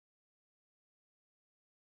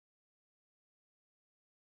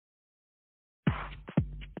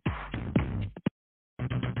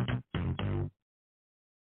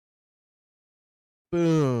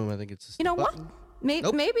Boom. I think it's. You know what?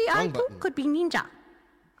 Nope, Maybe I wrong too button. could be ninja.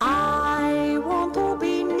 I want to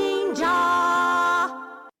be ninja.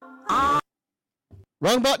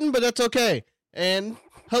 Wrong button, but that's okay. And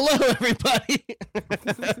hello, everybody.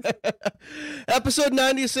 Episode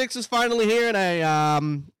 96 is finally here, and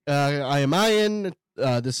I am Ian.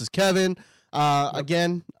 This is Kevin.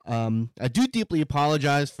 Again, I do deeply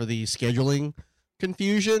apologize for the scheduling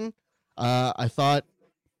confusion. I thought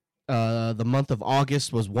the month of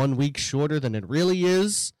August was 1 week shorter than it really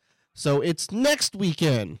is. So it's next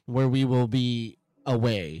weekend where we will be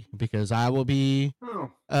away because I will be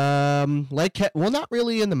not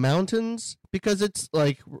really in the mountains because it's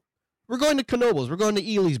like we're going to Knoebels, we're going to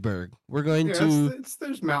Elysburg, we're going to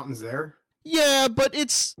there's mountains there. Yeah, but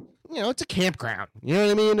it's it's a campground. You know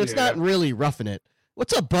what I mean? It's not really roughing it.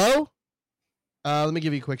 What's up, Bo? Let me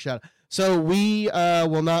give you a quick shout out. So we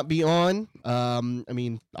will not be on. I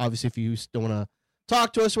mean, obviously, if you don't want to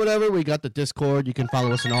talk to us or whatever, we got the Discord. You can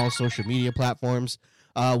follow us on all social media platforms.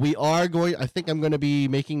 We are going. I think I'm going to be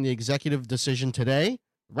making the executive decision today.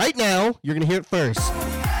 Right now, you're going to hear it first.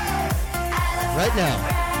 Right now,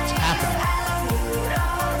 it's happening.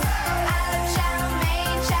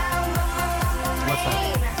 What's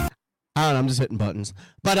up? I don't know, I'm just hitting buttons.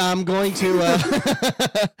 But I'm going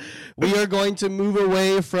to, we are going to move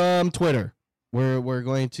away from Twitter. We're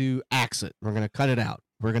going to axe it. We're going to cut it out.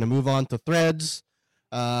 We're going to move on to Threads.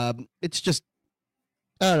 It's just,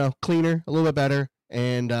 I don't know, cleaner, a little bit better.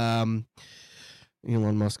 And Elon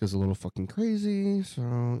Musk is a little fucking crazy. So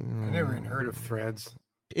I never even heard of Threads.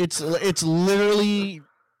 It's literally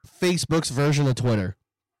Facebook's version of Twitter.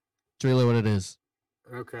 It's really what it is.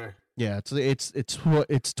 Okay. Yeah, it's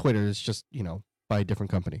Twitter. It's just, by a different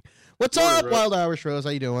company. What's up, Wild Irish Rose?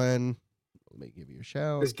 How you doing? Let me give you a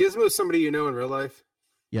shout. Is Gizmo somebody you know in real life?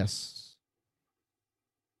 Yes.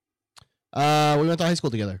 We went to high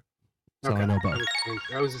school together. So okay. I know about.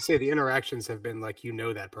 I was to say the interactions have been like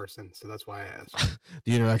that person, so that's why I asked.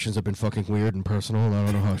 The interactions have been fucking weird and personal, and I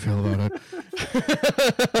don't know how I feel about it.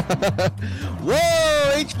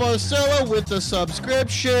 Whoa, H. Marcella with the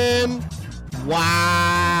subscription.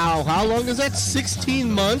 Wow. How long is that?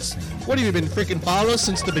 16 months? What have you been freaking following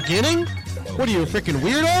since the beginning? What are you, a freaking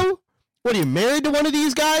weirdo? What are you, married to one of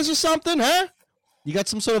these guys or something, huh? You got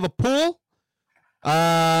some sort of a pool?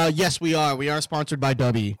 Yes, we are. We are sponsored by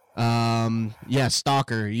Dubby. Yes,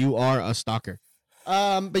 stalker. You are a stalker.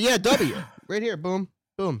 But yeah, Dubby. Right here. Boom.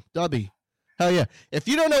 Boom. Dubby. Hell yeah. If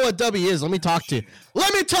you don't know what Dubby is, let me talk to you.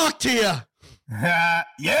 Let me talk to you! Yeah!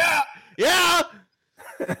 Yeah!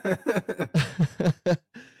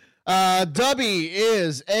 Dubby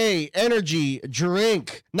is a energy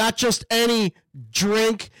drink, not just any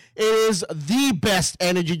drink. It is the best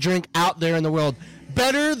energy drink out there in the world.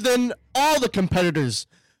 Better than all the competitors.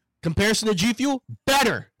 Comparison to G Fuel,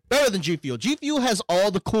 better than G Fuel. G Fuel has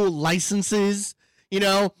all the cool licenses.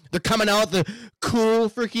 They're coming out the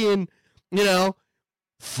cool freaking,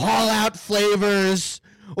 Fallout flavors.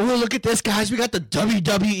 Oh, look at this, guys. We got the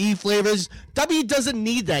WWE flavors. W doesn't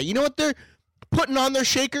need that. You know what they're putting on their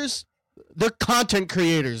shakers? They're content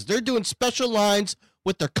creators. They're doing special lines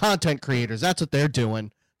with their content creators. That's what they're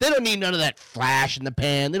doing. They don't need none of that flash in the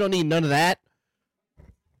pan. They don't need none of that.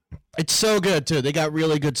 It's so good, too. They got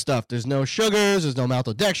really good stuff. There's no sugars. There's no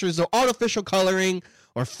maltodextrins. No artificial coloring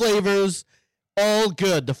or flavors. All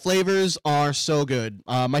good. The flavors are so good.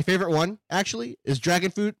 My favorite one, actually, is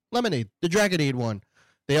Dragon Fruit Lemonade. The Dragonade one.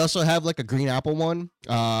 They also have like a green apple one.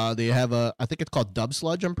 They have I think it's called Dub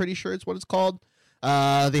Sludge. I'm pretty sure it's what it's called.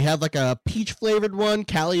 They have like a peach flavored one,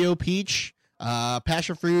 Calio Peach,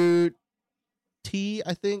 passion fruit tea,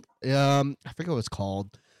 I think. I forget what it's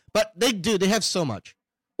called. But they have so much.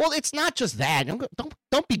 Well, it's not just that.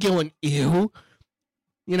 Don't be going ew.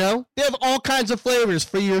 They have all kinds of flavors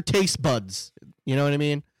for your taste buds. You know what I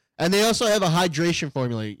mean? And they also have a hydration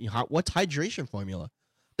formula. What's hydration formula?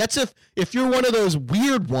 That's if you're one of those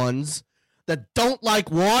weird ones that don't like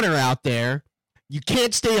water out there, you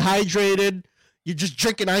can't stay hydrated, you're just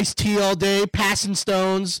drinking iced tea all day, passing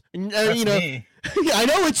stones, and me. Yeah, I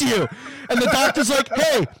know it's you. And the doctor's like,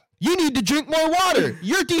 hey, you need to drink more water.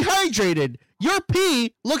 You're dehydrated. Your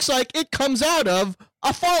pee looks like it comes out of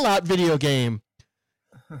a Fallout video game.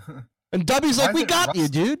 And Dubby's like, we got you,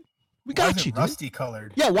 dude. We got you, dude. Rusty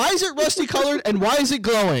colored. Yeah, why is it rusty colored and why is it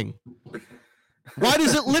glowing? Why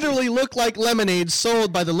does it literally look like lemonade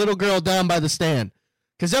sold by the little girl down by the stand?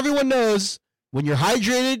 Because everyone knows when you're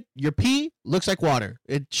hydrated, your pee looks like water.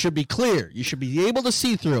 It should be clear. You should be able to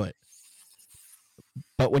see through it.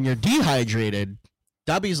 But when you're dehydrated,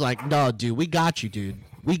 Dubby's like, no, dude, we got you, dude.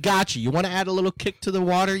 We got you. You want to add a little kick to the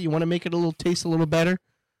water? You want to make it taste a little better?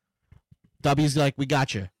 W's like, we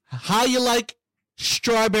got you. How you like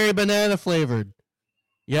strawberry banana flavored?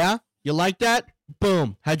 Yeah, you like that?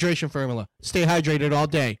 Boom, hydration formula. Stay hydrated all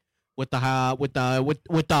day with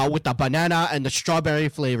the banana and the strawberry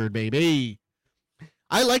flavored, baby.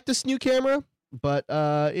 I like this new camera, but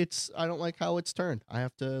I don't like how it's turned. I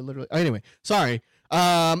have to literally. Anyway, sorry.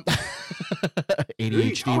 ADHD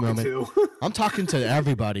moment. I'm talking to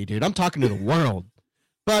everybody, dude. I'm talking to the world.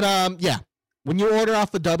 But yeah. When you order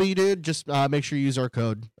off the W, dude, just make sure you use our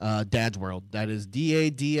code, Dad's World. That is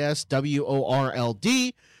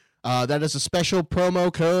DADSWORLD. That is a special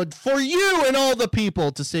promo code for you and all the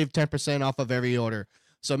people to save 10% off of every order.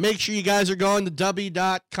 So make sure you guys are going to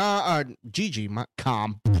W.com or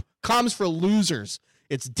GG.com. Com's for losers.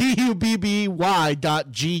 It's DUBBY.GG,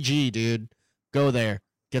 dude. Go there,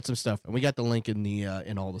 get some stuff, and we got the link in the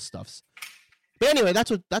in all the stuffs. But anyway,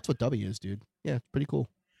 that's what W is, dude. Yeah, it's pretty cool.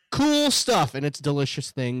 Cool stuff, and it's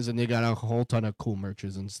delicious things, and they got a whole ton of cool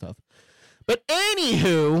merches and stuff. But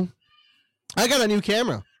anywho, I got a new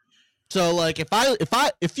camera. So like if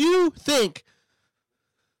you think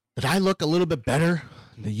that I look a little bit better,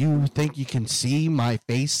 that you think you can see my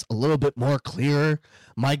face a little bit more clearer,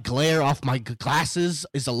 my glare off my glasses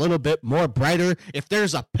is a little bit more brighter, if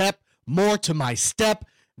there's a pep more to my step,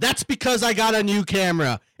 that's because I got a new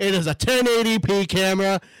camera. It is a 1080p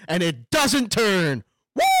camera, and it doesn't turn.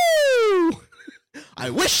 Woo! I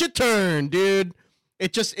wish it turned, dude.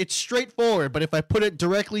 It's straightforward, but if I put it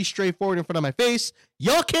directly straightforward in front of my face,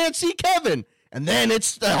 y'all can't see Kevin. And then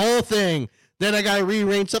it's the whole thing. Then I gotta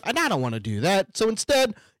rearrange stuff, and I don't want to do that. So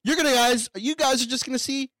instead, you guys are just gonna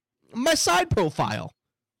see my side profile.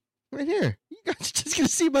 Right here. You guys are just gonna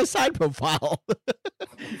see my side profile.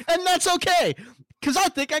 And that's okay. Because I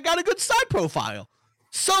think I got a good side profile.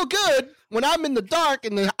 So good, when I'm in the dark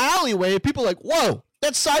in the alleyway, people are like, whoa,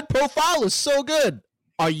 that side profile is so good.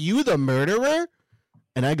 Are you the murderer?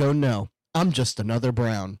 And I go, no, I'm just another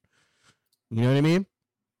Brown. You know what I mean?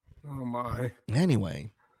 Oh my.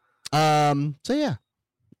 Anyway, so yeah,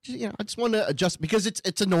 I just want to adjust because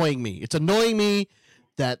it's annoying me. It's annoying me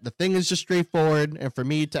that the thing is just straightforward, and for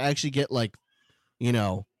me to actually get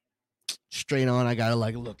straight on, I gotta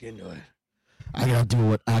look into it. I gotta do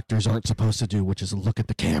what actors aren't supposed to do, which is look at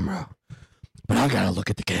the camera. But I gotta look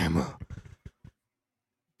at the camera.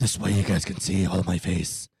 This way you guys can see all of my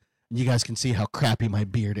face. You guys can see how crappy my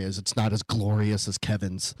beard is. It's not as glorious as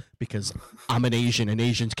Kevin's because I'm an Asian and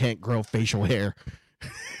Asians can't grow facial hair.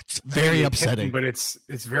 It's very upsetting. But it's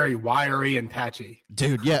very wiry and patchy.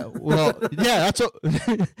 Dude, yeah. Well, yeah, that's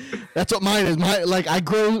what mine is. I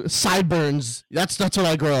grow sideburns. That's what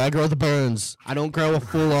I grow. I grow the burns. I don't grow a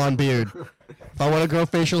full-on beard. If I want to grow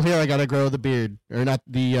facial hair, I got to grow the beard or not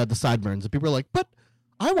the sideburns. And people are like, "But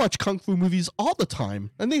I watch kung fu movies all the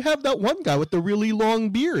time, and they have that one guy with the really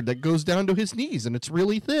long beard that goes down to his knees, and it's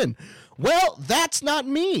really thin." Well, that's not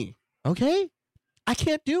me, okay? I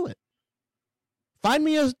can't do it. Find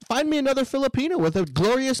me another Filipino with a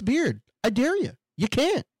glorious beard. I dare you. You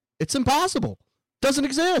can't. It's impossible. Doesn't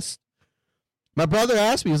exist. My brother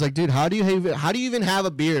asked me, he was like, "Dude, how do you even have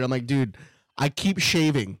a beard?" I'm like, "Dude, I keep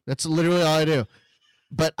shaving. That's literally all I do.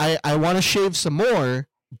 But I want to shave some more."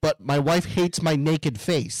 But my wife hates my naked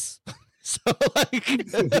face. So like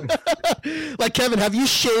Kevin, have you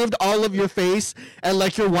shaved all of your face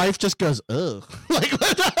and your wife just goes, ugh.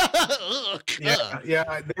 Ugh.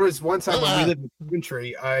 Yeah. There was one time when we lived in the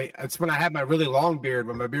country. It's when I had my really long beard,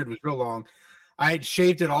 when my beard was real long. I had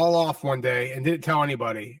shaved it all off one day and didn't tell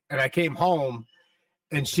anybody. And I came home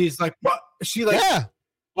and she's like, what? She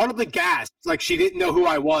audibly gasped. Like she didn't know who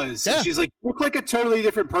I was. Yeah. She's like, you look like a totally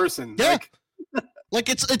different person. Yeah.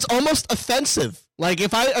 It's almost offensive. Like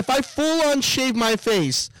if I full on shave my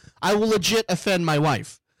face, I will legit offend my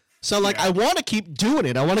wife. So I want to keep doing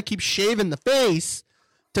it. I want to keep shaving the face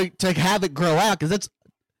to have it grow out because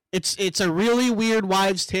it's a really weird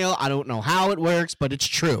wives' tale. I don't know how it works, but it's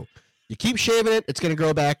true. You keep shaving it, it's gonna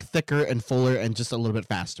grow back thicker and fuller and just a little bit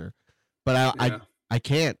faster. But I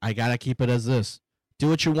can't. I gotta keep it as this. Do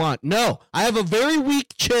what you want. No, I have a very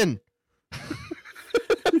weak chin.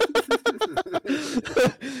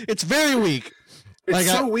 It's very weak.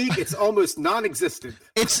 It's so weak, it's almost non-existent.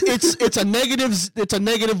 It's a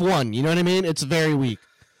negative one. You know what I mean? It's very weak.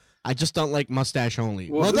 I just don't like mustache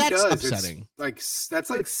only. Well, that's upsetting. That's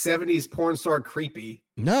like 70s porn star creepy.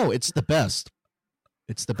 No, it's the best.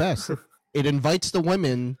 It's the best. It invites the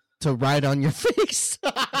women to ride on your face.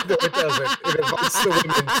 No, it doesn't. It invites the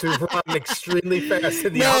women to run extremely fast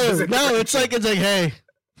in the opposite direction. It's like, hey,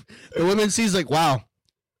 the woman sees wow,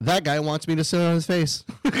 that guy wants me to sit on his face.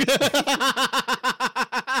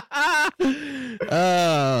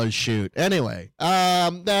 Oh shoot. Anyway,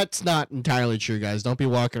 that's not entirely true, guys. Don't be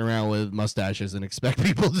walking around with mustaches and expect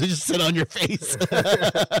people to just sit on your face.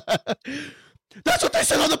 That's what they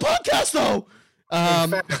said on the podcast, though. In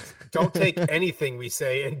fact, don't take anything we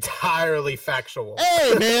say entirely factual.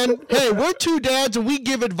 Hey, man. Hey, we're two dads and we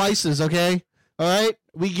give advices, okay? All right?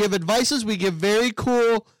 We give advices. We give very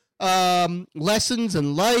cool lessons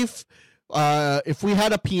in life. If we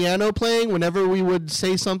had a piano playing, whenever we would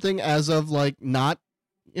say something as of like not,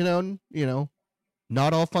 not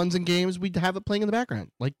all funs and games, we'd have it playing in the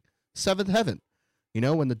background, like Seventh Heaven.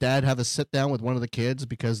 When the dad have a sit down with one of the kids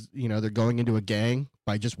because, they're going into a gang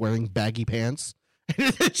by just wearing baggy pants.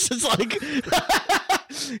 It's just like,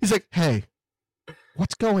 he's like, hey,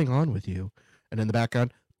 what's going on with you? And in the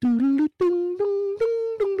background, you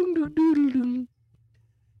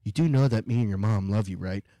do know that me and your mom love you,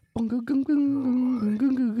 right?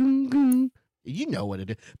 You know what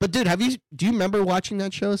it is. But dude, do you remember watching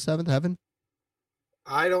that show, Seventh Heaven?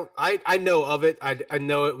 I don't. I know of it. I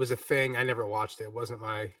know it was a thing. I never watched it. It wasn't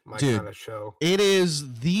my Dude, kind of show. It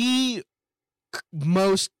is the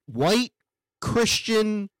most white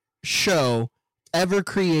Christian show ever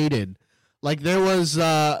created. Like there was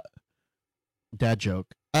dad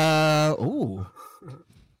joke. Do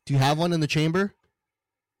you have one in the chamber?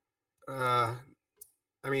 I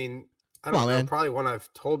mean, I don't know. Probably one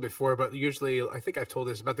I've told before, but usually I think I've told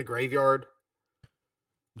this about the graveyard.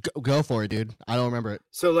 Go for it, dude. I don't remember it.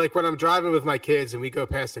 So, like, when I'm driving with my kids and we go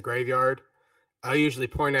past the graveyard, I usually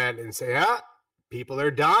point at it and say, people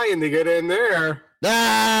are dying to get in there.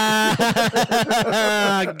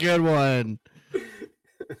 Good one.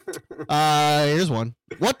 Here's one.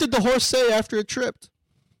 What did the horse say after it tripped?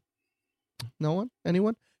 No one?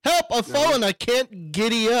 Anyone? Help! I've fallen. I can't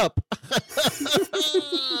giddy up.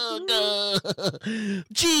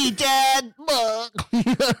 Gee, Dad.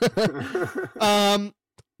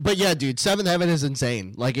 But yeah, dude, Seventh Heaven is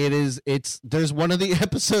insane. Like there's one of the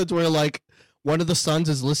episodes where like one of the sons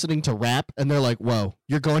is listening to rap and they're like, whoa,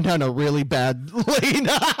 you're going down a really bad lane.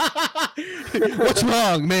 What's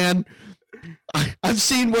wrong, man? I've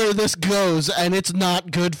seen where this goes and it's not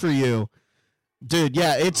good for you. Dude,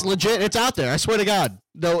 yeah, it's legit. It's out there. I swear to God.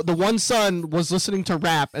 The one son was listening to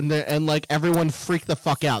rap and like everyone freaked the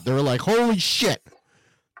fuck out. They were like, holy shit.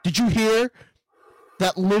 Did you hear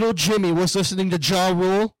that little Jimmy was listening to Ja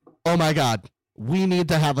Rule? Oh my God. We need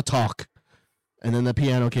to have a talk. And then the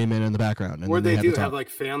piano came in the background. Where they do have like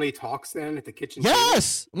family talks then at the kitchen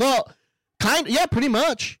Yes. table? Well, yeah, pretty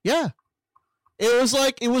much. Yeah. It was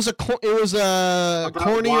a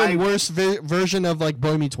corny and worse version of like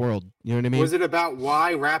Boy Meets World. You know what I mean? Was it about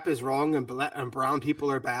why rap is wrong and brown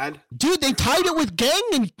people are bad? Dude, they tied it with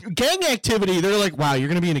gang activity. They're like, wow, you're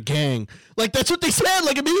going to be in a gang. Like, that's what they said.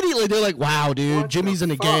 Like, immediately. They're like, wow, dude, what Jimmy's in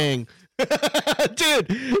a gang. Dude,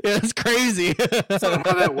 yeah, it's crazy. That's not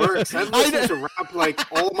how that works. I've listened to rap like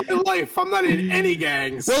all my life. I'm not in any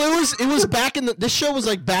gangs. Well, it was back in this show was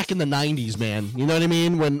like back in the 90s, man. You know what I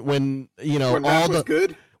mean? When when all was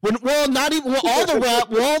good. All the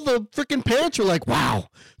rap, all the freaking parents were like, wow,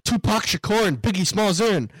 Tupac Shakur and Biggie Smalls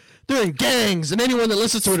they're in gangs, and anyone that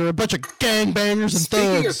listens to it are a bunch of gangbangers and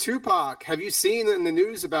Speaking thugs. of Tupac, have you seen in the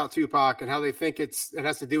news about Tupac and how they think it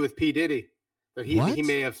has to do with P. Diddy? That he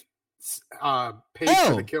may have paid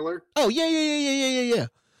for the killer? Oh, yeah.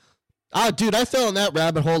 Ah, dude, I fell in that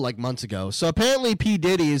rabbit hole like months ago. So apparently P.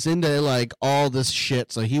 Diddy is into like all this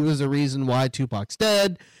shit. So he was the reason why Tupac's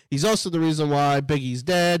dead. He's also the reason why Biggie's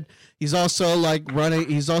dead. He's also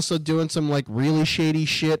he's also doing some like really shady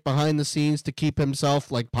shit behind the scenes to keep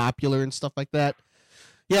himself like popular and stuff like that.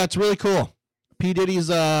 Yeah, it's really cool. P. Diddy's,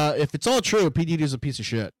 if it's all true, P. Diddy's a piece of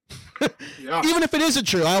shit. Yeah. Even if it isn't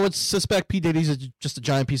true, I would suspect P. Diddy's just a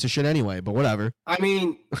giant piece of shit anyway, but whatever. I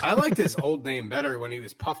mean, I liked his old name better when he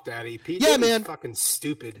was Puff Daddy. P. Yeah, Diddy's man. Fucking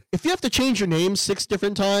stupid. If you have to change your name 6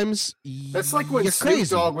 different times, That's like when you're Snoop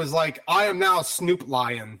crazy. Dogg was like, I am now Snoop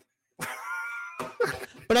Lion.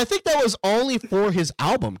 But I think that was only for his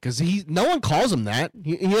album because no one calls him that.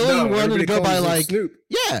 He only wanted to go by like Snoop.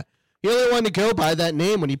 Yeah. He only wanted to go by that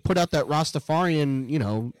name when he put out that Rastafarian,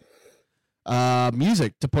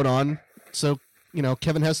 music to put on. So,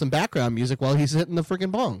 Kevin has some background music while he's hitting the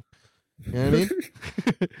freaking bong. You know what I mean?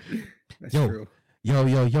 That's true.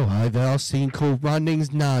 Yo, I've seen cool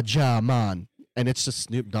runnings, nah, ja, man. And it's just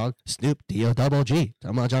Snoop Dogg, Snoop D-O-double-G,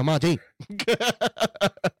 G.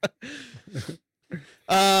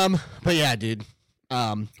 But yeah, dude.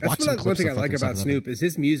 That's one thing I like about Snoop is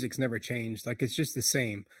his music's never changed. Like it's just the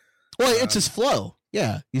same. Well, it's his flow.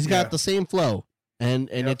 Yeah, he's got the same flow, and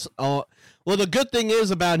it's all. Well, the good thing is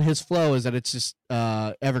about his flow is that it's just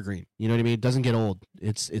evergreen. You know what I mean? It doesn't get old.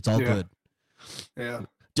 It's all good. Yeah.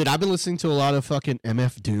 Dude, I've been listening to a lot of fucking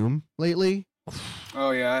MF Doom lately.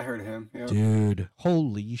 Oh yeah, I heard him. Yeah. Dude,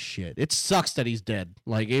 holy shit. It sucks that he's dead.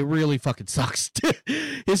 Like, it really fucking sucks.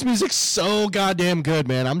 His music's so goddamn good,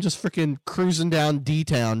 man. I'm just freaking cruising down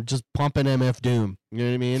D-Town, just pumping MF Doom. You know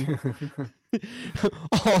what I mean?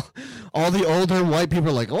 all the older white people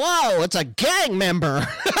are like, whoa, it's a gang member.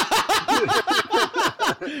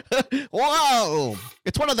 Whoa,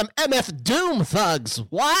 it's one of them MF Doom thugs.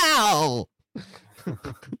 Wow.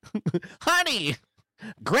 Honey,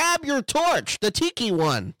 grab your torch, the tiki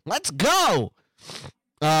one. Let's go.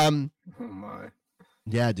 Oh my.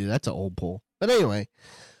 Yeah, dude, that's an old pull. But anyway,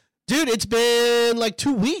 dude, it's been like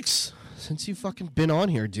 2 weeks since you fucking been on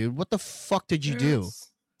here, dude. What the fuck did you do?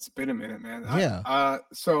 It's been a minute, man. Yeah.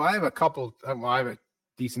 So I have a couple. Well, I have a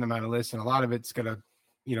decent amount of lists, and a lot of it's gonna,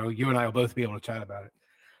 you and I will both be able to chat about it.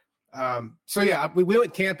 So yeah, we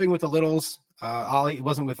went camping with the littles. Ollie, it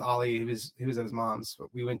wasn't with Ollie. He was at his mom's.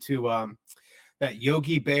 But we went to that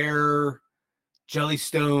Yogi Bear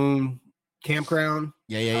Jellystone campground.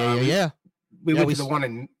 Yeah. We went to the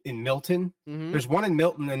one in Milton. Mm-hmm. There's one in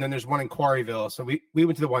Milton, and then there's one in Quarryville. So we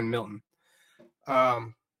went to the one in Milton.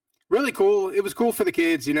 Really cool. It was cool for the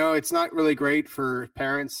kids. It's not really great for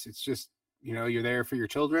parents. It's just, you're there for your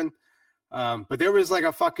children. But there was like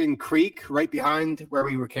a fucking creek right behind where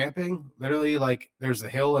we were camping. Literally, like there's the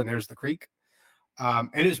hill and there's the creek. And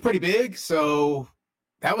it was pretty big. So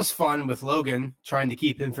that was fun with Logan trying to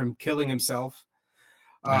keep him from killing himself.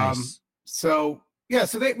 Nice. So yeah,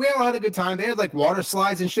 so we all had a good time. They had like water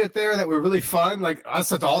slides and shit there that were really fun. Like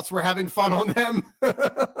us adults were having fun on them.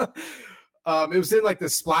 It was in like the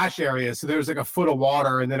splash area. So there was like a foot of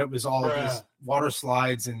water, and then it was all of these water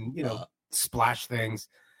slides and, splash things.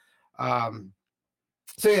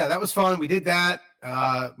 So yeah, that was fun. We did that.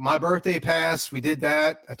 My birthday passed. We did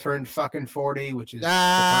that. I turned fucking 40, which is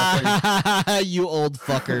you old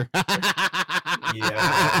fucker.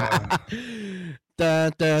 Yeah.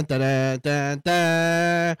 Dun, dun, dun, dun, dun,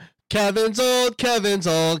 dun. Kevin's old.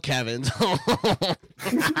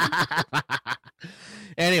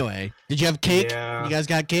 Anyway, did you have cake? Yeah. You guys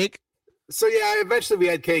got cake? So yeah, eventually we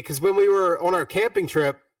had cake because when we were on our camping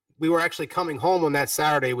trip, we were actually coming home on that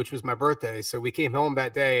Saturday, which was my birthday. So we came home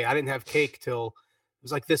that day. I didn't have cake till it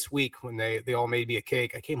was like this week when they all made me a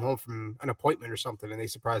cake. I came home from an appointment or something, and they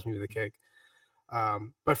surprised me with a cake.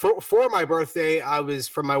 But for my birthday,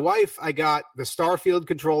 for my wife, I got the Starfield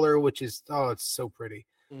controller, which is, it's so pretty.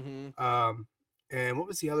 Mm-hmm. And what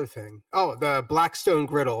was the other thing? Oh, the Blackstone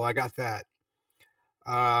griddle. I got that,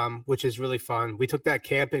 which is really fun. We took that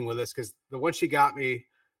camping with us because the one she got me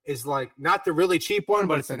is like not the really cheap one,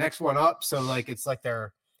 but it's the next one up. So like it's like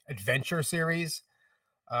their adventure series,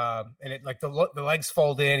 and it like the legs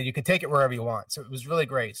fold in, and you can take it wherever you want. So it was really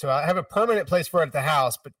great. So I have a permanent place for it at the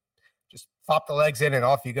house, but just pop the legs in and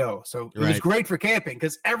off you go. So it was great for camping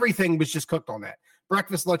because everything was just cooked on that.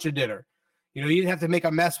 Breakfast, lunch, and dinner. You didn't have to make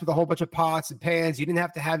a mess with a whole bunch of pots and pans. You didn't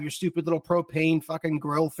have to have your stupid little propane fucking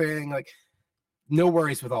grill thing. Like, no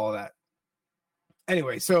worries with all of that.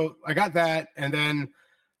 Anyway, so I got that. And then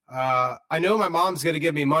I know my mom's going to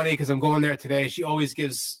give me money because I'm going there today. She always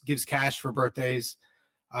gives cash for birthdays.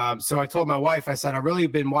 So I told my wife, I said, I've really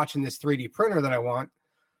been watching this 3D printer that I want.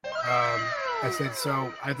 I said,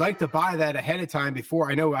 so I'd like to buy that ahead of time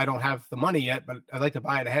before. I know I don't have the money yet, but I'd like to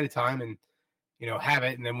buy it ahead of time and, have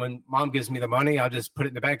it. And then when mom gives me the money, I'll just put it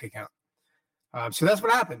in the bank account. So that's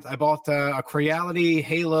what happened. I bought a Creality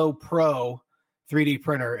Halo Pro 3D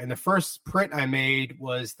printer. And the first print I made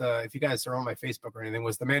was if you guys are on my Facebook or anything,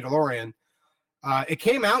 was the Mandalorian. It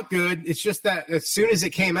came out good. It's just that as soon as it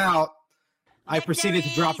came out, I proceeded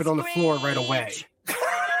to drop it on the floor right away.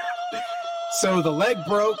 So the leg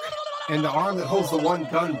broke and the arm that holds the one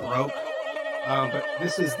gun broke. But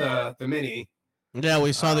this is the mini. Yeah,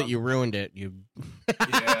 we saw that you ruined it. Yeah,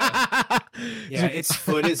 its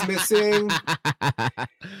foot is missing.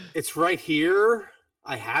 It's right here.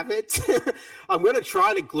 I have it. I'm going to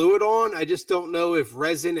try to glue it on. I just don't know if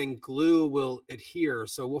resin and glue will adhere,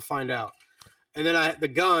 so we'll find out. And then the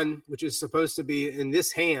gun, which is supposed to be in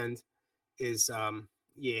this hand, is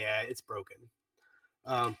it's broken.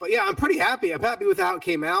 But yeah, I'm pretty happy. I'm happy with how it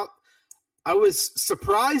came out. I was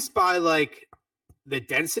surprised by like the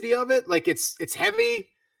density of it. Like it's heavy.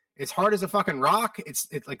 It's hard as a fucking rock. It's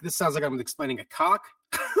like, this sounds like I'm explaining a cock,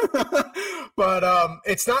 but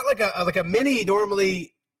it's not like a mini.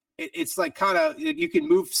 Normally it's like kind of, you can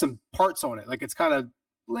move some parts on it. Like it's kind of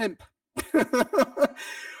limp.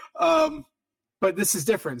 But this is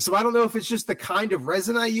different. So I don't know if it's just the kind of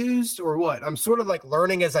resin I used or what. I'm sort of like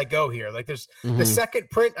learning as I go here. Like there's the second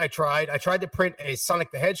print I tried to print a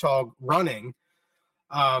Sonic the Hedgehog running.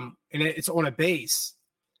 and it's on a base.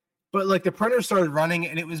 But like the printer started running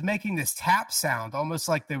and it was making this tap sound, almost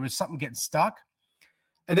like there was something getting stuck.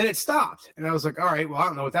 And then it stopped. And I was like, all right, well, I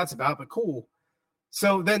don't know what that's about, but cool.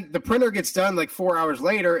 So then the printer gets done like 4 hours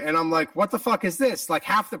later. And I'm like, what the fuck is this? Like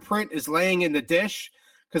half the print is laying in the dish.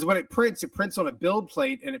 Because when it prints on a build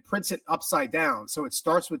plate and it prints it upside down. So it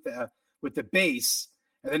starts with the base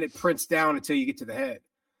and then it prints down until you get to the head.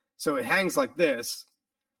 So it hangs like this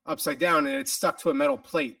upside down and it's stuck to a metal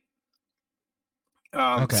plate.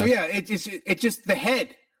 Okay. So yeah, it just the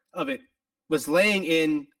head of it was laying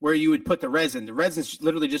in where you would put the resin. The resin's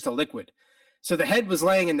literally just a liquid. So the head was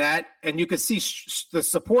laying in that, and you could see the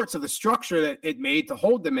supports of the structure that it made to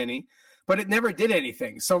hold the Mini, but it never did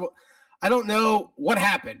anything. So I don't know what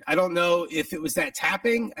happened. I don't know if it was that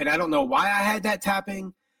tapping, and I don't know why I had that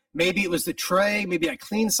tapping. Maybe it was the tray. Maybe I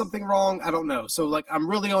cleaned something wrong. I don't know. So like I'm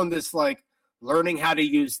really on this like learning how to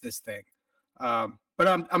use this thing. But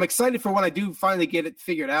I'm excited for when I do finally get it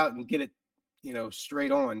figured out and get it,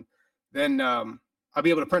 straight on. Then I'll be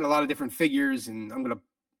able to print a lot of different figures, and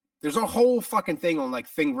there's a whole fucking thing on like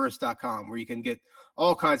Thingiverse.com where you can get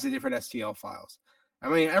all kinds of different STL files. I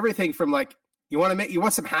mean, everything from like you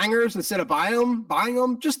want some hangers instead of buying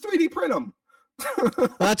them, just 3D print them. Well,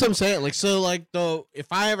 that's what I'm saying. Like, so like though, if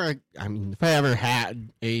I ever had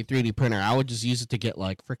a 3D printer, I would just use it to get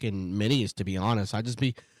like freaking minis. To be honest, I'd just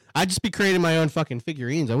be creating my own fucking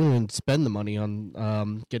figurines. I wouldn't even spend the money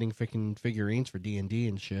on getting freaking figurines for D&D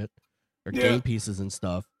and shit, or game pieces and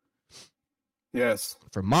stuff. Yes,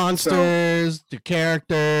 for monsters, the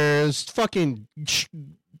characters, fucking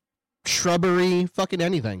shrubbery, fucking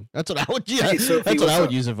anything. That's what I would. Yeah, hey, Sophie, that's what I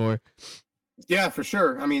would use it for. Yeah, for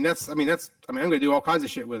sure. I'm gonna do all kinds of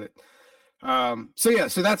shit with it. So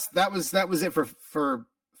that was it for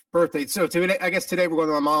birthday. So today, I guess today we're going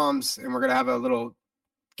to my mom's and we're gonna have a little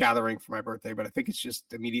gathering for my birthday, but I think it's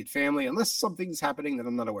just immediate family unless something's happening that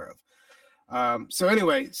I'm not aware of.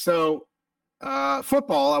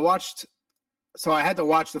 Football, I had to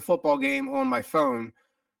watch the football game on my phone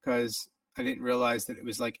because I didn't realize that it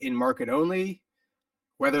was like in market only.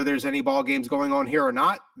 Whether there's any ball games going on here or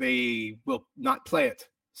not, they will not play it.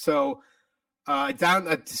 So I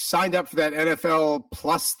signed up for that NFL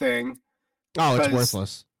Plus thing. Oh, it's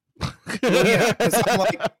worthless. Yeah, because I'm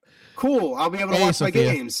like, cool, I'll be able to watch my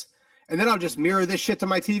games. And then I'll just mirror this shit to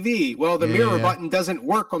my TV. Well, the mirror button doesn't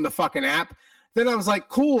work on the fucking app. Then I was like,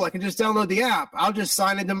 cool, I can just download the app. I'll just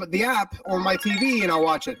sign into the app on my TV and I'll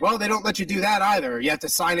watch it. Well, they don't let you do that either. You have to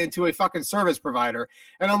sign into a fucking service provider.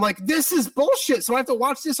 And I'm like, this is bullshit. So I have to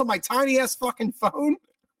watch this on my tiny ass fucking phone.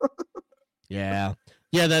 Yeah.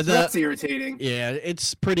 Yeah, that's irritating. Yeah,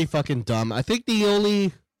 it's pretty fucking dumb. I think the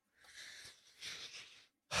only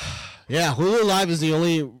Hulu Live is the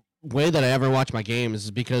only way that I ever watch my games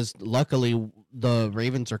is because luckily the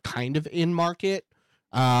Ravens are kind of in market.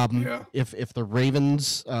 If the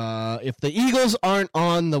Ravens, if the Eagles aren't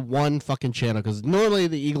on the one fucking channel, because normally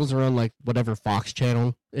the Eagles are on like whatever Fox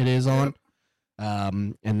channel it is on,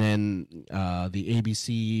 and then the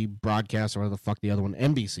ABC broadcast or whatever the fuck the other one,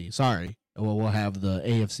 NBC. Sorry, we'll have the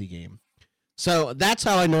AFC game. So that's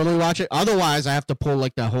how I normally watch it. Otherwise, I have to pull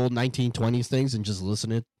like the whole 1920s things and just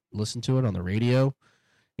listen to it on the radio.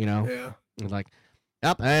 Like.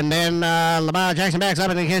 Yep, and then Lamar Jackson backs up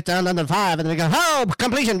and he hits down to the 5, and then he goes,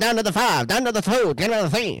 completion down to the 5, down to the 2, down to the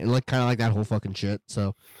 3, and like kind of like that whole fucking shit.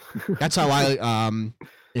 So that's how I am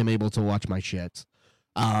able to watch my shit.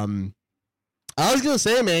 I was gonna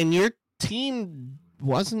say, man, your team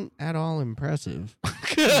wasn't at all impressive.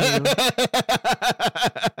 I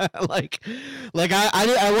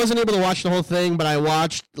wasn't able to watch the whole thing, but I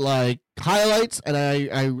watched like highlights and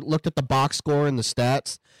I looked at the box score and the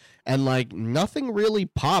stats. And like nothing really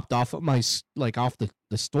popped off of my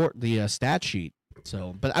the stat sheet.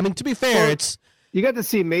 So, but I mean, to be fair, you got to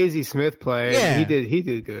see Maisie Smith play. Yeah, he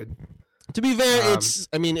did good. To be fair, it's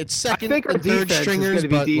second and third stringers,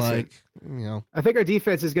 but decent. I think our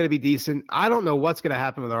defense is going to be decent. I don't know what's going to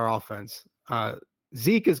happen with our offense.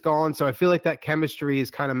 Zeke is gone, so I feel like that chemistry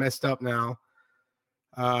is kind of messed up now.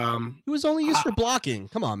 He was only used for blocking.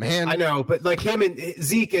 Come on, man. I know, but like him and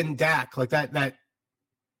Zeke and Dak, like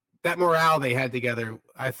that morale they had together,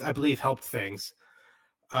 I believe helped things.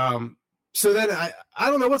 So then I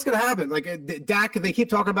don't know what's going to happen. Like Dak, they keep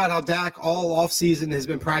talking about how Dak all offseason has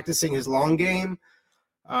been practicing his long game.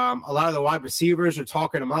 A lot of the wide receivers are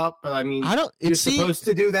talking him up, but I mean, you're supposed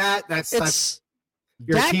to do that. That's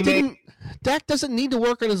your teammate. Dak doesn't need to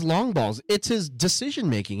work on his long balls. It's his decision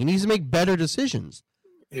making. He needs to make better decisions.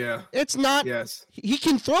 Yeah, it's not. Yes, he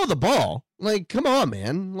can throw the ball. Like, come on,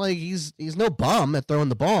 man. Like he's no bum at throwing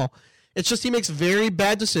the ball. It's just he makes very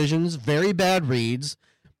bad decisions, very bad reads.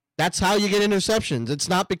 That's how you get interceptions. It's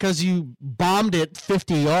not because you bombed it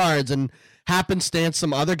 50 yards and happenstance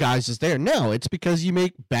some other guys is there. No, it's because you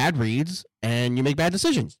make bad reads and you make bad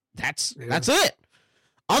decisions. That's it.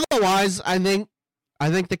 Otherwise, I think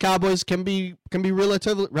the Cowboys can be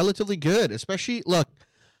relatively good. Especially, look,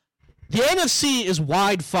 the NFC is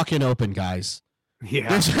wide fucking open, guys.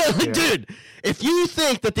 Yeah. Dude, if you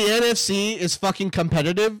think that the NFC is fucking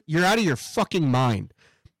competitive, you're out of your fucking mind.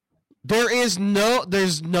 There's no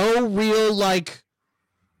real like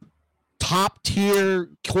top tier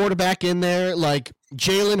quarterback in there. Like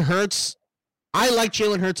Jalen Hurts, I like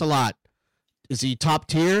Jalen Hurts a lot. Is he top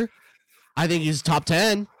tier? I think he's top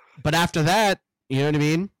 10. But after that, you know what I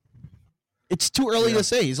mean? It's too early to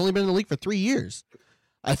say. He's only been in the league for 3 years.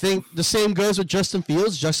 I think the same goes with Justin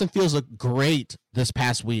Fields. Justin Fields looked great this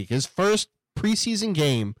past week. His first preseason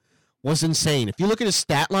game was insane. If you look at his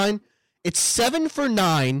stat line, it's 7 for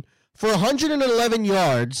 9 for 111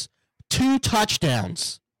 yards, 2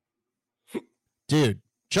 touchdowns. Dude,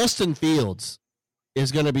 Justin Fields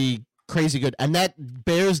is going to be crazy good. And that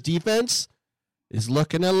Bears defense is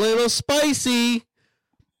looking a little spicy.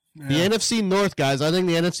 Yeah. The NFC North, guys, I think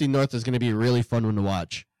the NFC North is going to be a really fun one to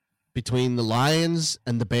watch. Between the Lions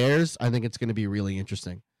and the Bears, I think it's going to be really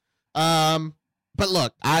interesting. But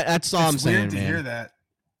look, that's all I'm saying, man. It's weird to hear that.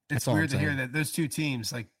 It's weird to hear that those two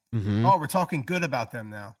teams, like, we're talking good about them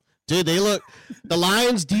now. Dude, the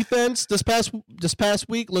Lions defense this past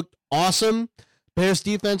week looked awesome. Bears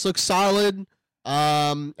defense looks solid.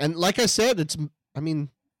 And like I said,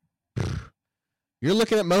 you're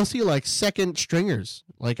looking at mostly like second stringers.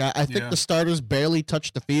 Like I think the starters barely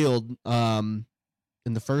touched the field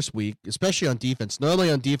in the first week, especially on defense. Normally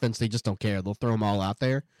on defense, they just don't care. They'll throw them all out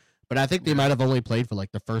there. But I think they might have only played for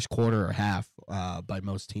like the first quarter or half by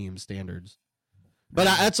most teams' standards. But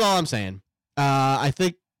that's all I'm saying. I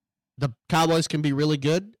think the Cowboys can be really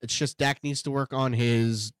good. It's just Dak needs to work on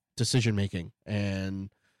his decision making and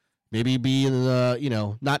maybe be in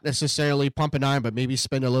the, not necessarily pumping iron, but maybe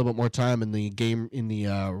spend a little bit more time in the game, in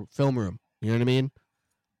the film room. You know what I mean?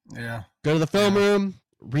 Yeah. Go to the film room,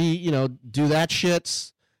 do that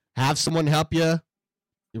shit, have someone help you,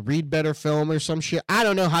 read better film or some shit. I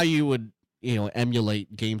don't know how you would,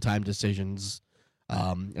 emulate game time decisions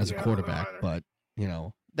as a quarterback, but,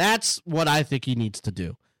 that's what I think he needs to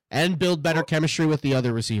do and build better chemistry with the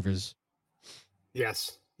other receivers.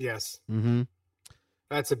 Yes. Mm-hmm.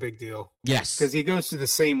 That's a big deal. Yes. Because he goes to the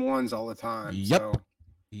same ones all the time. Yep. So.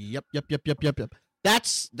 Yep.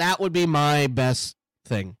 That would be my best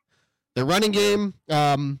thing. The running game,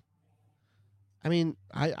 I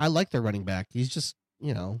like their running back. He's just,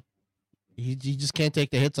 he just can't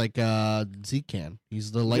take the hits like Zeke can.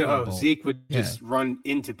 He's the lightning bolt. Zeke would just run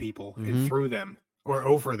into people and through them or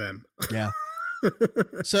over them. Yeah.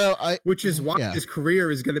 So which is why his career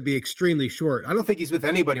is going to be extremely short. I don't think he's with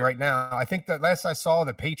anybody right now. I think that last I saw,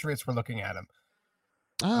 the Patriots were looking at him.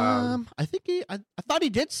 I think I thought he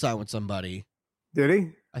did sign with somebody. Did he?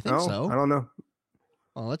 I think so. I don't know.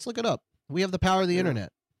 Oh, let's look it up. We have the power of the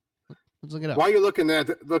internet. Let's look it up. While you're looking that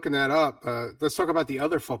up, let's talk about the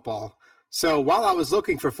other football. So while I was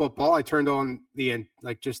looking for football, I turned on the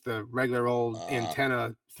regular old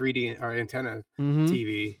antenna 3D or antenna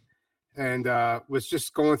TV, and was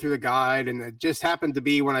just going through the guide, and it just happened to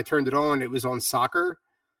be when I turned it on, it was on soccer.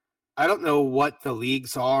 I don't know what the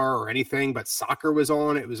leagues are or anything, but soccer was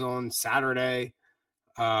on. It was on Saturday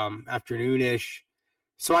afternoonish.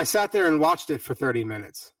 So I sat there and watched it for 30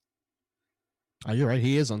 minutes. Oh, you're right.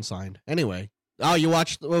 He is unsigned. Anyway. Oh, you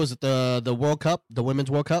watched, what was it, the World Cup, the Women's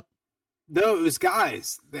World Cup? No, it was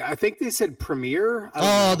guys. I think they said Premier.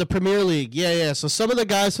 The Premier League. Yeah. So some of the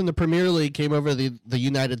guys from the Premier League came over to the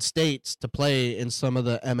United States to play in some of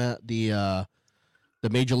the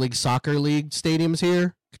Major League Soccer League stadiums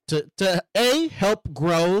here to help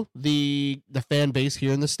grow the fan base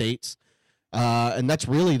here in the States. And that's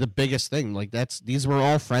really the biggest thing. Like these were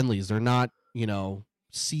all friendlies. They're not,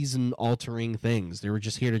 season altering things. They were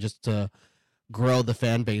just here to grow the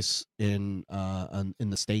fan base in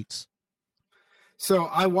the States. So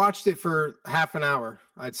I watched it for half an hour,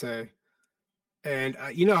 I'd say. And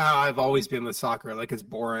you know how I've always been with soccer. Like, it's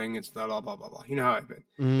boring. It's blah, blah, blah, blah, blah. You know how I've been.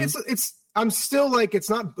 Mm-hmm. I'm still like, it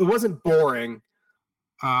wasn't boring.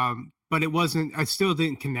 But it wasn't, I still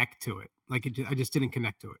didn't connect to it. Like, I just didn't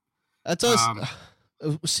connect to it. That's us.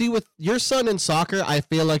 See, with your son in soccer, I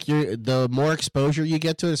feel like the more exposure you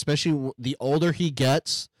get to it, especially the older he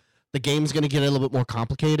gets, the game's going to get a little bit more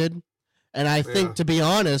complicated. And I think, to be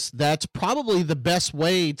honest, that's probably the best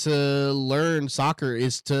way to learn soccer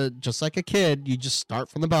is to, just like a kid, you just start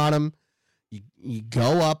from the bottom, you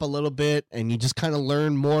go up a little bit and you just kind of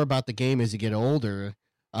learn more about the game as you get older.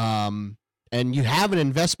 And you have an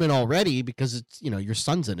investment already because it's, your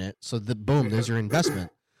son's in it. So boom, there's your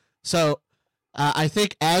investment. So I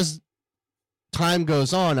think as time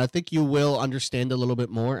goes on, I think you will understand a little bit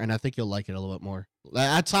more, and I think you'll like it a little bit more.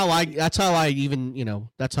 That's how I give a shit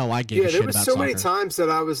about there was so many soccer. times that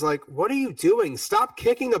I was like, what are you doing? Stop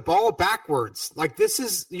kicking the ball backwards. Like,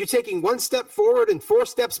 you're taking one step forward and 4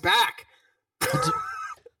 steps back.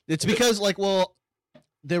 It's because,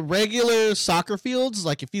 the regular soccer fields,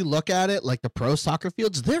 if you look at it, the pro soccer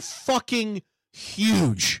fields, they're fucking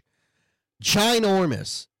huge,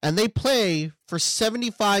 ginormous, and they play for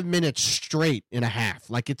 75 minutes straight in a half.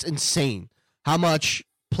 It's insane how much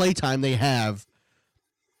playtime they have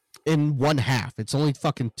in one half. It's only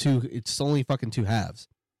fucking two halves.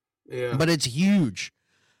 Yeah. But it's huge.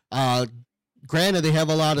 Granted, they have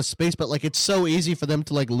a lot of space, but it's so easy for them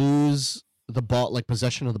to lose the ball,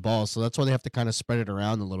 possession of the ball. So that's why they have to kind of spread it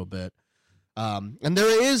around a little bit. And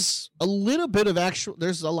there is a little bit of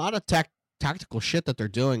there's a lot of tactical shit that they're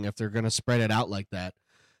doing if they're going to spread it out like that.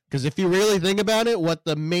 Because if you really think about it, what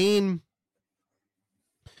the main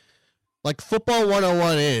football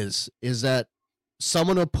 101 is that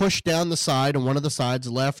someone will push down the side on one of the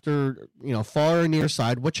sides, left or far or near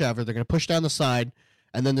side, whichever. They're going to push down the side,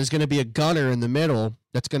 and then there's going to be a gunner in the middle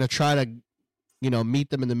that's going to try to meet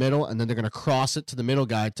them in the middle, and then they're going to cross it to the middle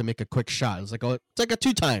guy to make a quick shot. It's like a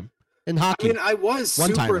 2-time in hockey. I mean, I was super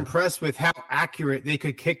One-timer. impressed with how accurate they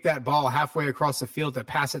could kick that ball halfway across the field to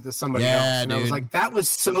pass it to somebody else. And I was dude. like, that was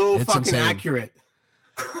so It's fucking insane. accurate.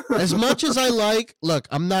 As much as I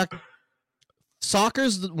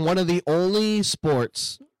soccer's one of the only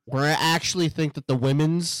sports where I actually think that the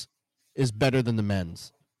women's is better than the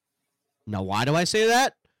men's. Now, why do I say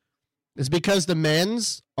that? It's because the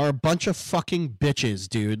men's are a bunch of fucking bitches,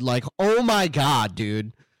 dude. Oh my God,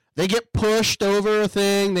 dude. They get pushed over a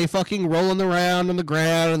thing, they fucking rolling around on the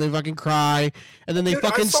ground, and they fucking cry, and then they Dude, I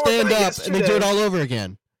fucking saw a stand guy up, and they do it all over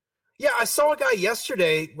again. Yeah, I saw a guy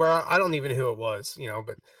yesterday where I don't even know who it was,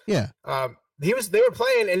 but Yeah, they were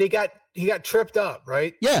playing and he got tripped up,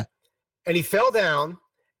 right? yeah, And he fell down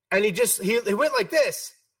and he went like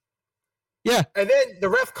this. yeah. And then the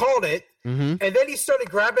ref called it. Mm-hmm. And then he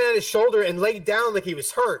started grabbing at his shoulder and laid down like he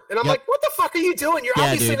was hurt. And I'm Yep. like, what the fuck are you doing? You're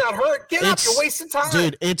obviously dude. not hurt. Get up. It's- You're wasting time.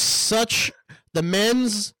 Dude, it's such the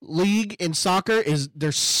men's league in soccer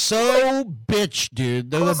they're so bitch,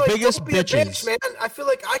 dude. They're I was the like, biggest don't be a bitches. bitch, man. I feel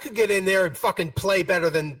like I could get in there and fucking play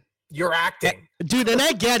better than you're acting. Dude, and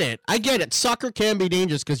I get it. Soccer can be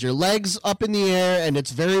dangerous because your legs up in the air and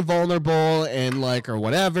it's very vulnerable and or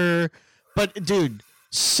whatever. But dude,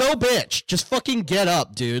 so bitch. Just fucking get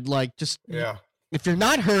up, dude. Yeah. If you're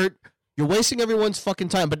not hurt, you're wasting everyone's fucking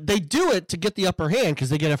time. But they do it to get the upper hand because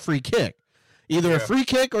they get a free kick. Either a free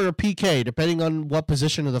kick or a PK, depending on what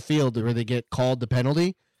position of the field where they get called the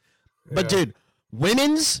penalty. But dude,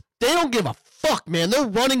 women's, they don't give a fuck, man. They're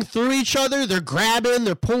running through each other. They're grabbing.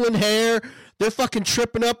 They're pulling hair. They're fucking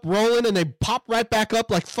tripping up, rolling, and they pop right back up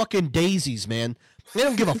like fucking daisies, man. They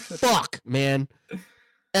don't give a fuck, man.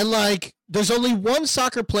 And there's only one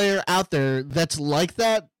soccer player out there that's like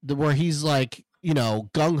that, where he's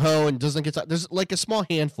gung-ho and doesn't get... There's a small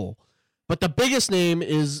handful. But the biggest name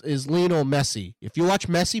is Lionel Messi. If you watch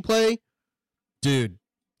Messi play, dude,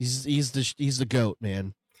 he's the GOAT,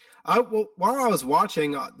 man. While I was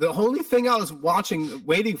watching, the only thing I was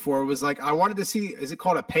waiting for was I wanted to see, is it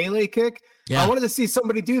called a Pele kick? Yeah. I wanted to see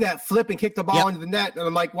somebody do that, flip and kick the ball into the net. And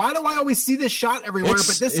I'm like, why do I always see this shot everywhere?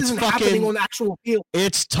 But this isn't happening on the actual field.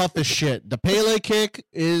 It's tough as shit. The Pele kick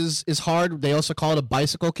is hard. They also call it a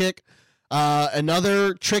bicycle kick.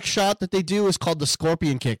 Another trick shot that they do is called the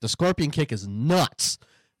scorpion kick. The scorpion kick is nuts.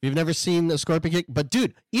 If you've never seen the scorpion kick, but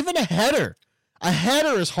dude, even a header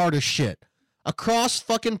is hard as shit. A cross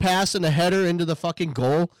fucking pass and a header into the fucking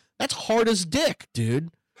goal, that's hard as dick,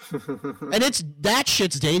 dude. And that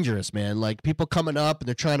shit's dangerous, man. People coming up and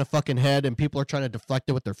they're trying to fucking head and people are trying to deflect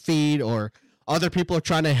it with their feet, or other people are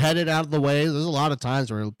trying to head it out of the way. There's a lot of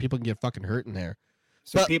times where people can get fucking hurt in there.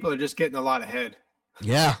 So people are just getting a lot ahead.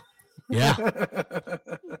 Yeah. Yeah.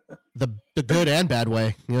 The good and bad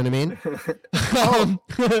way. You know what I mean?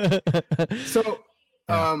 So,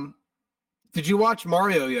 did you watch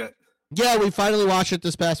Mario yet? Yeah, we finally watched it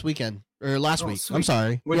this past weekend. Or last week. Sweet. I'm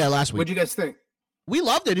sorry. Last week. What'd you guys think? We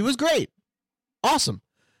loved it. It was great. Awesome.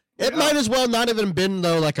 It Yeah. might as well not even been,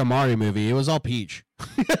 though, a Mario movie. It was all Peach.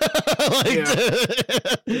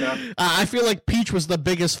 Yeah. I feel like Peach was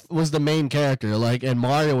the main character, and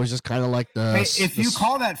Mario was just kind of the... Hey, if you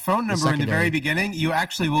call that phone number in the secondary. very beginning, you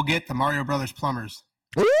actually will get the Mario Brothers plumbers.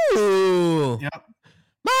 Ooh! Yep.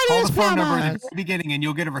 My Call name's the phone number at Popeyes. the very beginning, and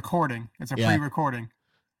you'll get a recording. It's a Yeah. pre-recording.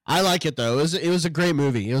 I like it though. It was a great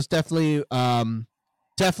movie. It was definitely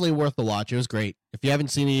worth the watch. It was great. If you haven't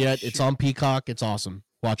seen it yet, it's on Peacock. It's awesome.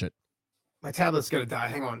 Watch it. My tablet's gonna die.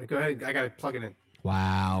 Hang on. Go ahead. I gotta plug it in.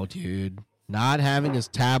 Wow, dude. Not having his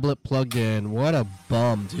tablet plugged in. What a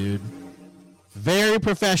bum, dude. Very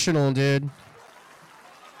professional, dude.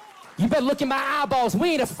 You better look in my eyeballs.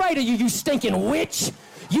 We ain't afraid of you, you stinking witch.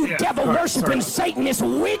 You Yeah, devil sorry, worshiping sorry. Satanist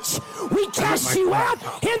witch. We cast you out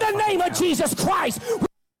in the name of Jesus Christ.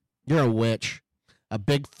 You're a witch. A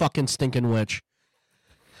big fucking stinking witch.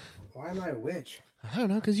 Why am I a witch? I don't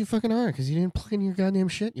know, because you fucking are. Because you didn't plug in your goddamn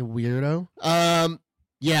shit, you weirdo.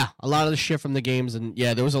 Yeah, a lot of the shit from the games, and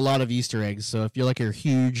yeah, there was a lot of Easter eggs. So if you're like a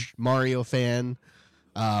huge Mario fan,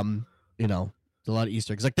 you know, there's a lot of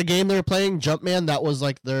Easter eggs. Like the game they were playing, Jumpman, that was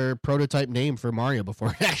like their prototype name for Mario before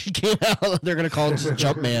it actually came out. They're gonna call it just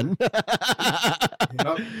Jumpman.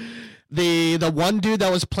 Yep. The one dude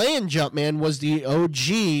that was playing Jumpman was the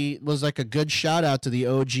OG, was like a good shout out to the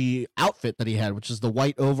OG outfit that he had, which is the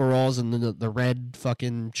white overalls and the red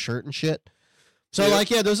fucking shirt and shit. So Yep.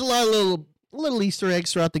 like, yeah, there's a lot of little Easter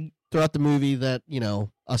eggs throughout the movie that, you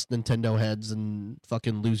know, us Nintendo heads and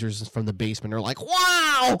fucking losers from the basement are like,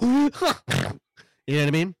 wow. You know what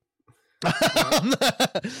I mean?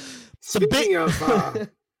 Speaking of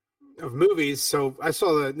movies, so I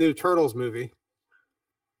saw the new Turtles movie.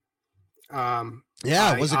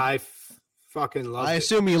 Yeah, was it? I fucking love I it.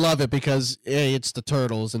 assume you love it because A, it's the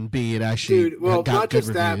Turtles, and B, it actually Dude, well, got not good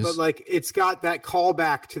just that, reviews. but like it's got that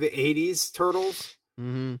callback to the 80s Turtles.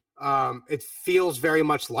 Mhm. It feels very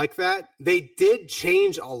much like that. They did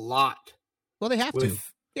change a lot Well, they have to.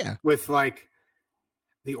 with Yeah. with like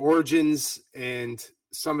the origins and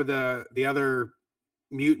some of the other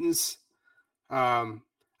mutants. I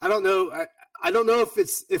don't know. I don't know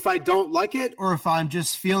if I don't like it or if I'm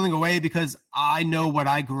just feeling away because I know what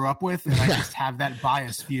I grew up with and I just have that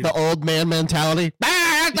biased view. The old man mentality.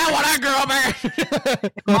 Ah, that's not what I grew up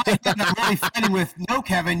in. My thing I'm really fighting with, no,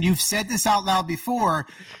 Kevin, you've said this out loud before.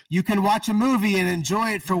 You can watch a movie and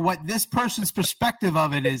enjoy it for what this person's perspective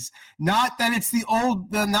of it is. Not that it's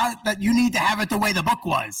not that you need to have it the way the book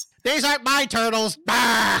was. These aren't my turtles.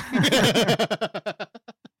 Ah!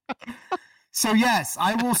 So yes,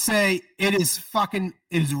 I will say it is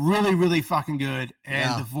really, really fucking good. And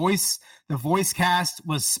Yeah. the voice cast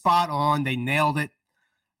was spot on. They nailed it.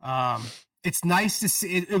 It's nice to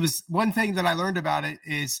see. It was one thing that I learned about it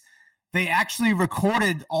is they actually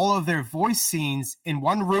recorded all of their voice scenes in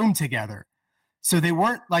one room together. So they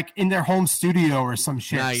weren't like in their home studio or some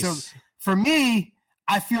shit. Nice. So for me,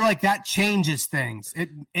 I feel like that changes things.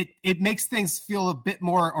 It makes things feel a bit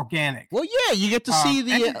more organic. Well, yeah, you get to see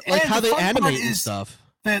And how the they fun part animate and is stuff.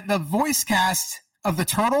 The voice cast of the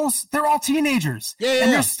Turtles, they're all teenagers. Yeah, yeah.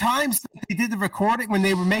 And there's times that they did the recording when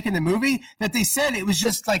they were making the movie that they said it was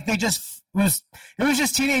just like it was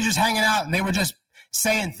just teenagers hanging out and they were just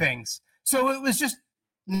saying things. So it was just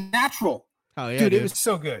natural. Oh yeah, dude, it was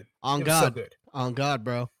so good. on It was so God, good. on God,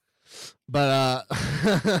 bro. But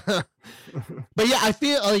but yeah, I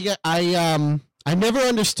feel like I never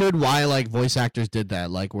understood why like voice actors did that,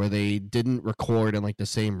 like where they didn't record in like the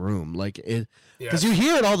same room, like it, because you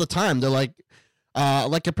hear it all the time. They're like a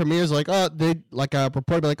premiere's like, oh, they like a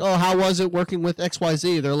reporter like, oh, how was it working with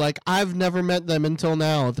XYZ? They're like, I've never met them until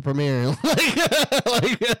now at the premiere.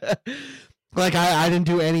 Like I didn't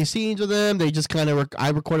do any scenes with them. They just kind of I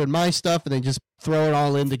recorded my stuff and they just throw it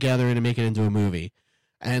all in together and make it into a movie.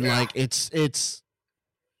 And like it's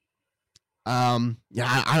yeah,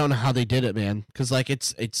 I don't know how they did it, man, because like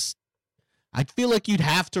it's I feel like you'd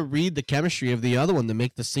have to read the chemistry of the other one to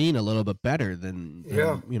make the scene a little bit better than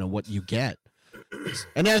you know what you get.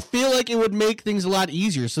 And I feel like it would make things a lot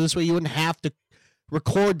easier, so this way you wouldn't have to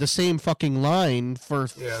record the same fucking line for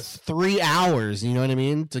 3 hours, you know what I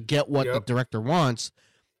mean, to get what the director wants.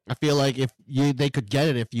 I feel like they could get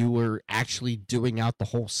it if you were actually doing out the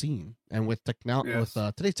whole scene. And with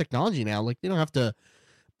today's technology now, like they don't have to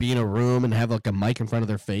be in a room and have like a mic in front of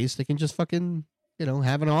their face. They can just fucking, you know,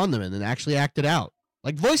 have it on them and then actually act it out.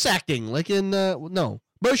 Like voice acting, like in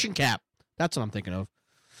motion cap. That's what I'm thinking of.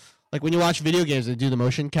 Like when you watch video games and do the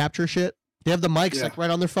motion capture shit, they have the mics like right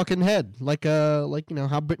on their fucking head, like you know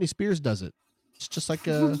how Britney Spears does it. It's just like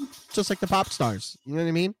the pop stars. You know what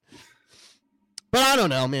I mean? But I don't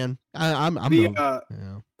know, man. I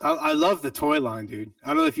love the toy line, dude. I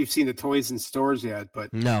don't know if you've seen the toys in stores yet,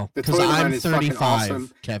 but no, the because toy line I'm is fucking 35,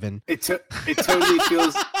 awesome. Kevin. It totally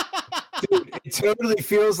feels. Dude, it totally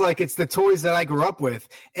feels like it's the toys that I grew up with.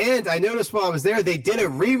 And I noticed while I was there, they did a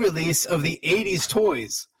re-release of the 80s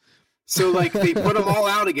toys. So like they put them all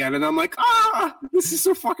out again, and I'm like, this is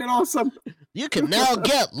so fucking awesome. You can now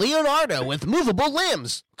get Leonardo with movable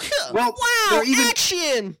limbs. Well, wow, they're even-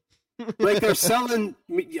 action! Like they're selling.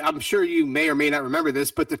 I'm sure you may or may not remember this,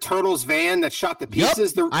 but the Turtles van that shot the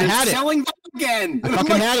pieces, they're had it. selling them again. I And I'm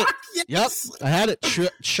fucking like, had it. "Fuck yes." Yep, I had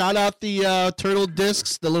it. Shot out the turtle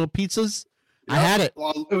discs, the little pizzas. I Yep. had it.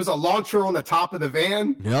 Well, it was a launcher on the top of the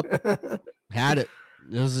van. Yep, had it.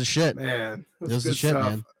 This is the shit. Man, This is the good shit, stuff.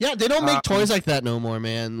 man. Yeah, they don't make toys like that no more,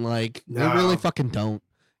 man. Like they No. really fucking don't.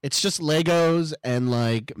 It's just Legos and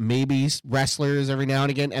like maybe wrestlers every now and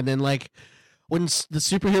again, and then like when the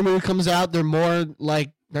superhero movie comes out, they're more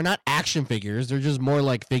like they're not action figures. They're just more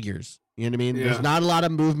like figures. You know what I mean? Yeah. There's not a lot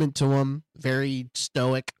of movement to them. Very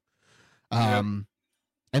stoic. And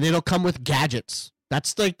they don't come with gadgets. That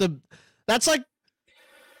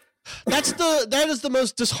is the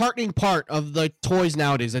most disheartening part of the toys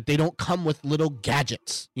nowadays, that they don't come with little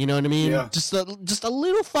gadgets. You know what I mean? Yeah. Just a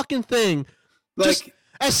little fucking thing. Just Like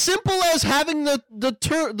as simple as having the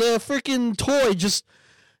freaking toy. Just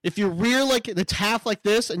if you rear like it's half like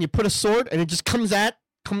this and you put a sword and it just comes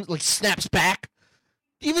like snaps back.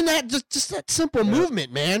 Even that just that simple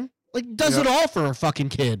movement, man. Like does it all for a fucking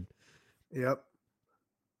kid. Yep.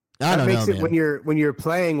 I don't know, makes it man. when you're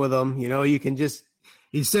playing with them, you know, you can just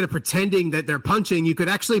instead of pretending that they're punching, you could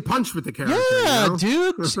actually punch with the character. Yeah, you know?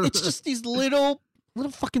 dude. It's just these little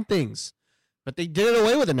fucking things. But they did it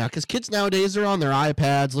away with it now because kids nowadays are on their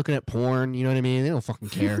iPads looking at porn. You know what I mean? They don't fucking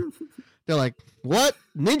care. They're like, what?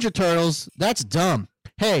 Ninja Turtles? That's dumb.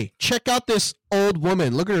 Hey, check out this old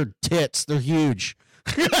woman. Look at her tits. They're huge.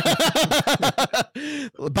 By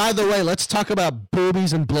the way, let's talk about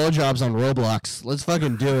boobies and blowjobs on Roblox. Let's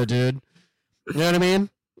fucking do it, dude. You know what I mean?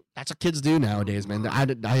 That's what kids do nowadays, man.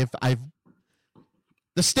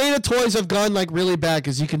 The state of toys have gone like really bad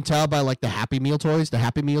because you can tell by like the Happy Meal toys. The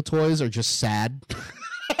Happy Meal toys are just sad.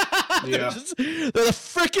 Yeah. They're the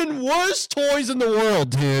freaking worst toys in the world,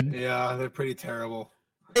 dude. Yeah, they're pretty terrible.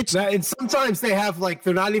 It's And sometimes they have like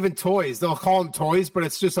they're not even toys. They'll call them toys, but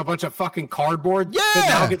it's just a bunch of fucking cardboard that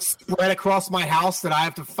Yeah. now gets spread across my house that I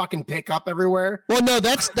have to fucking pick up everywhere. well, no,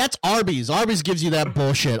 that's Arby's. Arby's gives you that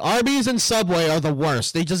bullshit. Arby's and Subway are the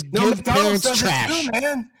worst. They just give parents does it trash. too,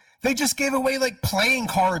 man. They just gave away like playing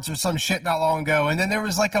cards or some shit not long ago, and then there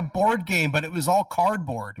was like a board game, but it was all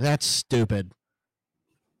cardboard. That's stupid.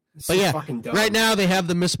 It's But so yeah, fucking dumb. right now they have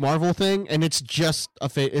the Miss Marvel thing, and it's just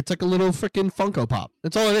it's like a little freaking Funko Pop.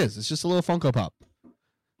 That's all it is. It's just a little Funko Pop.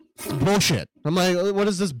 It's bullshit. I'm like, what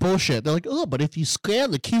is this bullshit? They're like, oh, but if you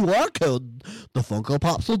scan the QR code, the Funko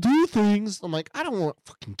Pops will do things. I'm like, I don't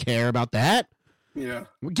fucking care about that. Yeah.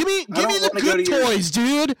 Give me don't the wanna go good to your- toys,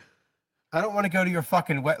 dude. I don't want to go to your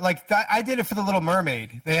fucking I did it for the Little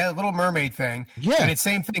Mermaid. They had a Little Mermaid thing. Yeah. And it's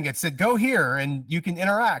same thing. It said go here and you can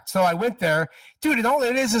interact. So I went there, dude. And all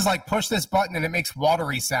it is like push this button and it makes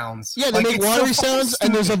watery sounds. Yeah, they Like, make it's so watery fucking sounds,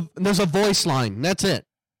 and stupid. there's a voice line. That's it.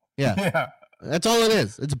 Yeah. Yeah. That's all it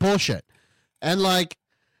is. It's bullshit. And like,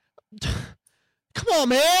 come on,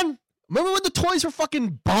 man. Remember when the toys were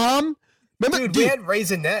fucking bomb? Remember, Dude, dude, we had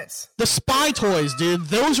Raisinets. the spy toys, dude.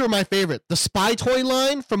 Those were my favorite. The spy toy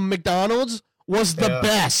line from McDonald's was the Yeah.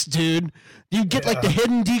 best, dude. You get like Yeah. the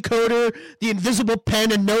hidden decoder, the invisible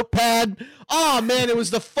pen and notepad. Oh man, it was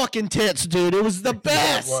the fucking tits, dude. It was the Yeah, it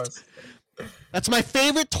best. was. That's my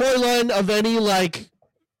favorite toy line of any like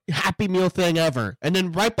Happy Meal thing ever. And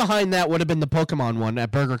then right behind that would have been the Pokemon one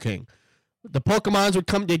at Burger King. The Pokemons would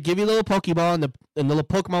come, they'd give you a little Pokeball, and the little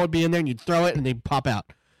Pokemon would be in there, and you'd throw it, and they'd pop out.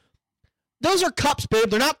 Those are cups, babe.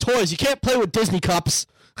 They're not toys. You can't play with Disney cups.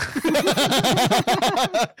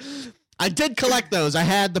 I did collect those. I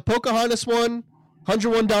had the Pocahontas one,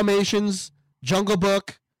 101 Dalmatians, Jungle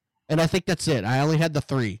Book, and I think that's it. I only had the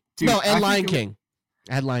 3. Dude, no, I and think Lion it- King.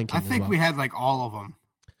 I had Lion King. I as think well. we had like all of them.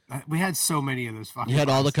 We had so many of those fucking. You had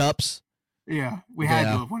all the cups. cups? Yeah, we had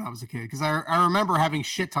Yeah. those when I was a kid because I remember having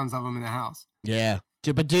shit tons of them in the house. Yeah.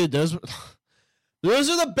 Dude, those are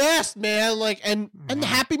the best, man. Like, and the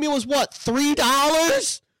Happy Meal was what,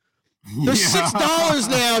 $3? They're $6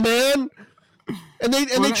 now, man. And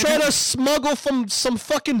they try to smuggle from some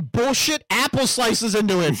fucking bullshit apple slices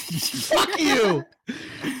into it. Fuck you.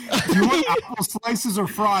 You want apple slices or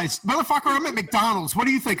fries, motherfucker? I'm at McDonald's. What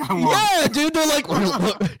do you think I want? Yeah, dude. They're like,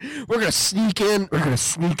 we're gonna sneak in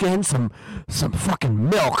some fucking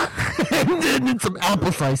milk and then some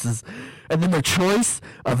apple slices, and then their choice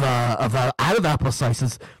of out of apple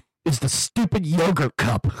slices is the stupid yogurt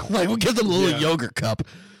cup. Like, we'll give them a little yogurt cup.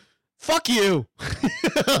 Fuck you.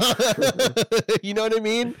 You know what I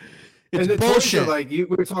mean? It's and the bullshit. toys are we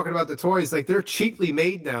were talking about the toys, like they're cheaply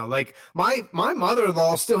made now. Like my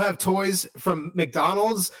mother-in-law still have toys from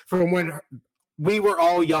McDonald's from when we were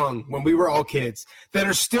all young, when we were all kids, that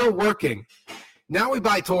are still working. Now we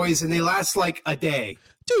buy toys and they last like a day.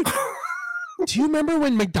 Dude, do you remember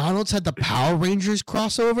when McDonald's had the Power Rangers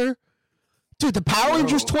crossover? Dude, the Power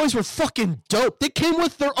Rangers toys were fucking dope. They came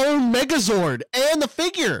with their own Megazord and the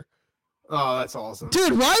figure. Oh, that's awesome.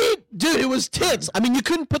 Dude, right? Dude, it was tits. I mean, you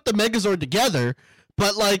couldn't put the Megazord together,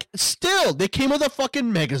 but like still, they came with a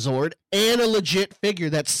fucking Megazord and a legit figure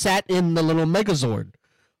that sat in the little Megazord.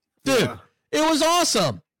 Dude, It was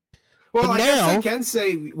awesome. Well, but I guess I can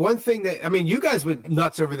say one thing that, I mean, you guys went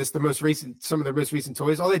nuts over this, some of the most recent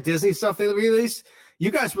toys, all the Disney stuff they released.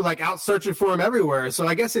 You guys were like out searching for them everywhere. So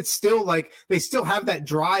I guess it's still like, they still have that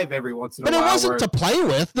drive every once in a while. But it wasn't to play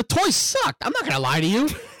with. The toys sucked. I'm not going to lie to you.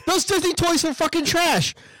 Those Disney toys are fucking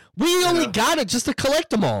trash. We only got it just to collect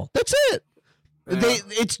them all. That's it. Yeah.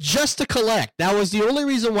 It's just to collect. That was the only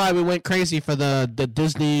reason why we went crazy for the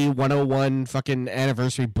Disney 101 fucking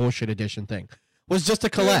anniversary bullshit edition thing. Was just to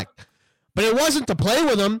collect. Yeah. But it wasn't to play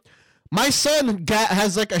with them. My son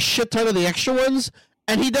has like a shit ton of the extra ones,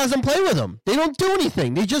 and he doesn't play with them. They don't do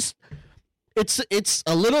anything. They just it's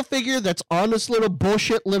a little figure that's on this little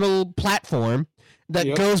bullshit little platform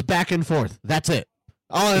that goes back and forth. That's it.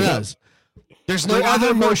 All it does. There's no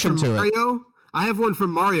other motion to Mario. It. I have one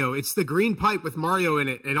from Mario. It's the green pipe with Mario in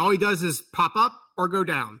it, and all he does is pop up or go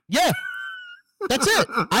down. Yeah. That's it.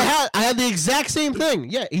 I had the exact same thing.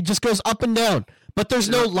 Yeah, he just goes up and down. But there's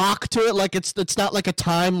no lock to it. Like it's not like a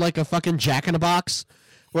time like a fucking Jack in a Box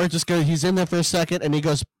where it just goes, he's in there for a second and he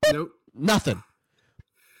goes, nope. Nothing.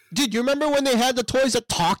 Dude, you remember when they had the toys that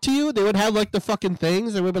talk to you? They would have like the fucking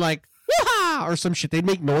things and would be like, wah, or some shit. They'd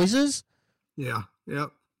make noises. Yeah.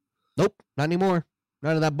 Yep. Nope. Not anymore.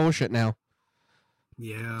 None of that bullshit now.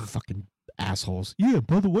 Yeah. Fucking assholes. Yeah,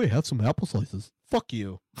 by the way, have some apple slices. Fuck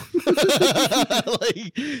you.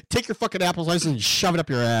 Like, take your fucking apple slices and shove it up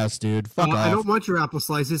your ass, dude. Fuck off. I don't want your apple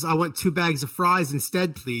slices. I want 2 bags of fries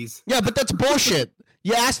instead, please. Yeah, but that's bullshit.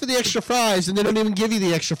 You ask for the extra fries, and they don't even give you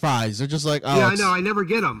the extra fries. They're just like, oh. Yeah, I know. I never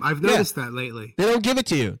get them. I've noticed that lately. They don't give it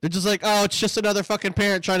to you. They're just like, oh, it's just another fucking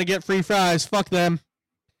parent trying to get free fries. Fuck them.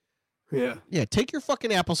 Yeah. Yeah, take your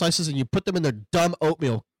fucking apple slices and you put them in their dumb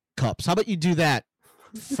oatmeal cups. How about you do that?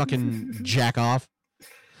 Fucking jack off.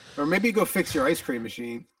 Or maybe go fix your ice cream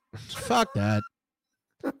machine. Fuck that.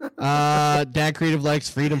 Dad Creative likes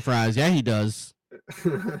freedom fries. Yeah, he does.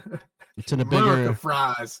 It's in a bigger America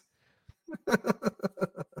fries.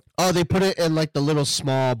 Oh, they put it in like the little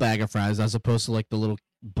small bag of fries as opposed to like the little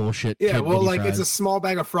bullshit. Yeah, well, like fries. it's a small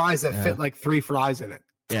bag of fries that fit like 3 fries in it.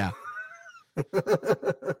 Yeah.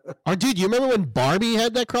 Oh, dude, you remember when Barbie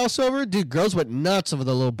had that crossover? Dude, girls went nuts over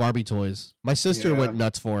the little Barbie toys. My sister went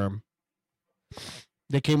nuts for them.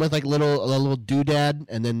 They came with like a little doodad,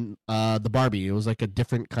 and then the Barbie. It was like a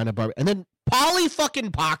different kind of Barbie, and then Polly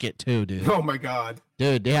fucking Pocket too, dude. Oh my god,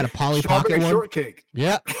 dude, they had a Polly Pocket one. Shortcake.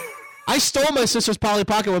 Yeah. I stole my sister's Polly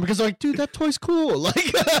Pocket one because I'm like, dude, that toy's cool.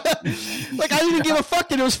 Like I didn't even give a fuck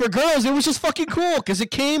that it was for girls. It was just fucking cool because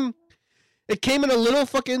it came in a little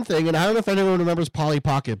fucking thing, and I don't know if anyone remembers Polly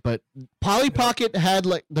Pocket, but Polly Pocket had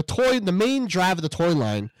like the main drive of the toy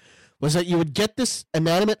line was that you would get this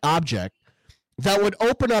inanimate object that would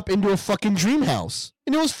open up into a fucking dream house.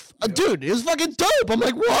 And it was, dude, it was fucking dope. I'm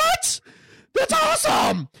like, what? That's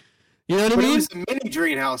awesome. You know what I mean? It was a mini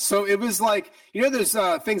dream house. So it was like, you know, there's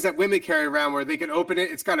things that women carry around where they can open it.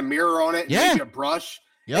 It's got a mirror on it. And maybe a brush.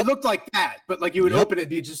 Yep. It looked like that, but like you would open it, it'd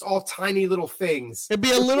be just all tiny little things. It'd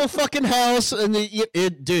be a little fucking house, and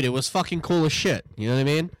dude, it was fucking cool as shit. You know what I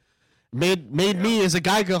mean? Made me as a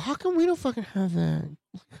guy go, how come we don't fucking have that?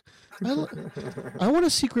 I want a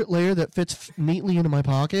secret layer that fits neatly into my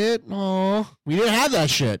pocket. Oh, we didn't have that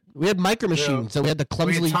shit. We had micro machines, so we had to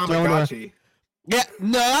clumsily throw it. Yeah,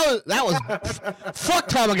 no, that was fuck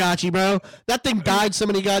Tamagotchi, bro. That thing died so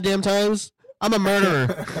many goddamn times. I'm a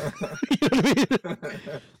murderer. You know what I mean?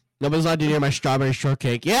 Nobody's allowed to near my strawberry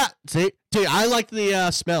shortcake. Yeah, see, dude, I liked the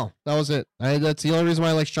smell. That was it. That's the only reason why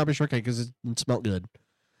I like strawberry shortcake because it smelled good.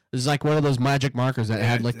 It's like one of those magic markers that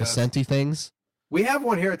had like the scenty things. We have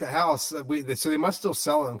one here at the house. So they must still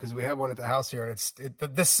sell them because we have one at the house here, and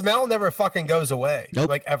the smell never fucking goes away. Nope.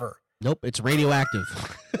 Like ever. Nope, it's radioactive.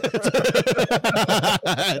 It's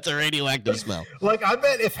a radioactive smell. Like, I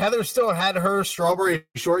bet if Heather still had her strawberry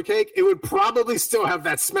shortcake, it would probably still have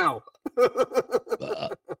that smell. Oh,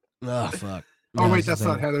 fuck. Oh, wait, that's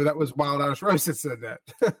not Heather. That was Wild Irish Rose that said that.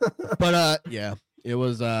 But, yeah, it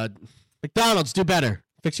was McDonald's, do better.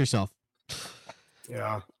 Fix yourself.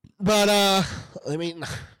 Yeah. But, I mean,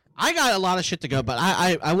 I got a lot of shit to go, but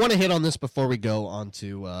I want to hit on this before we go on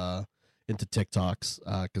to into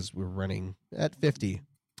TikToks because we're running at 50.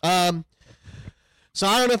 So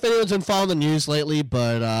I don't know if anyone's been following the news lately,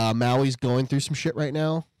 but Maui's going through some shit right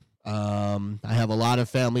now. I have a lot of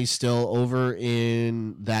families still over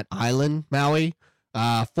in that island, Maui.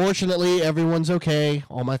 Fortunately, everyone's okay.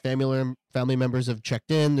 All my family members have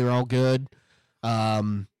checked in. They're all good.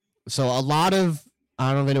 So a lot of,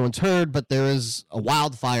 I don't know if anyone's heard, but there is a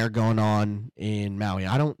wildfire going on in Maui.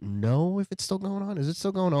 I don't know if it's still going on. Is it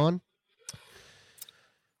still going on?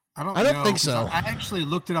 I don't know, think so. I actually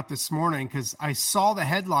looked it up this morning because I saw the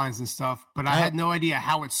headlines and stuff, but I had no idea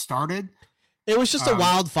how it started. It was just a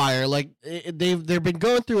wildfire. Like they've been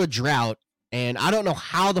going through a drought, and I don't know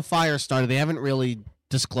how the fire started. They haven't really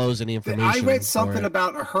disclosed any information. I read something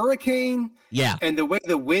about a hurricane. Yeah, and the way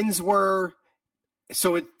the winds were.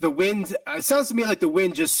 So the wind. It sounds to me like the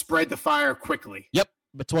wind just spread the fire quickly. Yep,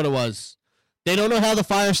 that's what it was. They don't know how the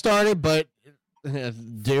fire started, but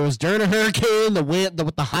it was during a hurricane. The wind,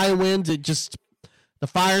 with the high winds, the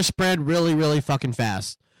fire spread really, really fucking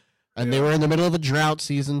fast. And they were in the middle of a drought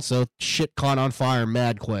season, so shit caught on fire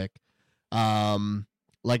mad quick.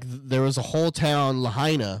 Like there was a whole town,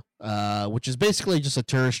 Lahaina, which is basically just a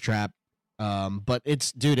tourist trap. But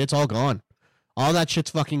it's all gone. All that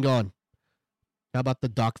shit's fucking gone. How about the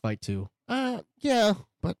dock fight too? Yeah,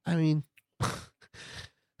 but I mean,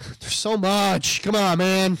 there's so much. Come on,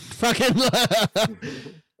 man. Fucking.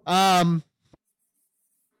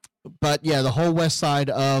 But yeah, the whole west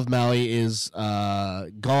side of Maui is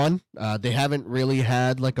gone. They haven't really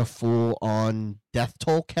had like a full on death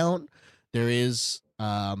toll count. There is,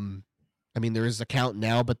 there is a count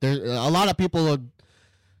now, but there a lot of people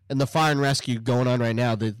in the fire and rescue going on right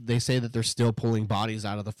now. They say that they're still pulling bodies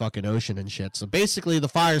out of the fucking ocean and shit. So basically, the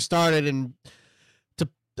fire started, and to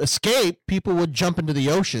escape, people would jump into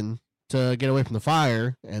the ocean to get away from the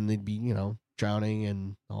fire, and they'd be, drowning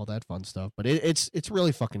and all that fun stuff. But it's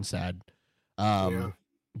really fucking sad. But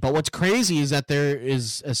what's crazy is that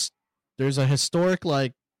there's a historic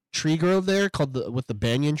like tree grove there called with the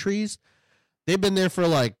banyan trees. They've been there for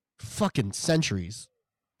like fucking centuries,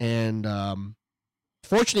 and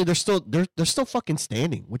fortunately they're still fucking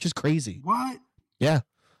standing, which is crazy. What? Yeah.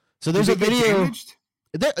 So there's a video. Damaged?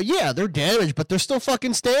 They're damaged, but they're still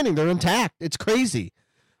fucking standing. They're intact. It's crazy.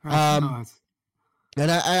 And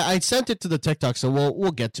I sent it to the TikTok, so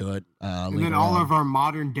we'll get to it. And then all of our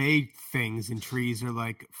modern day things and trees are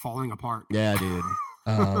like falling apart. Yeah, dude.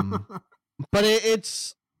 But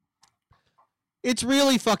it's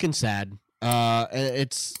really fucking sad. I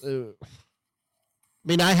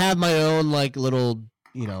have my own like little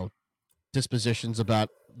dispositions about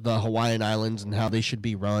the Hawaiian Islands and how they should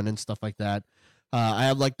be run and stuff like that. I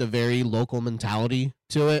have like the very local mentality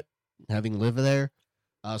to it, having lived there.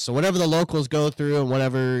 So whatever the locals go through and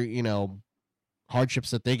whatever,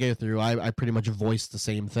 hardships that they go through, I pretty much voice the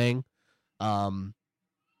same thing. And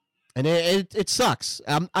it sucks.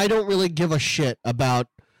 I don't really give a shit about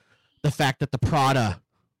the fact that the Prada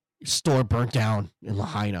store burnt down in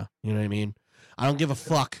Lahaina. You know what I mean? I don't give a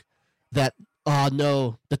fuck that, oh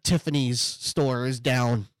no, the Tiffany's store is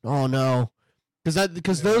down. Oh no.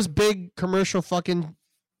 Because those big commercial fucking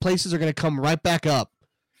places are going to come right back up.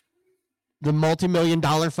 The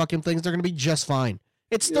multi-million-dollar fucking things, they're going to be just fine.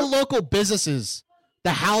 It's the local businesses,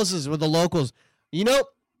 the houses with the locals.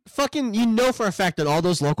 For a fact that all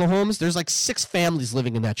those local homes, there's like 6 families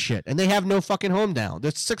living in that shit, and they have no fucking home now.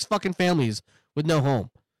 There's 6 fucking families with no home.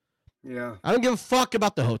 Yeah. I don't give a fuck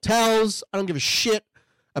about the hotels. I don't give a shit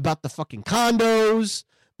about the fucking condos,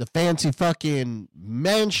 the fancy fucking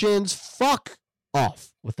mansions. Fuck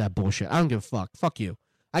off with that bullshit. I don't give a fuck. Fuck you.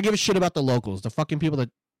 I give a shit about the locals, the fucking people that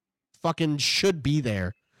fucking should be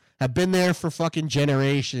there, have been there for fucking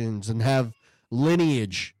generations and have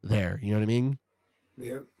lineage there. You know what I mean?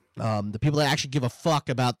 Yeah. The people that actually give a fuck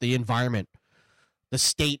about the environment, the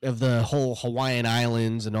state of the whole Hawaiian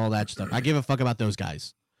Islands and all that stuff. I give a fuck about those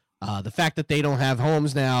guys. The fact that they don't have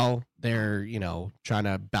homes now, they're, trying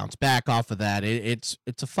to bounce back off of that. It's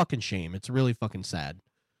a fucking shame. It's really fucking sad.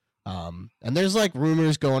 And there's like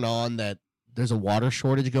rumors going on that there's a water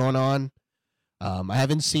shortage going on. I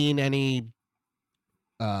haven't seen any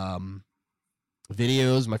videos.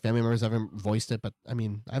 My family members haven't voiced it, but I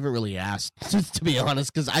haven't really asked, to be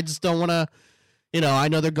honest, because I just don't want to, I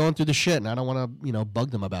know they're going through the shit, and I don't want to, bug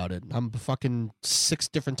them about it. I'm fucking 6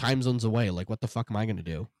 different time zones away. Like, what the fuck am I going to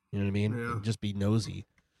do? You know what I mean? Yeah. Just be nosy.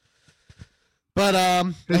 But I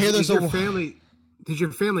hear there's your family. Did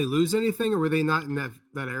your family lose anything, or were they not in that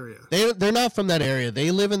area? They're not from that area.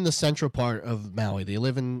 They live in the central part of Maui. They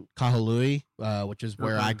live in Kahului, which is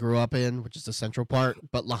where I grew up in, which is the central part.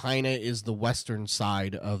 But Lahaina is the western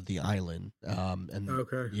side of the island.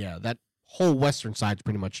 Yeah, that whole western side's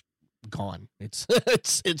pretty much gone. It's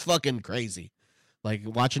it's fucking crazy. Like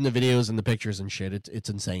watching the videos and the pictures and shit, it's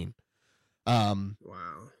insane. Wow.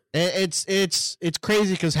 It's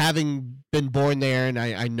crazy because having been born there and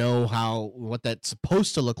I know what that's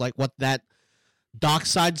supposed to look like, what that dock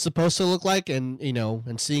side's supposed to look like, and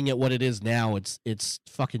and seeing it what it is now, it's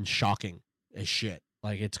fucking shocking as shit.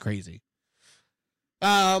 Like it's crazy.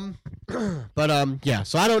 Yeah,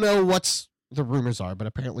 so I don't know what's the rumors are, but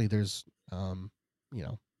apparently there's some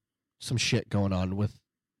shit going on with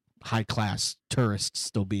high class tourists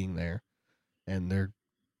still being there, and they're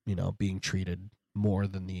being treated more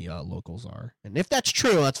than the locals are. And if that's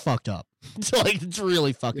true, that's fucked up. It's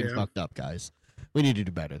really fucking fucked up, guys. We need to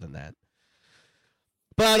do better than that.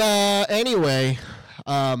 But anyway,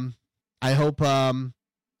 I hope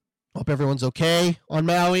everyone's okay on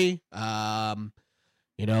Maui. I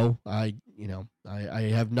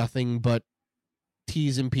have nothing but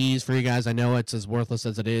T's and P's for you guys. I know it's as worthless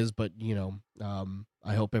as it is, but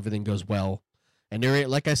I hope everything goes well. And there,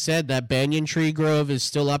 like I said, that banyan tree grove is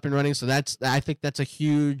still up and running. So I think that's a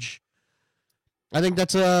huge. I think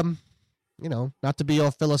that's not to be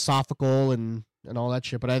all philosophical and all that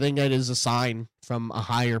shit, but I think that is a sign from a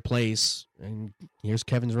higher place. And here's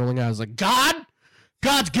Kevin's rolling eyes like,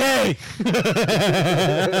 God's gay. But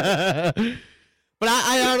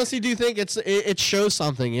I honestly do think it shows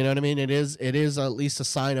something. You know what I mean? It is at least a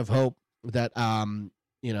sign of hope that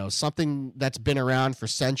something that's been around for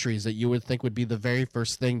centuries that you would think would be the very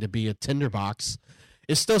first thing to be a tinderbox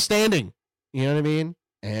is still standing. You know what I mean?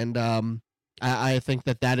 And I think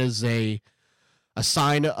that is a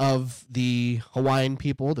sign of the Hawaiian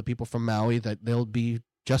people, the people from Maui, that they'll be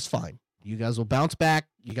just fine. You guys will bounce back.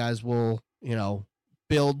 You guys will,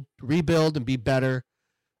 rebuild and be better.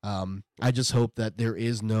 I just hope that there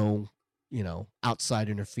is no, outside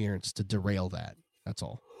interference to derail that. That's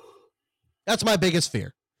all. That's my biggest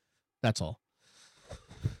fear. That's all.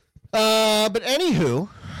 But anywho,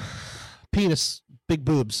 penis, big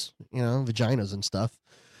boobs, vaginas and stuff.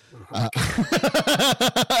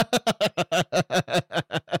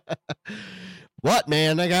 What,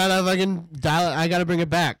 man? I gotta bring it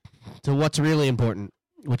back to what's really important,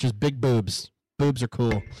 which is big boobs. Boobs are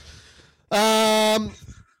cool. The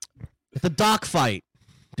dock fight.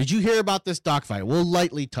 Did you hear about this dock fight? We'll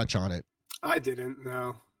lightly touch on it. I didn't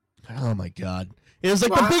know. Oh my God. It was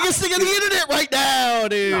like the biggest thing on the internet right now,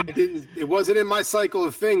 dude. No, it wasn't in my cycle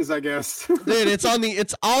of things, I guess. Dude, it's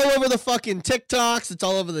all over the fucking TikToks. It's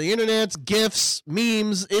all over the internet. GIFs,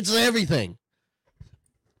 memes. It's everything.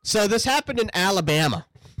 So this happened in Alabama.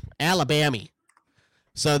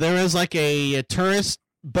 So there was like a tourist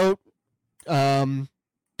boat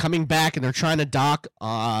coming back, and they're trying to dock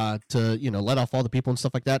to let off all the people and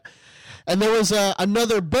stuff like that. And there was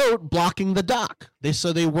another boat blocking the dock. They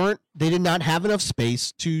did not have enough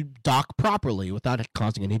space to dock properly without it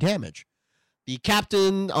causing any damage. The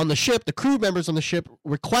captain on the ship, the crew members on the ship,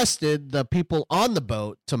 requested the people on the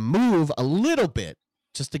boat to move a little bit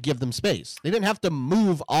just to give them space. They didn't have to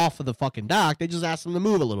move off of the fucking dock. They just asked them to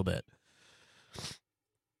move a little bit.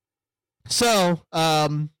 So,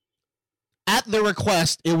 at the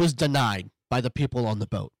request, it was denied by the people on the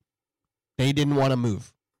boat. They didn't want to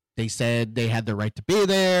move. They said they had the right to be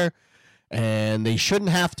there and they shouldn't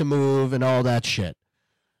have to move and all that shit.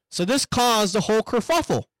 So this caused a whole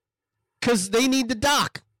kerfuffle because they need to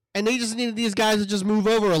dock and they just needed these guys to just move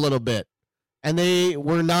over a little bit. And they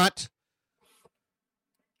were not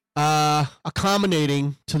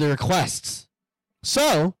accommodating to the requests.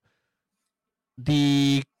 So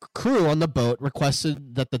the crew on the boat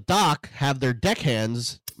requested that the dock have their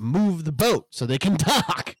deckhands move the boat so they can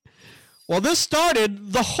dock. Well, this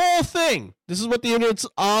started the whole thing. This is what the internet's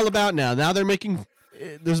all about now. Now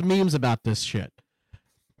there's memes about this shit.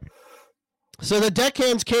 So the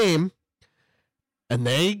deckhands came, and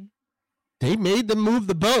they made them move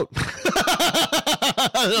the boat.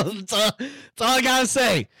 That's all I gotta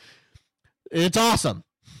say. It's awesome.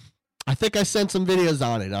 I think I sent some videos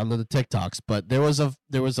on it onto the TikToks, but there was a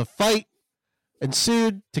fight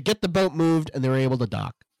ensued to get the boat moved, and they were able to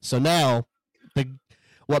dock. So now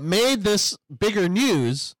what made this bigger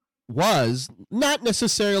news was not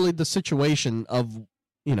necessarily the situation of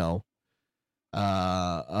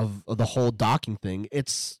of the whole docking thing.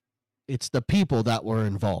 It's the people that were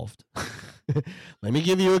involved. Let me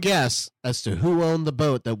give you a guess as to who owned the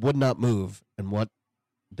boat that would not move and what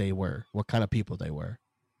they were, what kind of people they were.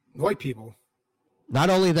 White people. Not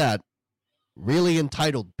only that, really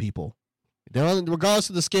entitled people. Regardless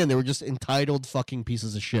of the skin, they were just entitled fucking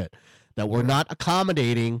pieces of shit that were not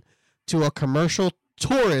accommodating to a commercial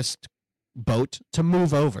tourist boat to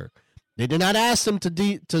move over. They did not ask them to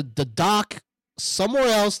dock somewhere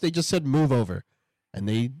else. They just said move over, and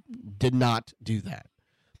they did not do that.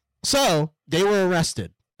 So they were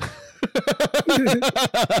arrested.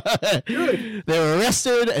 They were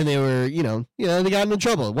arrested, and they were, they got into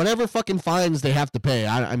trouble. Whatever fucking fines they have to pay.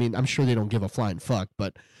 I mean, I'm sure they don't give a flying fuck,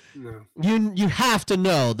 but you have to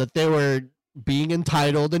know that they were being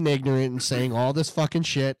entitled and ignorant and saying all this fucking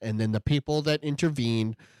shit, and then the people that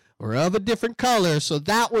intervened were of a different color. So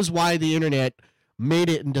that was why the internet made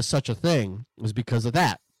it into such a thing, was because of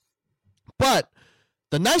that. But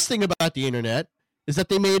the nice thing about the internet is that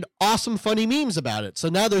they made awesome, funny memes about it. So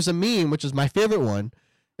now there's a meme, which is my favorite one,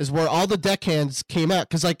 is where all the deckhands came out.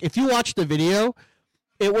 Because, like, if you watch the video,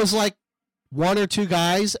 it was like one or two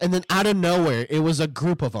guys, and then out of nowhere, it was a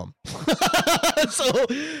group of them. so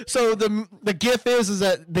the gif is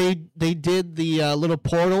that they did the little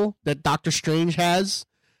portal that Doctor Strange has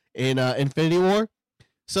in Infinity War.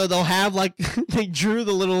 So they'll have, like, they drew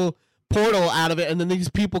the little portal out of it, and then these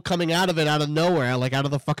people coming out of it out of nowhere, like out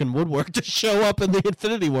of the fucking woodwork, to show up in the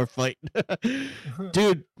Infinity War fight.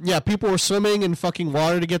 Dude, yeah, people were swimming in fucking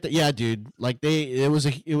water to get that. Yeah, dude, like it was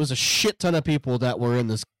a shit ton of people that were in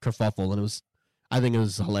this kerfuffle, and I think it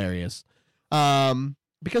was hilarious.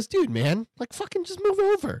 Because, dude, man, like, fucking just move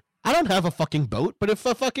over. I don't have a fucking boat, but if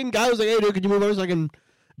a fucking guy was like, hey, dude, could you move over so I can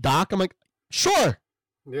dock? I'm like, sure.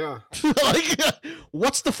 Yeah. Like,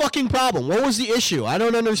 what's the fucking problem? What was the issue? I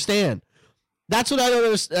don't understand. That's what I don't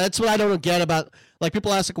understand. That's what I don't get about, like,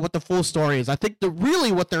 people ask, like, what the full story is. I think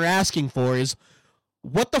really what they're asking for is,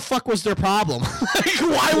 what the fuck was their problem? Like,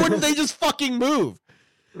 why wouldn't they just fucking move?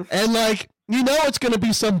 And, like, it's going to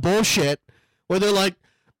be some bullshit where they're like,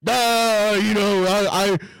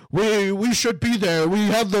 we should be there. We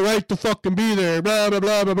have the right to fucking be there. Blah, blah,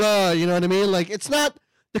 blah, blah, blah. You know what I mean? Like, it's not,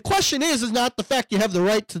 the question is not the fact you have the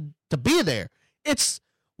right to be there. It's,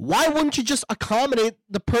 why wouldn't you just accommodate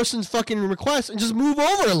the person's fucking request and just move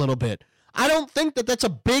over a little bit? I don't think that that's a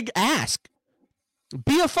big ask.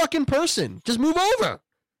 Be a fucking person. Just move over.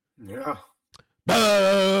 Yeah.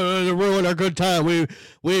 Ruin our good time. We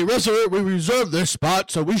reserve this spot,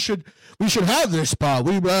 so we should have this spot.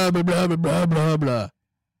 We blah blah blah blah blah blah.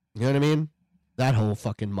 You know what I mean? That whole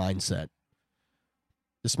fucking mindset.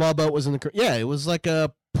 The small boat was in the it was like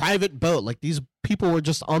a private boat. Like, these people were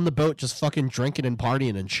just on the boat, just fucking drinking and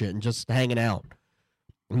partying and shit, and just hanging out.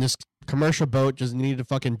 And this commercial boat just needed to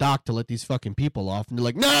fucking dock to let these fucking people off, and they're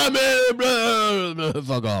like, nah, man, blah, blah,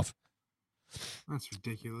 fuck off. That's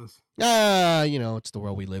ridiculous. It's the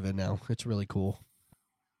world we live in now. It's really cool.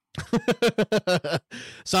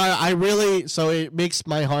 So it makes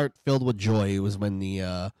my heart filled with joy. It was when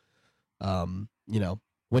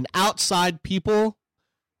when outside people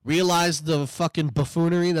realize the fucking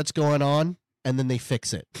buffoonery that's going on, and then they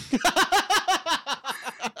fix it.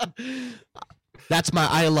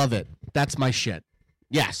 I love it. That's my shit.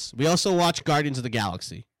 Yes. We also watched Guardians of the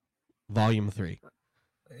Galaxy, Volume 3.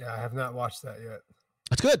 Yeah, I have not watched that yet.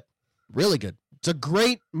 It's good. Really good. It's a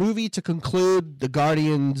great movie to conclude the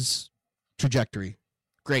Guardians trajectory.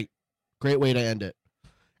 Great way to end it.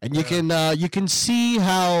 And you can see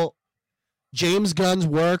how James Gunn's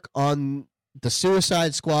work on the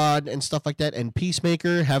Suicide Squad and stuff like that and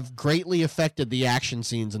Peacemaker have greatly affected the action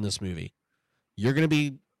scenes in this movie. You're going to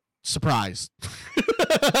be surprised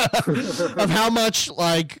of how much,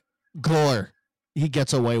 like, gore he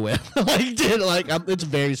gets away with. It's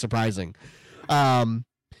very surprising.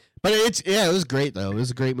 But it was great though. It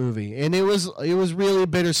was a great movie, and it was really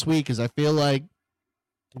bittersweet because I feel like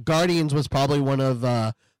Guardians was probably one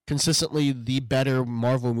of consistently the better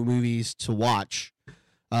Marvel movies to watch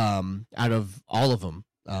out of all of them.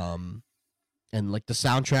 And like the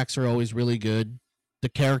soundtracks are always really good. The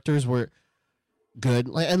characters were good.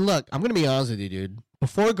 And look, I'm gonna be honest with you, dude.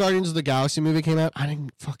 Before Guardians of the Galaxy movie came out, I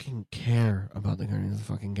didn't fucking care about the Guardians of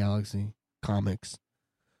the fucking Galaxy comics.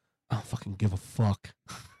 I don't fucking give a fuck.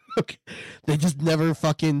 Okay. They just never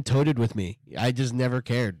fucking toted with me. I just never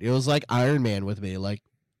cared. It was like Iron Man with me. Like,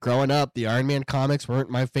 growing up, the Iron Man comics weren't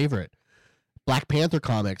my favorite. Black Panther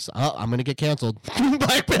comics. Oh, I'm going to get canceled.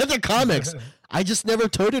 Black Panther comics. I just never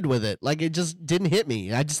toted with it. Like, it just didn't hit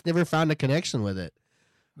me. I just never found a connection with it.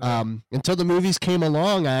 Until the movies came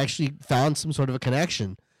along, I actually found some sort of a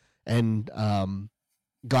connection. And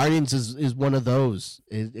Guardians is one of those.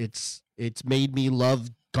 It's made me love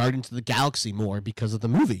Guardians of the Galaxy more because of the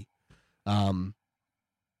movie.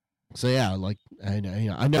 So yeah, like I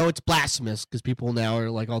know it's blasphemous because people now are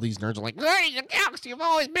like, all these nerds are like, Guardians of the Galaxy have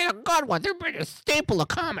always been a good one. They've been a staple of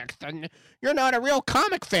comics, and you're not a real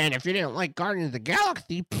comic fan if you didn't like Guardians of the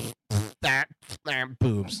Galaxy. That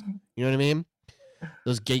boobs. You know what I mean?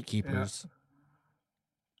 Those gatekeepers. Yeah.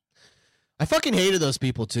 I fucking hated those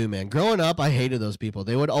people too, man. Growing up, I hated those people.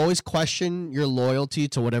 They would always question your loyalty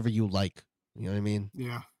to whatever you like. You know what I mean?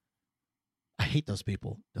 Yeah. I hate those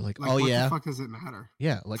people. They're like, oh what yeah. What the fuck does it matter?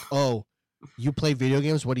 Yeah, like, oh, you play video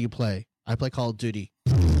games? What do you play? I play Call of Duty.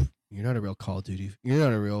 You're not a real Call of Duty. You're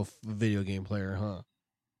not a real video game player, huh?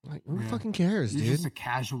 Like, who fucking cares, dude? You're just a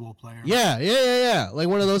casual player. Yeah. Like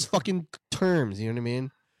one of those fucking terms, you know what I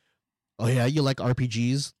mean? Oh yeah, you like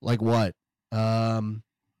RPGs? Like what?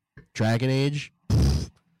 Dragon Age?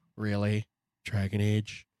 Really? Dragon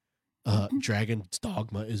Age? Dragon's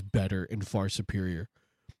Dogma is better and far superior.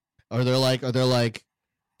 Are they like,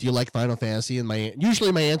 do you like Final Fantasy? And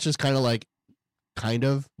usually my answer is kind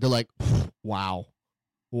of. They're like, wow.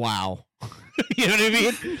 You know what I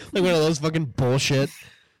mean? Like one of those fucking bullshit.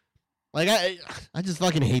 Like I just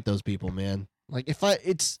fucking hate those people, man. Like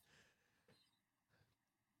it's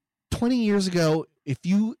 20 years ago,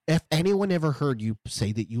 if anyone ever heard you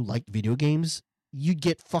say that you liked video games, you'd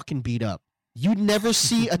get fucking beat up. You'd never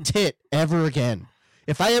see a tit ever again.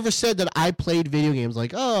 If I ever said that I played video games,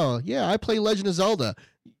 like, oh, yeah, I play Legend of Zelda,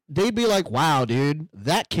 they'd be like, wow, dude,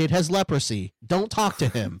 that kid has leprosy. Don't talk to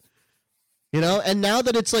him. You know? And now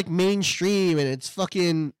that it's like mainstream and it's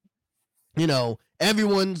fucking,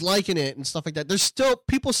 everyone's liking it and stuff like that,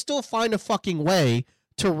 people still find a fucking way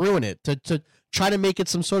to ruin it, to try to make it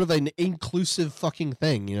some sort of an inclusive fucking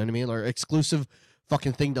thing, you know what I mean? Or exclusive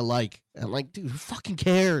fucking thing to like. And like, dude, who fucking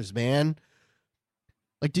cares, man?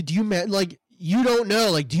 Like, you don't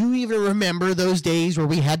know. Like, do you even remember those days where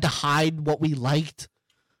we had to hide what we liked?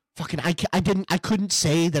 Fucking, I couldn't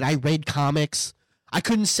say that I read comics. I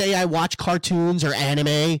couldn't say I watched cartoons or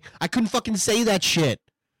anime. I couldn't fucking say that shit.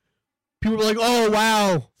 People were like, oh,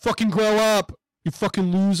 wow, fucking grow up, you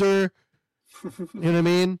fucking loser. You know what I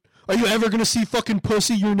mean? Are you ever going to see fucking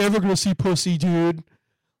pussy? You're never going to see pussy, dude.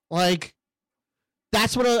 Like,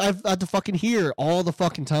 that's what I've had to fucking hear all the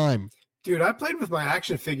fucking time. Dude, I played with my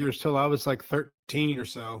action figures till I was like 13 or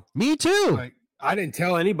so. Me too. Like, I didn't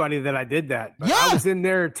tell anybody that I did that. But I was in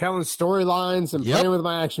there telling storylines and playing with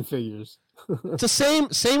my action figures. It's the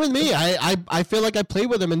same with me. I feel like I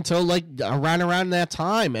played with them until like around that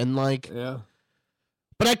time, and like, yeah.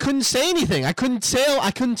 But I couldn't say anything. I couldn't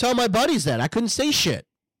tell my buddies that. I couldn't say shit.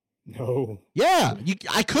 No. Yeah,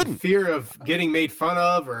 I couldn't. Fear of getting made fun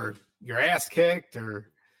of or your ass kicked or.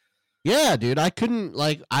 Yeah, dude, I couldn't,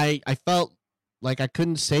 like, I felt like I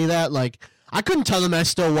couldn't say that. Like, I couldn't tell them I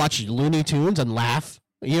still watch Looney Tunes and laugh.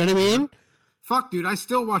 You know what I mean? Fuck, dude, I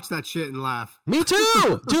still watch that shit and laugh. Me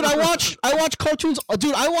too. Dude, I watch cartoons.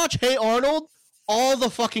 Dude, I watch Hey Arnold all the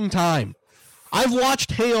fucking time. I've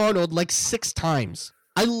watched Hey Arnold like 6 times.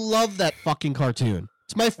 I love that fucking cartoon.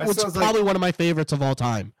 It's probably one of my favorites of all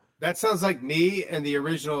time. That sounds like me and the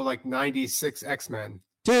original, like, 96 X-Men.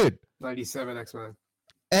 Dude. 97 X-Men.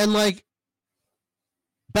 And, like,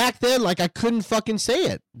 back then, like, I couldn't fucking say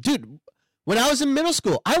it. Dude, when I was in middle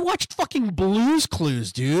school, I watched fucking Blue's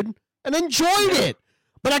Clues, dude, and enjoyed it.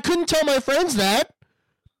 But I couldn't tell my friends that.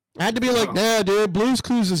 I had to be like, nah, dude, Blue's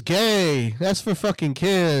Clues is gay. That's for fucking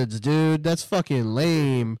kids, dude. That's fucking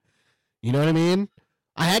lame. You know what I mean?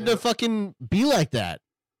 I had to fucking be like that.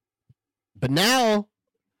 But now,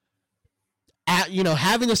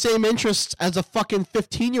 having the same interests as a fucking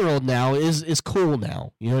 15-year-old now is cool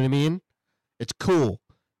now. You know what I mean? It's cool.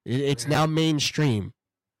 It's now mainstream.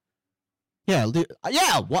 Yeah.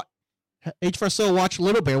 What? H for So watched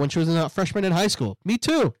Little Bear when she was a freshman in high school. Me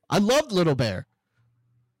too. I loved Little Bear.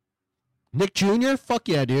 Nick Jr.? Fuck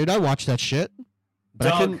yeah, dude. I watched that shit. But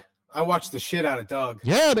Doug. I watched the shit out of Doug.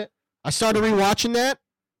 Yeah, but I started rewatching that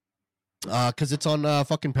because it's on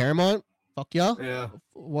fucking Paramount. Fuck yeah. Yeah.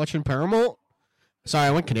 Watching Paramount. Sorry,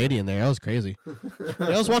 I went Canadian there. That was crazy.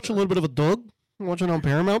 I was watching a little bit of a Doug. Watching on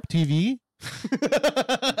Paramount TV.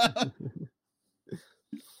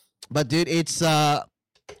 But dude, it's Anara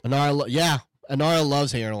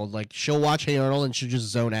loves Hey Arnold. Like, she'll watch Hey Arnold and she'll just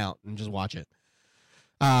zone out and just watch it.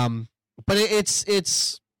 But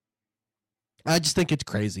it's I just think it's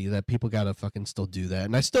crazy that people gotta fucking still do that.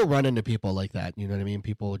 And I still run into people like that, you know what I mean?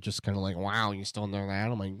 People just kinda like, wow, you still know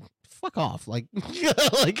that? I'm like, fuck off. Like,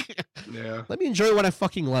 let me enjoy what I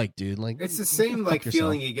fucking like, dude. Like, it's the same like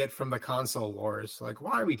feeling you get from the console wars. Like,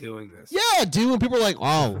 why are we doing this? Yeah, dude. When people are like,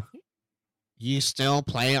 oh, you still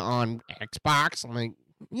play on Xbox? I'm like,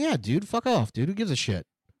 yeah, dude, fuck off, dude. Who gives a shit?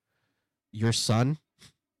 Your son?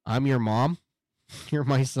 I'm your mom? You're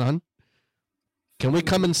my son. Can we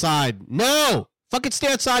come inside? No! Fucking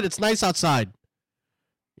stay outside. It's nice outside.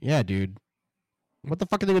 Yeah, dude. What the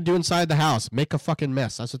fuck are they gonna do inside the house? Make a fucking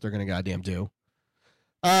mess. That's what they're gonna goddamn do.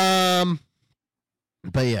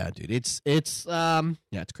 But yeah, dude, it's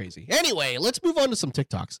crazy. Anyway, let's move on to some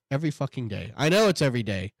TikToks every fucking day. I know it's every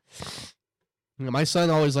day. My son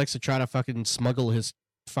always likes to try to fucking smuggle his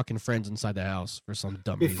fucking friends inside the house for some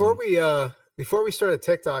dumb reason. Before we start a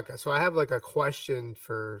TikTok, so I have like a question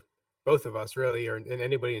for both of us, really, or and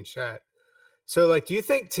anybody in chat. So, like, do you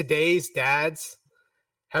think today's dads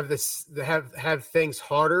have things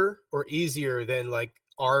harder or easier than like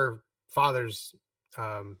our father's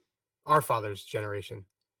generation?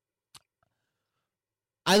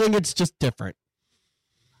 I think it's just different.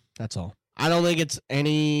 That's all. I don't think it's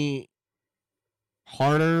any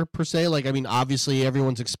harder per se. Like, I mean, obviously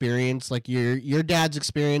everyone's experience, like your dad's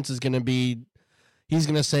experience is going to be, he's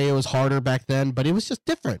going to say it was harder back then, but it was just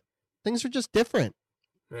different. Things are just different.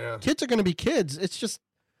 Yeah. Kids are going to be kids. It's just,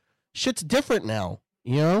 shit's different now,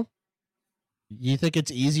 you know? You think it's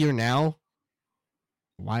easier now?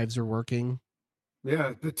 Wives are working.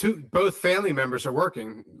 Yeah, both family members are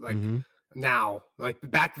working like now. Like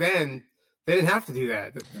back then, they didn't have to do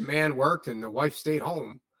that. The man worked and the wife stayed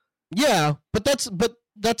home. Yeah, but that's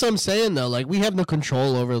what I'm saying though. Like we have no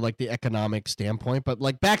control over like the economic standpoint. But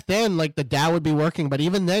like back then, like the dad would be working, but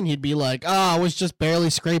even then he'd be like, "Oh, I was just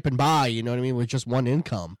barely scraping by." You know what I mean? With just one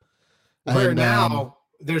income. Where now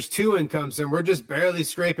there's two incomes and we're just barely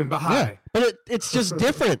scraping by. Yeah, but it's just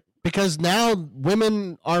different. Because now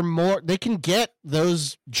women are more, they can get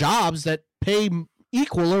those jobs that pay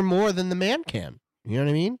equal or more than the man can. You know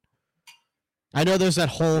what I mean? I know there's that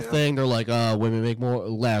whole thing. They're like, women make more or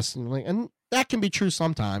less. And that can be true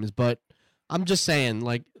sometimes. But I'm just saying,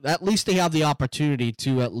 like, at least they have the opportunity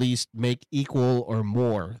to at least make equal or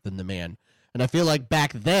more than the man. And I feel like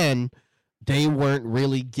back then, they weren't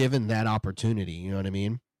really given that opportunity. You know what I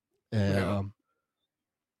mean? And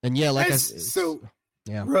yeah, like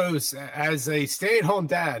yeah. Rose, as a stay-at-home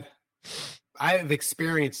dad, I have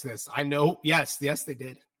experienced this. I know, yes, they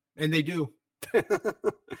did, and they do.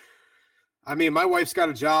 I mean, my wife's got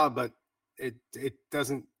a job, but it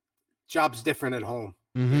doesn't. Job's different at home.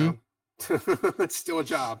 Mm-hmm. You know? It's still a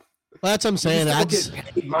job. Well, that's what I'm saying. I get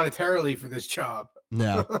paid monetarily for this job.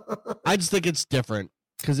 No, I just think it's different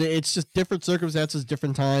because it's just different circumstances,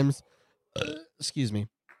 different times. Excuse me.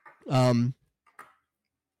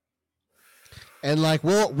 And like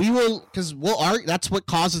we'll argue. That's what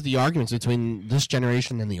causes the arguments between this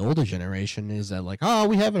generation and the older generation is that like, oh,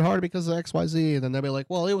 we have it hard because of XYZ, and then they'll be like,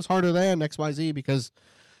 well, it was harder than XYZ because,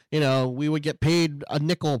 you know, we would get paid a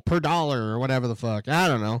nickel per dollar or whatever the fuck. I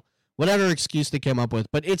don't know, whatever excuse they came up with,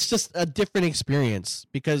 but it's just a different experience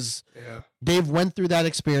because they've went through that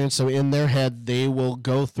experience. So in their head, they will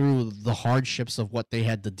go through the hardships of what they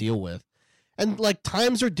had to deal with, and like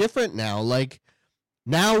times are different now. Like.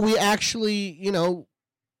 Now we actually, you know,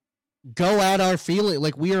 go at our feeling.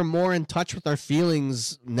 Like we are more in touch with our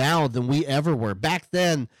feelings now than we ever were. Back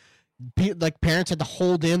then, like parents had to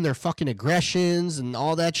hold in their fucking aggressions and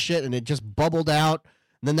all that shit, and it just bubbled out.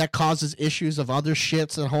 And then that causes issues of other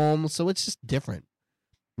shits at home. So it's just different.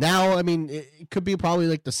 Now, I mean, it could be probably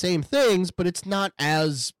like the same things, but it's not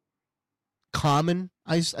as common,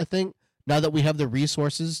 I think, now that we have the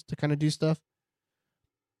resources to kind of do stuff.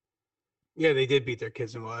 Yeah, they did beat their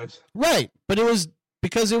kids and wives. Right, but it was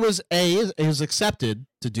because it was accepted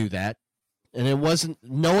to do that, and it wasn't.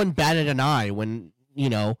 No one batted an eye when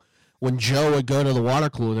Joe would go to the water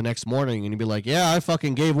cooler the next morning and he'd be like, "Yeah, I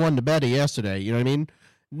fucking gave one to Betty yesterday." You know what I mean?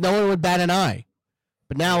 No one would bat an eye,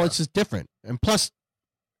 but now it's just different. And plus,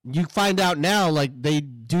 you find out now like they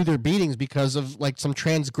do their beatings because of like some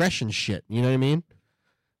transgression shit. You know what I mean?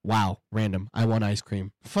 Wow, random. I want ice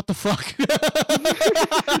cream. What the fuck?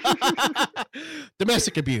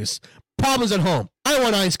 Domestic abuse. Problems at home. I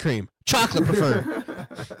want ice cream. Chocolate preferred.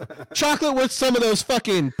 Chocolate with some of those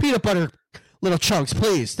fucking peanut butter little chunks,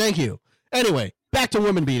 please. Thank you. Anyway, back to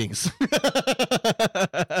women beatings.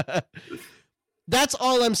 That's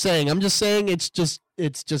all I'm saying. I'm just saying it's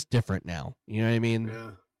just different now. You know what I mean?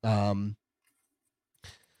 Yeah.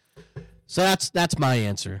 So that's my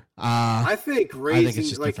answer. I think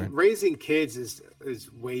raising raising kids is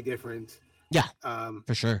way different. Yeah,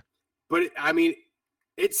 for sure. But I mean,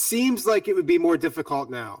 it seems like it would be more difficult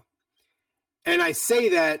now. And I say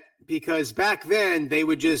that because back then they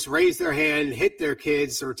would just raise their hand and hit their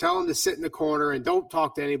kids or tell them to sit in the corner and don't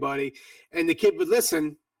talk to anybody. And the kid would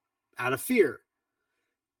listen out of fear.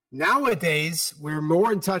 Nowadays, we're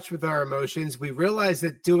more in touch with our emotions. We realize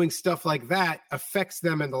that doing stuff like that affects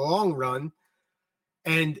them in the long run.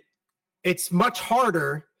 And it's much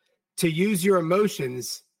harder to use your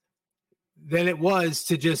emotions than it was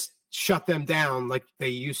to just shut them down like they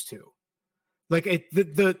used to. Like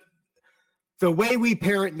the way we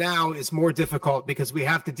parent now is more difficult because we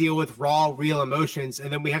have to deal with raw, real emotions,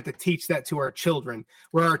 and then we have to teach that to our children,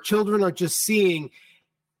 where our children are just seeing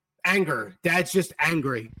anger. Dad's just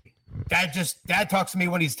angry. Dad talks to me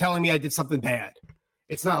when he's telling me I did something bad.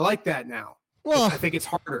 It's not like that now. Well, I think it's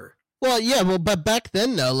harder. Well, yeah, but back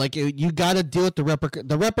then though, like you got to deal with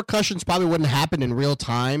the repercussions. Probably wouldn't happen in real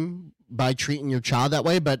time by treating your child that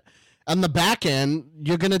way, but on the back end,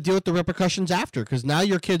 you're gonna deal with the repercussions after, because now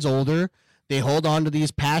your kid's older. They hold on to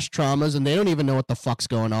these past traumas and they don't even know what the fuck's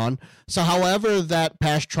going on. So however that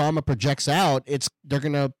past trauma projects out,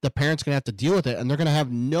 the parents gonna have to deal with it, and they're gonna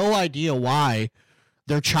have no idea why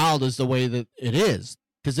their child is the way that it is.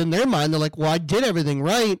 Because in their mind, they're like, well, I did everything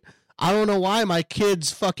right. I don't know why my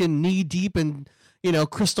kid's fucking knee deep in,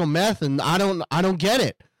 crystal meth, and I don't get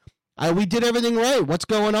it. We did everything right. What's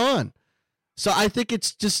going on? So I think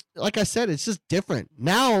it's just, like I said, it's just different.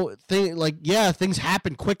 Now, things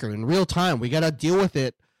happen quicker in real time. We got to deal with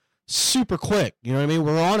it super quick. You know what I mean?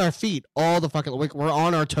 We're on our feet all the fucking week. We're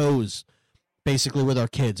on our toes, basically, with our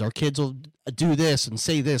kids. Our kids will do this and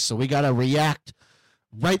say this, so we got to react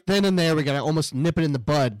right then and there. We got to almost nip it in the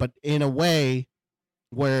bud, but in a way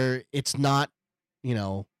where it's not,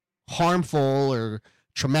 harmful or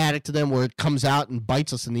traumatic to them, where it comes out and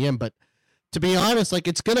bites us in the end. But to be honest, like,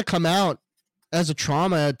 it's going to come out as a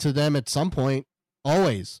trauma to them at some point,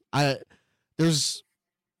 always. I was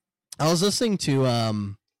listening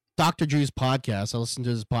to Dr. Drew's podcast. I listen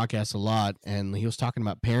to his podcast a lot, and he was talking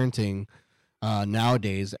about parenting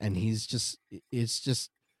nowadays, and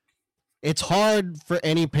it's hard for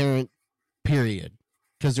any parent, period,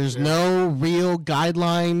 because there's no real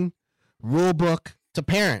guideline rule book to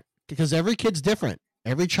parent, because every kid's different.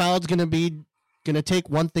 Every child's gonna take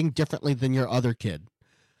one thing differently than your other kid.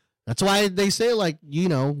 That's why they say, like,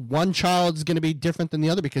 one child's going to be different than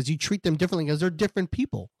the other, because you treat them differently because they're different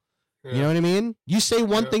people. Yeah. You know what I mean? You say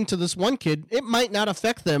one thing to this one kid, it might not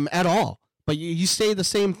affect them at all. But you say the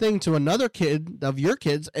same thing to another kid of your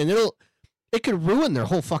kids, and it could ruin their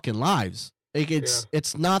whole fucking lives.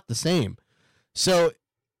 It's not the same. So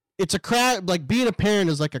it's like being a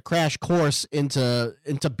parent is like a crash course into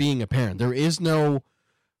being a parent. There is no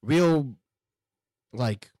real,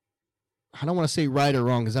 like, I don't want to say right or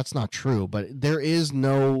wrong, because that's not true, but there is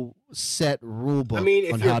no set rule book on how to do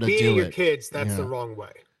it. If you're beating your kids, that's the wrong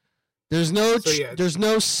way. There's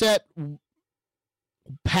no set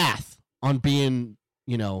path on being,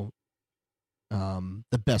 the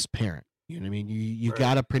best parent. You know what I mean? You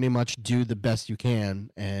got to pretty much do the best you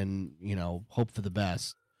can and, hope for the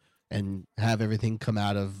best and have everything come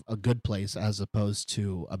out of a good place as opposed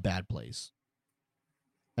to a bad place.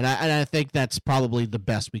 And I think that's probably the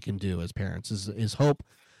best we can do as parents is hope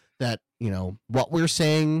that, what we're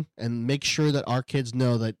saying, and make sure that our kids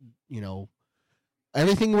know that,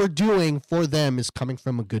 everything we're doing for them is coming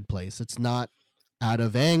from a good place. It's not out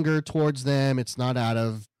of anger towards them. It's not out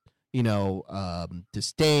of,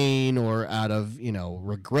 disdain or out of,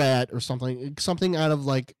 regret or something out of,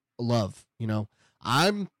 like, love.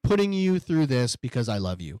 I'm putting you through this because I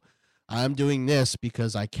love you. I'm doing this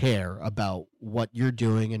because I care about what you're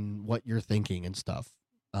doing and what you're thinking and stuff.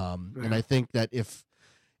 And I think that if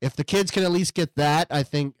the kids can at least get that, I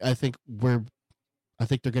think they're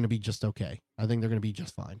going to be just okay. I think they're going to be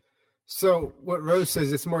just fine. So what Rose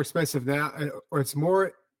says, it's more expensive now, or it's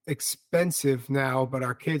more expensive now, but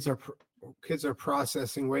our kids are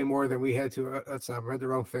processing way more than we had to. I read the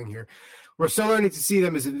wrong thing here. We're still learning to see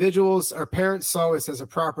them as individuals. Our parents saw us as a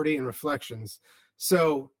property and reflections.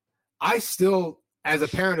 So I still, as a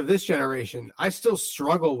parent of this generation, I still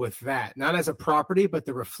struggle with that, not as a property, but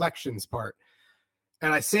the reflections part.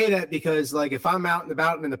 And I say that because, like, if I'm out and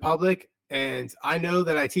about and in the public, and I know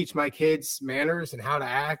that I teach my kids manners and how to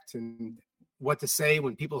act and what to say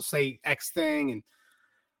when people say X thing, and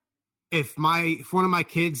if one of my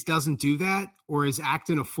kids doesn't do that or is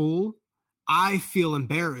acting a fool, I feel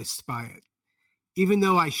embarrassed by it, even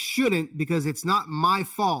though I shouldn't, because it's not my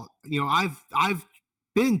fault. I've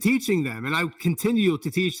been teaching them, and I continue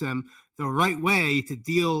to teach them the right way to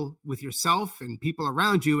deal with yourself and people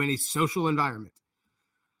around you in a social environment.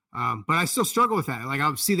 But I still struggle with that. Like,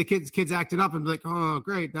 I'll see the kids acting up and be like, oh,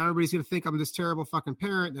 great. Now everybody's going to think I'm this terrible fucking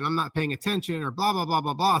parent and I'm not paying attention, or blah, blah, blah,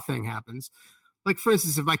 blah, blah thing happens. Like, for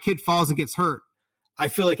instance, if my kid falls and gets hurt, I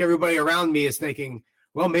feel like everybody around me is thinking,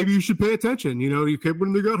 well, maybe you should pay attention. Your kid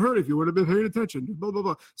wouldn't have got hurt if you would have been paying attention, blah, blah,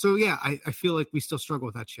 blah. So yeah, I feel like we still struggle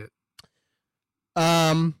with that shit.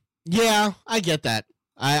 Yeah, I get that.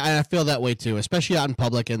 I feel that way too, especially out in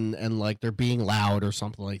public and like they're being loud or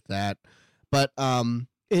something like that. But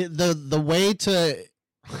the way to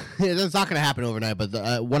it's not gonna happen overnight.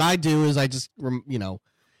 But what I do is I just in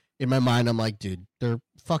my mind I'm like, dude, they're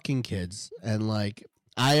fucking kids, and like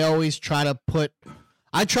I always try to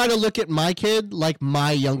look at my kid like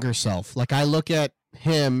my younger self. Like I look at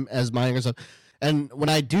him as my younger self, and when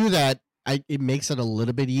I do that, it makes it a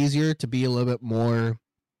little bit easier to be a little bit more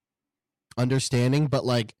understanding. But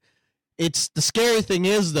like, it's the scary thing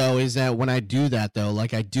is that when I do that though,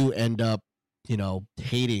 like I do end up,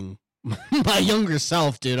 hating my younger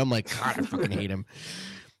self, dude. I'm like, God, I fucking hate him.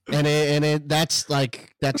 That's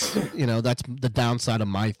the downside of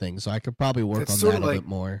my thing. So I could probably work on that a bit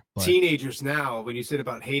more. But teenagers now, when you said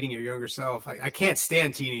about hating your younger self, I can't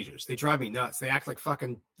stand teenagers. They drive me nuts. They act like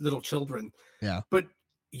fucking little children. Yeah. But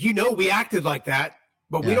we acted like that,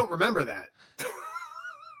 but we don't remember that.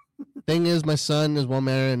 Thing is, my son is well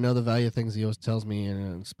mannered and know the value of things he always tells me,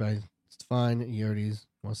 and it's fine. He already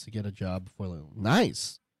wants to get a job before.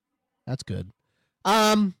 Nice. That's good.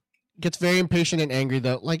 Gets very impatient and angry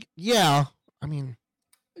though. Like, yeah, I mean,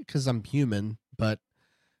 because I'm human, but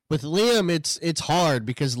with Liam, it's hard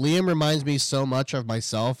because Liam reminds me so much of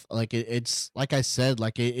myself. Like it's like I said,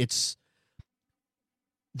 like it's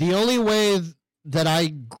the only way that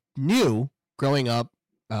I knew growing up,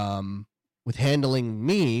 with handling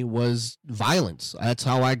me was violence. That's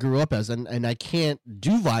how I grew up as, and I can't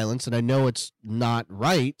do violence, and I know it's not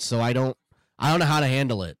right, so I don't know how to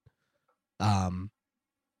handle it.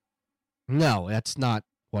 No, that's not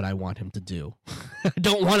what I want him to do. I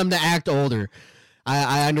don't want him to act older.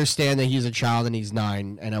 I understand that he's a child and he's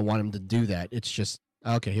 9, and I want him to do that. It's just,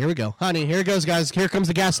 okay, here we go. Honey, here it goes, guys. Here comes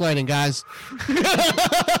the gaslighting, guys.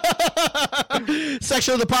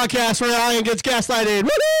 Section of the podcast where Ryan gets gaslighted.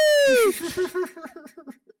 Woo-hoo!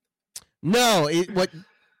 No, what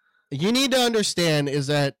you need to understand is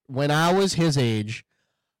that when I was his age,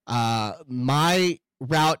 my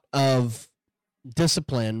route of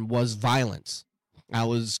discipline was violence. I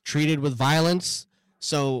was treated with violence,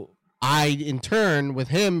 so I, in turn, with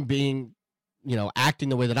him being, acting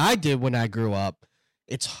the way that I did when I grew up,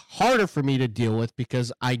 it's harder for me to deal with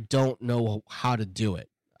because I don't know how to do it.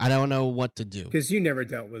 I don't know what to do. Because you never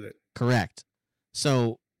dealt with it. Correct.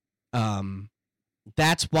 So,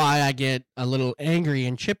 that's why I get a little angry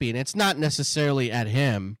and chippy, and it's not necessarily at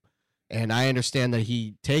him, and I understand that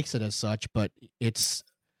he takes it as such, but it's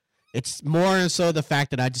more so the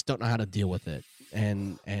fact that I just don't know how to deal with it.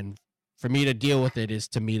 And for me to deal with it is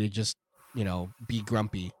to just, be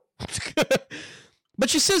grumpy. But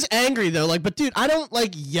she says angry though. Like, but dude, I don't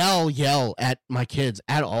like yell at my kids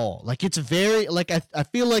at all. Like it's very, like, I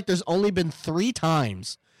feel like there's only been 3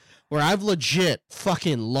 times where I've legit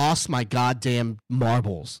fucking lost my goddamn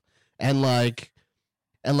marbles. And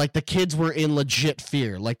the kids were in legit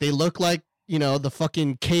fear. Like they look like, the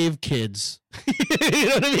fucking cave kids, you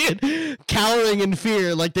know what I mean? Cowering in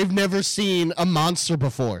fear, like they've never seen a monster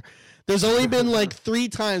before. There's only been like 3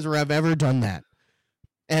 times where I've ever done that.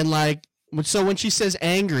 And like, so when she says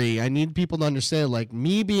angry, I need people to understand, like,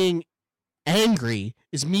 me being angry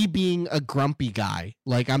is me being a grumpy guy.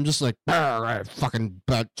 Like, I'm just like, fucking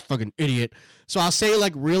idiot. So I'll say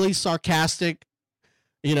like really sarcastic,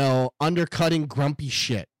 undercutting grumpy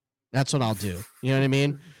shit. That's what I'll do. You know what I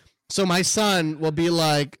mean? So my son will be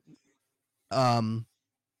like he'll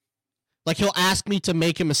ask me to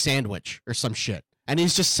make him a sandwich or some shit. And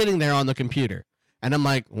he's just sitting there on the computer. And I'm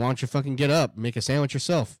like, why don't you fucking get up, make a sandwich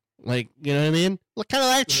yourself? Like, you know what I mean? Like, kind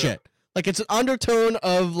of that shit. Like, it's an undertone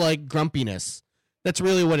of, like, grumpiness. That's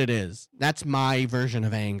really what it is. That's my version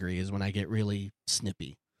of angry, is when I get really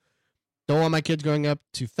snippy. Don't want my kids growing up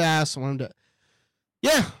too fast. I want them to...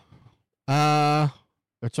 Yeah.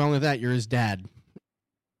 What's wrong with that? You're his dad.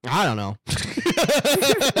 I don't know.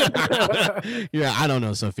 Yeah, I don't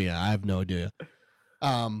know, Sophia. I have no idea.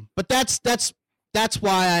 But that's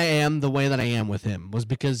why I am the way that I am with him, was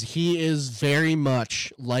because he is very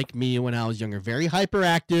much like me when I was younger. Very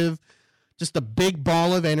hyperactive, just a big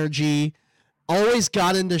ball of energy, always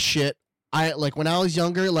got into shit. When I was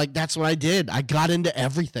younger, like, that's what I did. I got into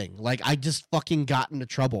everything. Like, I just fucking got into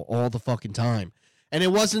trouble all the fucking time. And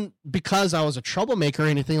it wasn't because I was a troublemaker or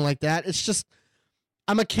anything like that. It's just,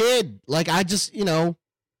 I'm a kid. Like, I just,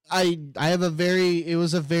 I have it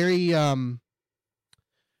was a very,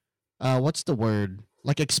 what's the word?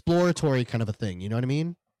 Like exploratory kind of a thing. You know what I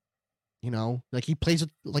mean? Like he plays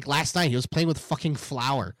with, like last night, he was playing with fucking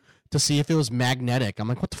flour to see if it was magnetic. I'm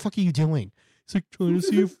like, what the fuck are you doing? He's like, trying to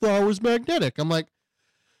see if flour was magnetic. I'm like,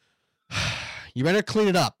 you better clean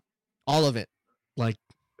it up. All of it. Like,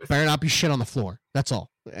 better not be shit on the floor. That's all.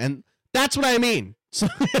 And that's what I mean. So,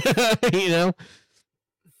 you know,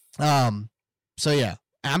 so yeah,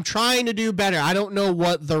 I'm trying to do better. I don't know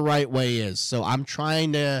what the right way is. So I'm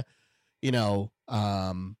trying to, you know,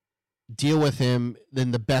 deal with him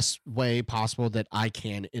in the best way possible that I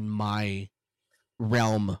can in my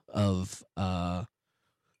realm of,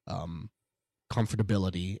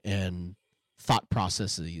 comfortability and thought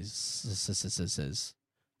processes.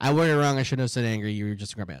 I worded it wrong. I shouldn't have said angry. You were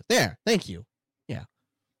just a grumpy ass. There. Thank you. Yeah.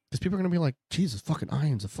 Because people are going to be like, Jesus, fucking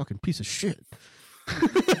Ian's a fucking piece of shit.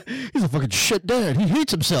 He's a fucking shit dad. He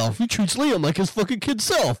hates himself. He treats Liam like his fucking kid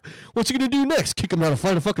self. What's he going to do next? Kick him down a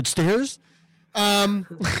flight of fucking stairs? But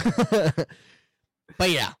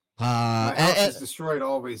yeah. My house is destroyed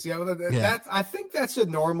always. Yeah, that I think that's a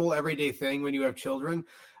normal everyday thing when you have children.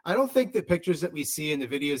 I don't think the pictures that we see and the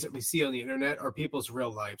videos that we see on the internet are people's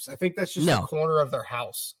real lives. I think that's just a corner of their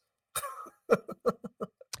house.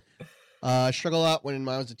 Struggle a lot when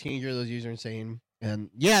I was a teenager. Those users are insane. And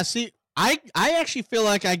yeah, see, I actually feel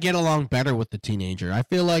like I get along better with the teenager. I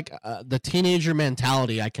feel like the teenager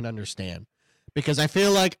mentality I can understand because I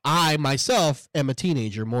feel like I myself am a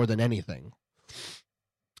teenager more than anything.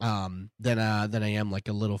 Than I am like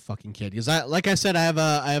a little fucking kid. Because like I said, I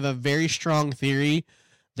have a very strong theory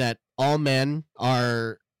that all men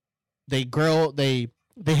are, they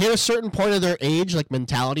hit a certain point of their age, like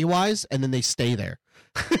mentality wise, and then they stay there.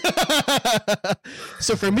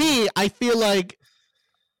 So for me, I feel like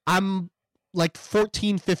I'm like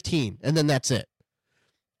 14, 15, and then that's it.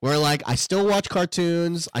 Where like I still watch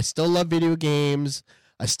cartoons, I still love video games,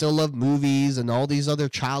 I still love movies and all these other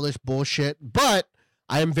childish bullshit, but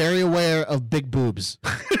I am very aware of big boobs.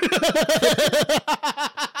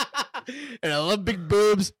 And I love big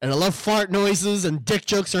boobs, and I love fart noises, and dick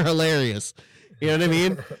jokes are hilarious. You know what I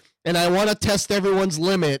mean? And I want to test everyone's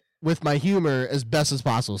limit with my humor as best as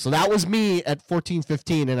possible. So that was me at 14,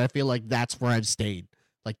 15, and I feel like that's where I've stayed.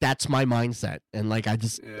 Like, that's my mindset. And, like,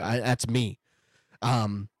 that's me.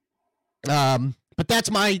 But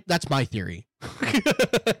that's my theory.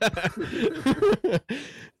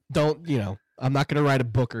 Don't, you know, I'm not going to write a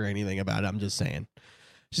book or anything about it. I'm just saying.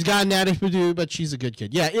 She's got an attitude, but she's a good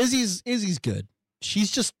kid. Yeah, Izzy's good. She's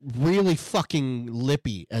just really fucking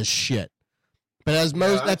lippy as shit. But as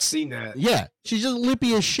most, I've seen that. Yeah, she's just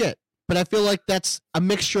lippy as shit. But I feel like that's a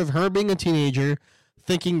mixture of her being a teenager,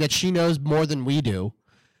 thinking that she knows more than we do.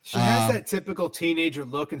 She has that typical teenager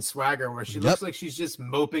look and swagger where she looks like she's just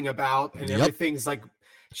moping about and everything's like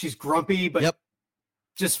she's grumpy, but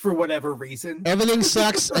just for whatever reason. Everything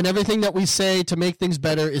sucks, and everything that we say to make things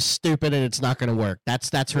better is stupid, and it's not going to work. That's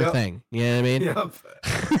her thing. You know what I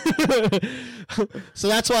mean? So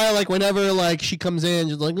that's why, like, whenever like she comes in,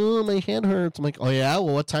 she's like, "Oh, my head hurts." I'm like, "Oh yeah,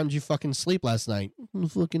 well, what time did you fucking sleep last night?"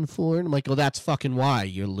 Fucking 4. And I'm like, "Oh, that's fucking why,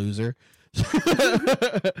 you loser."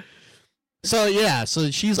 So yeah,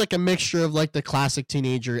 so she's like a mixture of like the classic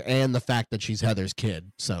teenager and the fact that she's Heather's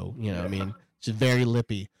kid. So you know, what I mean, she's very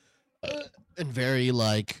lippy. And very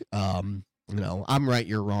like, you know, I'm right,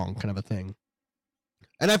 you're wrong kind of a thing.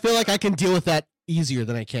 And I feel like I can deal with that easier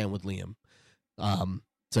than I can with Liam.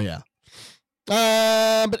 So yeah.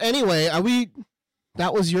 But anyway,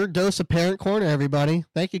 that was your dose of Parent Corner, everybody.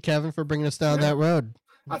 Thank you, Kevin, for bringing us down that road.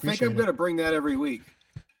 I think I'm going to bring that every week.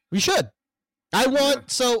 We should.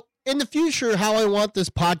 So in the future, how I want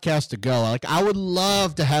this podcast to go, like I would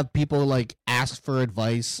love to have people like ask for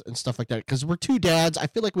advice and stuff like that because we're two dads. I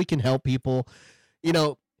feel like we can help people. You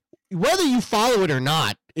know, whether you follow it or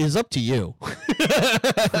not is up to you. But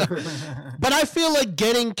I feel like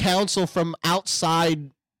getting counsel from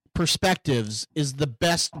outside perspectives is the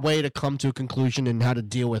best way to come to a conclusion in how to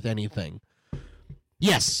deal with anything.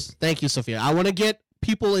 Yes, thank you, Sophia. I want to get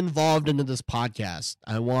people involved into this podcast.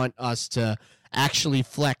 I want us to actually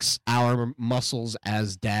flex our muscles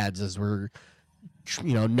as dads as we're,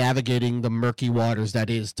 you know, navigating the murky waters that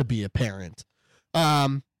is to be a parent.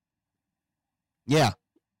 Yeah,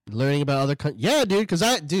 learning about other yeah, dude, because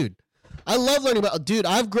I love learning about, dude,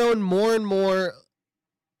 I've grown more and more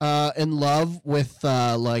in love with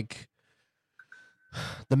like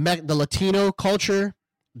the Latino culture,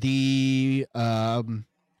 the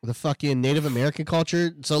fucking Native American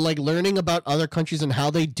culture. So like learning about other countries and how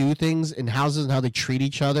they do things in houses and how they treat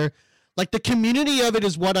each other. Like the community of it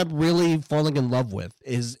is what I'm really falling in love with,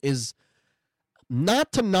 is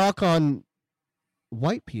not to knock on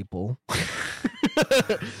white people,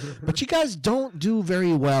 but you guys don't do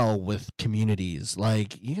very well with communities.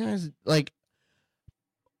 Like you guys, like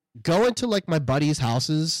go into like my buddies'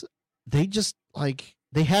 houses. They just like,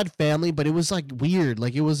 they had family, but it was like weird.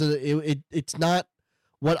 Like it was it's not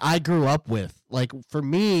what I grew up with. Like for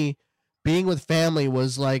me, being with family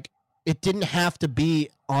was like, it didn't have to be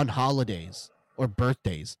on holidays or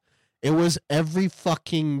birthdays. It was every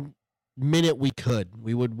fucking minute we could.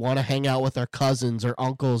 We would want to hang out with our cousins or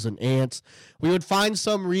uncles and aunts. We would find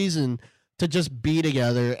some reason to just be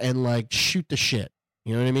together and like shoot the shit.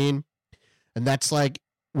 You know what I mean? And that's like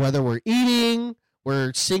whether we're eating,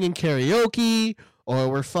 we're singing karaoke, or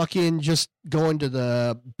we're fucking just going to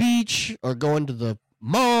the beach or going to the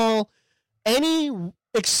mall. Any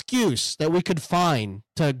excuse that we could find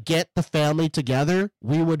to get the family together,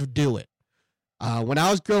 we would do it. When I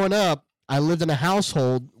was growing up, I lived in a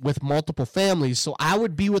household with multiple families, so I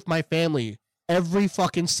would be with my family every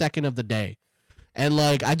fucking second of the day. And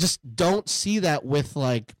like, I just don't see that with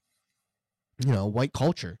like, you know, white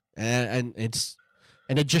culture. And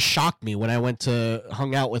it just shocked me when I went to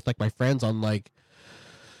hung out with like my friends on like,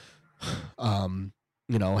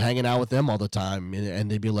 you know, hanging out with them all the time, and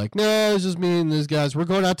they'd be like, no, it's just me and these guys. We're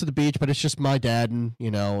going out to the beach, but it's just my dad and, you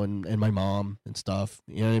know, and my mom and stuff.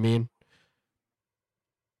 You know what I mean?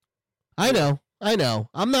 I know.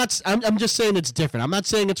 I'm just saying it's different. I'm not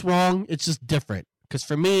saying it's wrong. It's just different. Because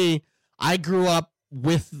for me, I grew up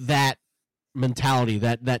with that mentality,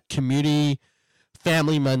 that community,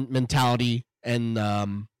 family mentality, and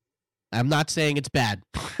I'm not saying it's bad.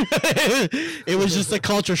 It was just a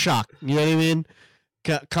culture shock. You know what I mean?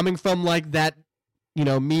 Coming from like that, you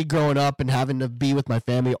know, me growing up and having to be with my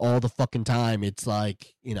family all the fucking time, it's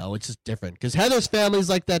like, you know, it's just different. Because Heather's family's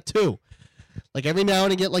like that too. Like every now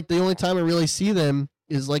and again, like the only time I really see them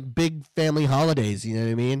is like big family holidays. You know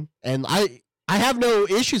what I mean? And I have no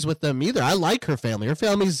issues with them either. I like her family. Her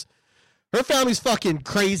family's fucking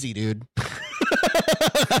crazy, dude.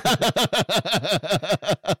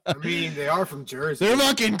 I mean, they are from Jersey. They're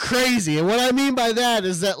fucking crazy. And what I mean by that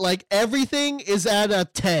is that like everything is at a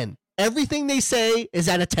 10. Everything they say is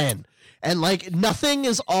at a 10. And like nothing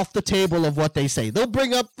is off the table of what they say. They'll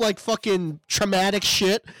bring up like fucking traumatic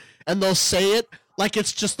shit and they'll say it like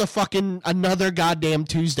it's just a fucking another goddamn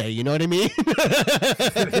Tuesday. You know what I mean?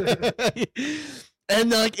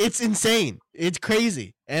 And like it's insane. It's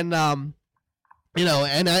crazy. And you know,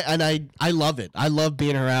 and I love it. I love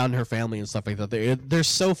being around her family and stuff like that. They're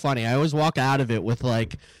so funny. I always walk out of it with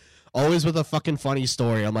like, always with a fucking funny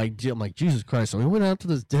story. I'm like Jesus Christ. So we went out to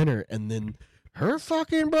this dinner, and then her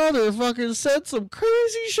fucking brother fucking said some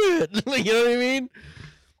crazy shit. You know what I mean?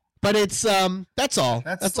 But it's that's all.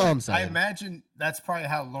 That's all I'm saying. I imagine that's probably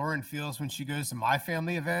how Lauren feels when she goes to my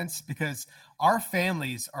family events, because our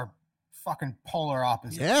families are fucking polar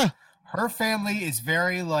opposites. Yeah. Her family is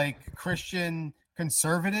very like Christian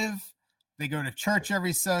conservative. They go to church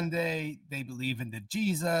every Sunday. They believe in the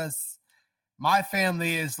Jesus. My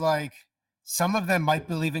family is like, some of them might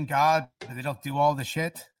believe in God, but they don't do all the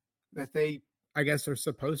shit that they, I guess, are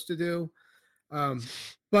supposed to do.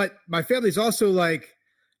 But my family's also like,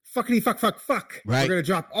 fuckity fuck. Right. We're going to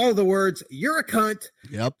drop all the words. You're a cunt.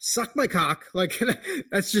 Yep. Suck my cock. Like,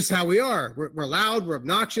 that's just how we are. We're loud. We're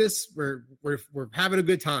obnoxious. We're having a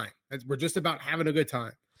good time. We're just about having a good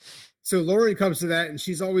time. So Lauren comes to that, and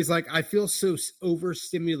she's always like, I feel so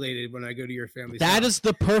overstimulated when I go to your family. That is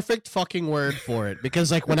the perfect fucking word for it.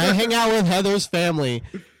 Because like when I hang out with Heather's family,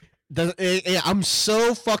 I'm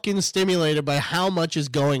so fucking stimulated by how much is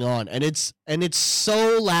going on. And it's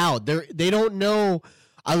so loud. They don't know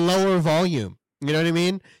a lower volume. You know what I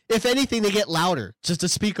mean? If anything, they get louder just to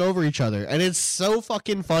speak over each other. And it's so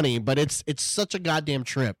fucking funny, but it's such a goddamn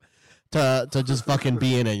trip to just fucking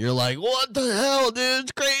be in it. You're like, what the hell, dude?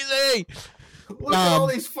 It's crazy. Look at all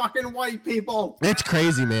these fucking white people. It's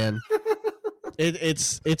crazy, man.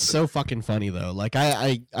 It's so fucking funny though. Like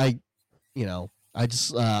I you know, I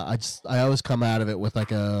always come out of it with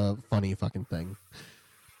like a funny fucking thing.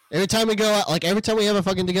 Every time we go out, like every time we have a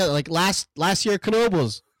fucking together, like last year at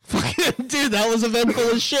Knoebels, fucking dude, that was eventful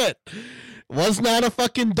as shit. Was not a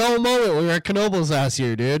fucking dull moment when we were at Knoebels last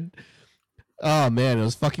year, dude. Oh man, it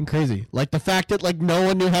was fucking crazy. Like the fact that like no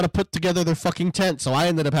one knew how to put together their fucking tent, so I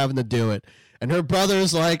ended up having to do it. And her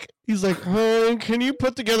brother's like, he's like, oh, can you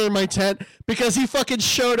put together my tent? Because he fucking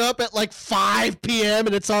showed up at like 5 p.m.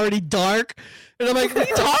 and it's already dark. And I'm like, what are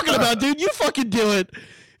you talking about, dude? You fucking do it.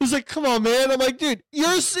 He's like, come on, man. I'm like, dude,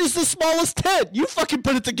 yours is the smallest tent. You fucking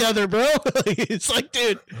put it together, bro. It's like,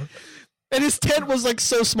 dude. And his tent was like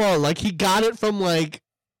so small. Like he got it from like,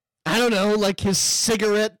 I don't know, like his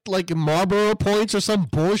cigarette, like Marlboro points or some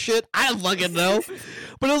bullshit. I don't fucking know.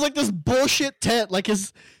 But it was like this bullshit tent. Like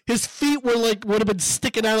his feet were like, would have been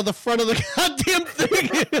sticking out of the front of the goddamn thing.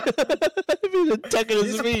 I mean, tucking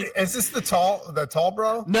his feet. Is this the tall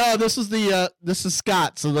bro? No, this is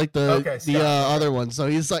Scott. So like the other one. So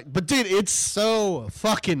he's like, but dude, it's so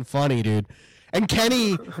fucking funny, dude. And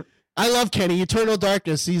Kenny, I love Kenny. Eternal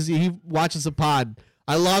Darkness. He watches the pod.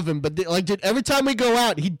 I love him, but like, dude, every time we go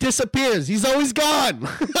out, he disappears. He's always gone.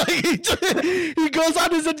 Like, he goes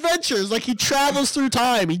on his adventures. Like, he travels through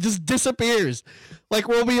time. He just disappears. Like,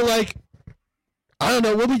 we'll be like, I don't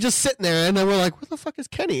know. We'll be just sitting there, and then we're like, where the fuck is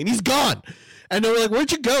Kenny? And he's gone. And then we're like,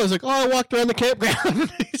 where'd you go? He's like, oh, I walked around the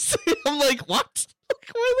campground. I'm like, what?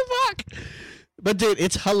 Like, where the fuck? But, dude,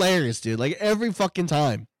 it's hilarious, dude. Like, every fucking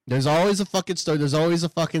time. There's always a fucking story. There's always a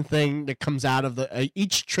fucking thing that comes out of the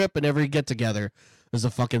each trip and every get-together. There's a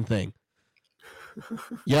fucking thing.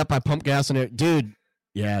 Yep, I pump gas in it. Dude,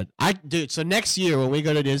 yeah. So next year when we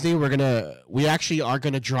go to Disney, we actually are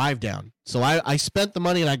gonna drive down. So I spent the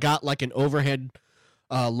money and I got like an overhead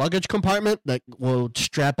luggage compartment that will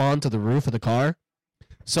strap on to the roof of the car.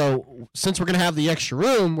 So since we're gonna have the extra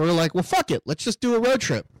room, we're like, well, fuck it. Let's just do a road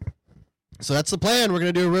trip. So that's the plan. We're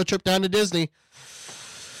gonna do a road trip down to Disney.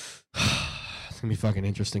 It's gonna be fucking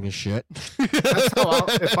interesting as shit. That's how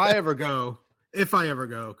if I ever go,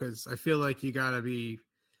 because I feel like you gotta be.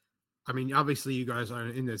 I mean, obviously you guys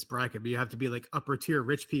aren't in this bracket, but you have to be like upper tier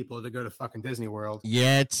rich people to go to fucking Disney World.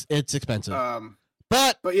 Yeah, it's expensive.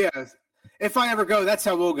 But yeah, if I ever go, that's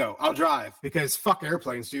how we'll go. I'll drive because fuck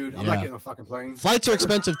airplanes, dude. I'm not getting a fucking plane. Flights are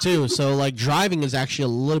expensive too, so like driving is actually a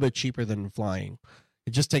little bit cheaper than flying.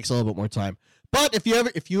 It just takes a little bit more time. But if you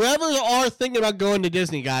ever are thinking about going to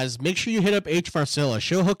Disney, guys, make sure you hit up H. Farcilla.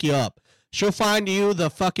 She'll hook you up. She'll find you the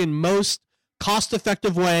fucking most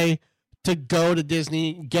cost-effective way to go to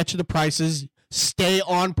Disney, get you the prices, stay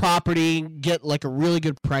on property, get like a really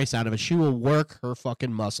good price out of it. She will work her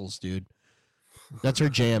fucking muscles, dude. That's her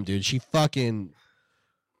jam, dude.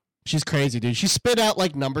 She's crazy, dude. She spit out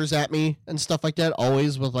like numbers at me and stuff like that,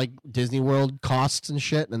 always with like Disney World costs and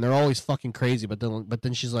shit, and they're always fucking crazy. But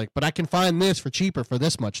then she's like, but I can find this for cheaper for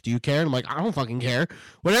this much. Do you care? And I'm like, I don't fucking care.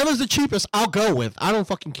 Whatever's the cheapest, I'll go with. I don't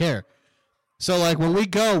fucking care. So like when we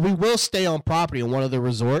go, we will stay on property in one of the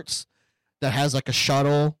resorts that has like a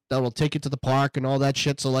shuttle that will take you to the park and all that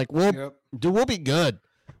shit. So like we'll be good.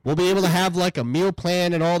 We'll be able to have like a meal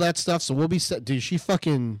plan and all that stuff. So we'll be set. Dude, she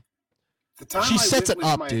fucking. She sets it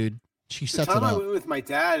up, dude. She sets it up. The time I went with my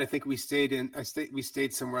dad, I think we stayed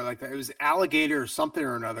somewhere like that. It was Alligator or something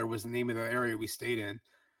or another was the name of the area we stayed in.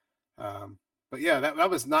 But yeah, that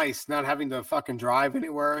was nice. Not having to fucking drive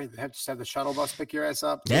anywhere. Just have the shuttle bus pick your ass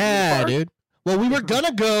up. Yeah, dude. Well, we were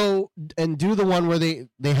gonna go and do the one where they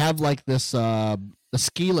have like this the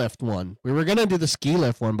ski lift one. We were gonna do the ski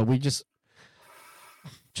lift one, but we just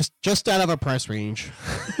out of our price range.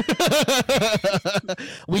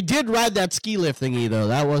 We did ride that ski lift thingy though.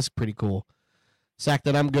 That was pretty cool. Sack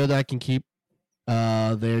that I'm good. I can keep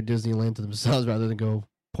their Disneyland to themselves rather than go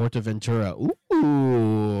Portaventura.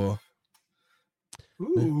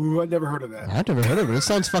 Ooh, I never heard of that. I've never heard of it. It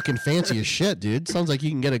sounds fucking fancy as shit, dude. Sounds like you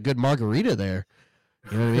can get a good margarita there.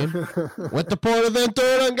 You know what I mean? Went to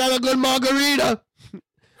Portaventura and got a good margarita.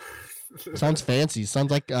 Sounds fancy. Sounds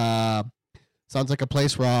like a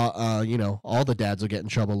place where all the dads will get in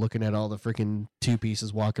trouble looking at all the freaking two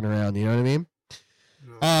pieces walking around. You know what I mean?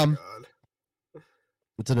 God.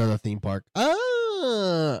 It's another theme park. Dude,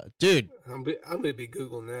 I'm gonna be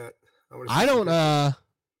googling that. I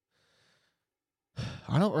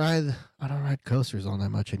don't ride coasters all that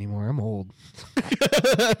much anymore. I'm old.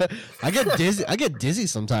 I get dizzy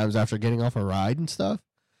sometimes after getting off a ride and stuff.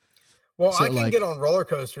 Well, so I can get on roller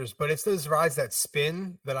coasters, but it's those rides that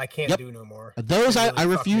spin that I can't do no more. Those I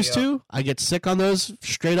refuse to. I get sick on those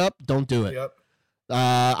straight up. Don't do it. Yep.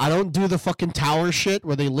 I don't do the fucking tower shit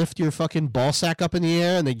where they lift your fucking ball sack up in the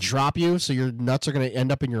air and they drop you so your nuts are going to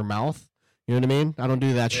end up in your mouth. You know what I mean? I don't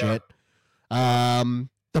do that shit.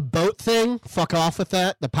 The boat thing, fuck off with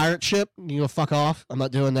that. The pirate ship, you go fuck off. I'm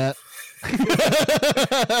not doing that. See,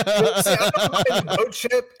 I don't mind the boat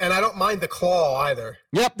ship, and I don't mind the claw either.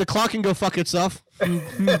 Yep, the claw can go fuck itself.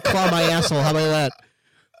 Claw my asshole. How about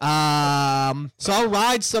that? So I'll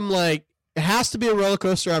ride some, like, it has to be a roller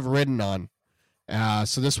coaster I've ridden on.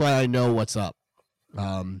 So this way I know what's up.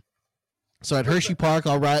 So at Hershey Park,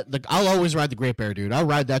 I'll always ride the Great Bear, dude. I'll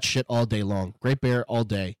ride that shit all day long. Great Bear all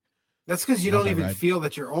day. That's because you don't even feel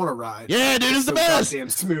that you're on a ride. Yeah, dude, it's the best. Goddamn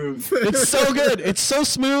smooth. It's so good. It's so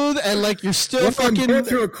smooth, and like you're still fucking. I'm going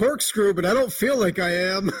through a corkscrew, but I don't feel like I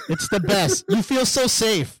am. It's the best. You feel so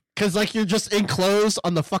safe because like you're just enclosed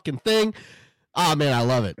on the fucking thing. Oh man, I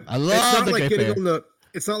love it. I love the Great Bear.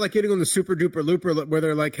 It's not like getting on the Super Duper Looper where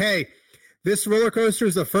they're like, "Hey, this roller coaster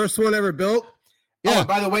is the first one ever built." Yeah. Oh,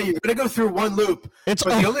 by the way, you're going to go through one loop. But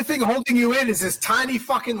the only thing holding you in is this tiny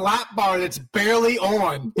fucking lap bar that's barely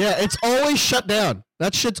on. Yeah, it's always shut down.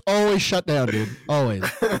 That shit's always shut down, dude. Always.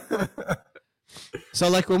 So,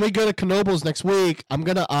 like, when we go to Knoebels next week, I'm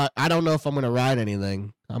going to, I don't know if I'm going to ride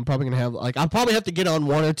anything. I'm probably gonna have I'll probably have to get on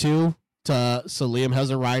one or two so Liam has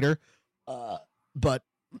a rider. But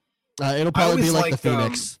it'll probably be like the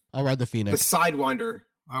Phoenix. I'll ride the Phoenix. The Sidewinder.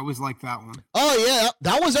 I always liked that one. Oh yeah,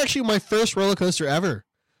 that was actually my first roller coaster ever.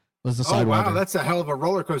 Was the Sidewinder? Wow, that's a hell of a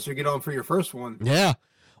roller coaster to get on for your first one. Yeah.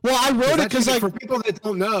 Well, I rode it because for people that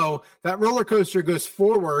don't know, that roller coaster goes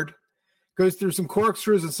forward, goes through some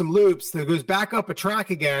corkscrews and some loops, then goes back up a track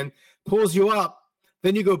again, pulls you up,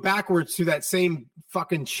 then you go backwards to that same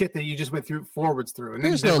fucking shit that you just went through forwards through, and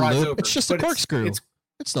there's then no rides loop. over. It's just a corkscrew.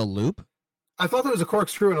 It's no loop. I thought there was a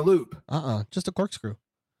corkscrew and a loop. Just a corkscrew.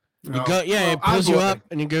 You No. go, Well, it pulls you up,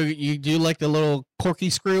 and you do like the little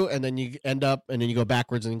corky screw, and then you end up, and then you go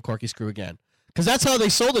backwards and then corky screw again. Because that's how they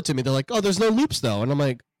sold it to me. They're like, "Oh, there's no loops though," and I'm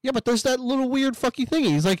like, "Yeah, but there's that little weird fucky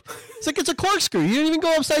thingy." He's like, "It's a corkscrew. You didn't even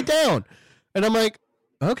go upside down," and I'm like,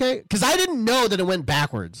 "Okay," because I didn't know that it went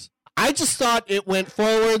backwards. I just thought it went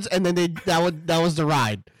forwards, and then that was the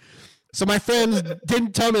ride. So my friends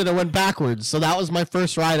didn't tell me that it went backwards. So that was my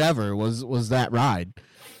first ride ever. Was that ride?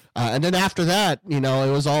 And then after that, it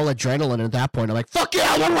was all adrenaline at that point. I'm like, fuck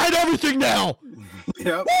yeah, I want to ride everything now.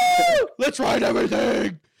 Yep. Woo! Let's ride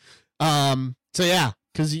everything. So yeah,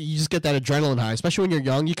 because you just get that adrenaline high, especially when you're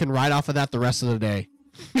young. You can ride off of that the rest of the day.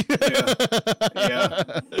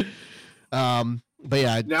 Yeah. But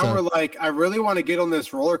yeah. Now we're like, I really want to get on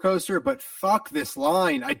this roller coaster, but fuck this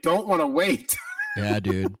line. I don't want to wait. Yeah,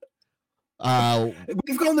 dude.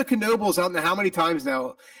 We've gone to Knoebels, I don't know how many times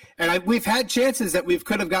now, and we've had chances that we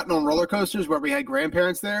could have gotten on roller coasters where we had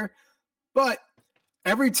grandparents there, but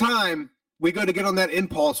every time we go to get on that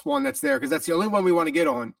Impulse one that's there, because that's the only one we want to get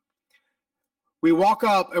on, we walk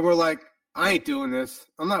up and we're like, I ain't doing this.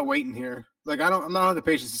 I'm not waiting here. Like, I'm not have the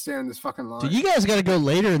patience to stand in this fucking line. Dude, you guys got to go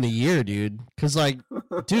later in the year, dude. Because,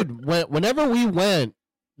 dude, whenever we went,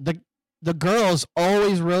 the girls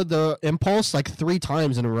always rode the Impulse like 3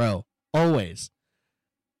 times in a row. Always.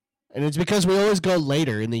 And it's because we always go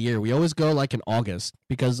later in the year. We always go like in August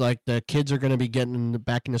because the kids are going to be getting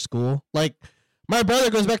back into school. Like my brother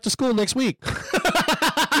goes back to school next week.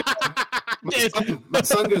 My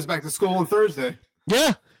son goes back to school on Thursday.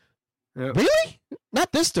 Yeah. Yep. Really?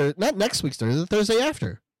 Not this Thursday, not next week's Thursday, the Thursday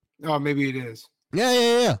after. Oh, maybe it is.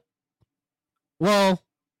 Yeah. Well,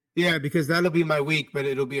 yeah, because that'll be my week, but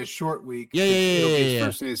it'll be a short week. Yeah. It'll be his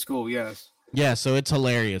first day of school, yes. Yeah, so it's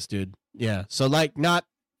hilarious, dude. Yeah. So not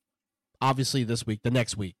obviously this week, the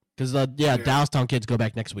next week. Because Dallastown kids go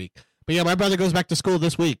back next week. But yeah, my brother goes back to school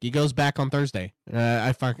this week. He goes back on Thursday.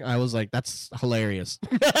 I was like, that's hilarious.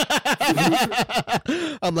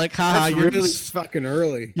 I'm like, haha, you're really fucking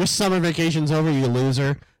early. Your summer vacation's over, you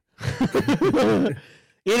loser.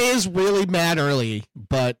 It is really mad early,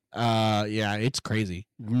 but yeah, it's crazy.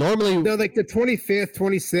 Normally, no, like the 25th,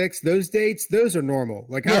 26th, those dates, those are normal.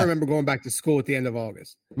 Like I remember going back to school at the end of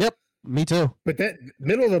August. Yep, me too. But that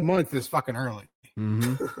middle of the month is fucking early.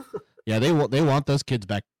 Mm-hmm. Yeah, they want those kids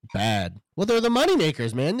back bad. Well, they're the money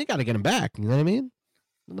makers, man. They got to get them back. You know what I mean?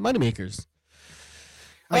 They're the money makers.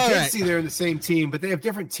 I can see they're in the same team, but they have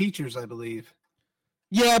different teachers, I believe.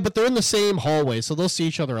 Yeah, but they're in the same hallway, so they'll see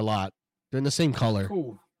each other a lot. They're in the same color.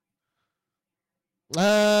 Cool.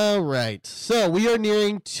 All right. So we are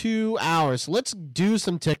nearing 2 hours. Let's do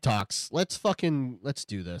some TikToks. Let's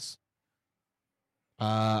do this.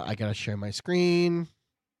 I gotta share my screen.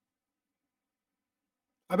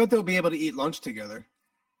 I bet they'll be able to eat lunch together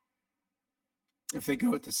if they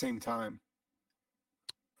go at the same time.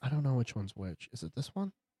 I don't know which one's which. Is it this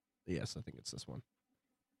one? Yes, I think it's this one.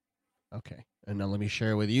 Okay. And now let me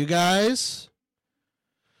share with you guys.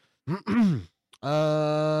 Screen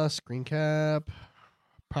cap.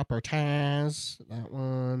 Proper Taz. That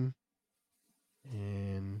one.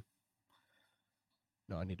 And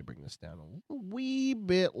no, I need to bring this down a wee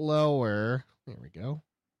bit lower. There we go.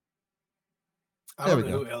 I don't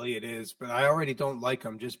know who Elliot is, but I already don't like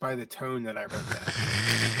him just by the tone that I read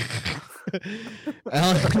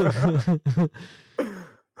that.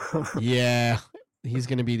 Yeah, he's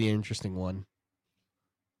going to be the interesting one.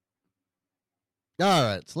 All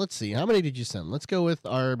right, so let's see. How many did you send? Let's go with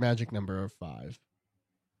our magic number of 5.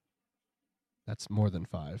 That's more than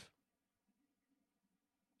 5.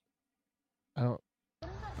 I don't.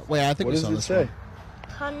 Wait, I think we saw this one.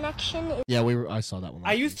 Connection is Yeah, I saw that one.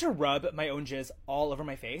 I used to rub my own jizz all over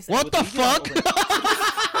my face. and What I the would leave it fuck?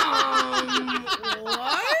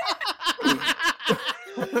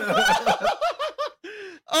 what?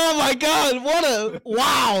 Oh my god,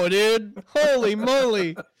 wow, dude. Holy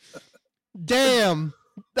moly. Damn.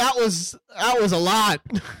 That was a lot.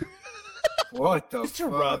 What the I used to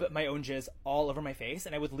rub my own jizz all over my face,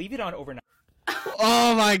 and I would leave it on overnight.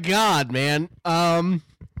 Oh my god, man.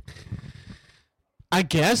 I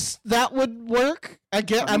guess that would work.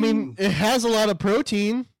 I mean, it has a lot of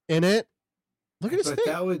protein in it. Look at his But face.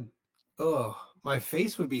 that would, my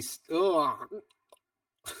face would be,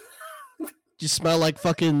 You smell like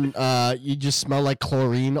fucking. You just smell like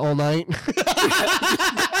chlorine all night.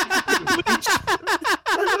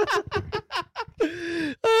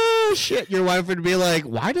 Oh shit! Your wife would be like,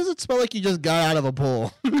 "Why does it smell like you just got out of a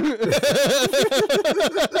pool?"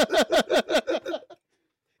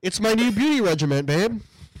 It's my new beauty regimen, babe.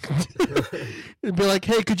 It'd be like,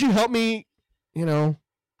 "Hey, could you help me? You know,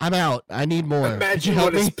 I'm out. I need more. Could you imagine help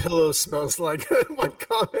what his me?" pillow smells like. What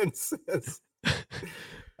comment says?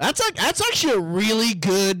 That's actually a really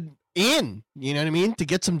good in. You know what I mean? To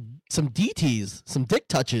get some DTs, some dick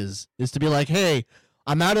touches, is to be like, "Hey,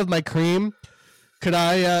 I'm out of my cream. Could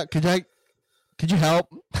you help?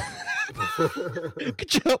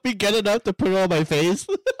 Could you help me get enough to put it on my face?"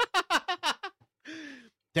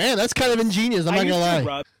 Damn, that's kind of ingenious. I'm not gonna lie.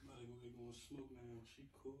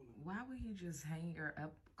 Why would you just hang her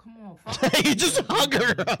up? Come on, fuck. You just hung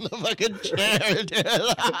her on the fucking chair,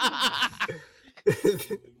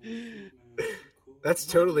 dude. That's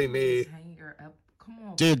totally me. Just hang her up. Come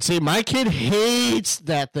on. Dude, see, my kid hates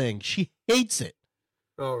that thing. She hates it.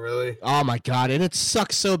 Oh, really? Oh my god, and it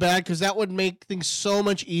sucks so bad because that would make things so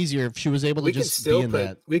much easier if she was able to just be in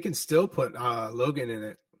that. We can still put Logan in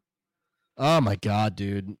it. Oh my god,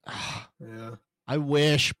 dude. Yeah. I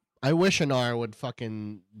wish Anara would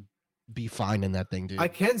fucking be fine in that thing, dude. I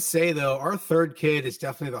can say though, our third kid is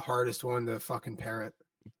definitely the hardest one to fucking parent.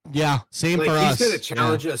 Yeah, same Like for us. he's gonna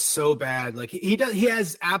challenge us so bad. Like he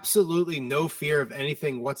has absolutely no fear of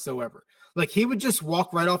anything whatsoever. Like he would just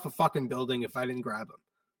walk right off a fucking building if I didn't grab him.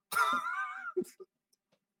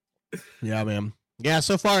 Yeah, man. Yeah,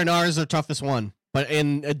 so far Anara is the toughest one, but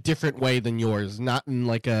in a different way than yours. Not in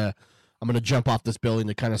like a I'm gonna jump off this building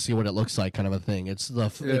to kind of see what it looks like kind of a thing.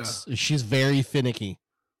 She's very finicky.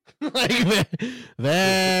 Like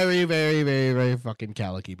very, very, very, very fucking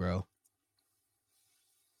calicky, bro.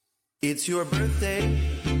 It's your birthday,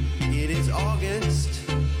 it is August.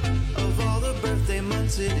 Of all the birthday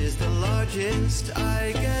months, it is the largest.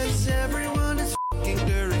 I guess everyone is f***ing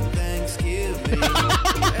during Thanksgiving.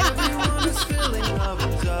 Everyone is filling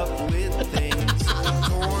ovens up with things.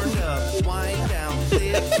 Corned up, wind down,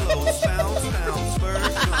 lips close, bounce, bounce, bird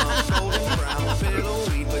drum, golden brown,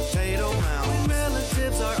 pillowy, potato round.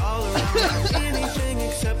 Relatives are all around, anything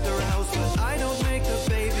except the house, but I don't make the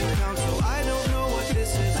baby count, so I don't know what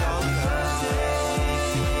this is all about.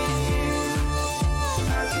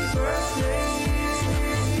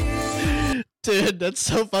 Dude, that's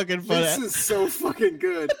so fucking funny. This is so fucking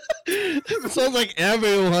good. It sounds like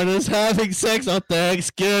everyone is having sex on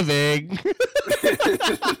Thanksgiving.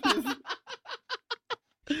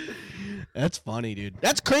 That's funny, dude.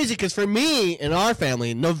 That's crazy because for me and our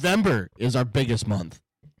family, November is our biggest month.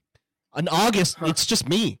 In August, it's just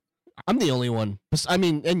me. I'm the only one. I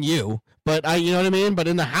mean, and you. But you know what I mean? But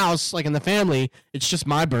in the house, like in the family, it's just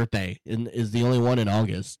my birthday and is the only one in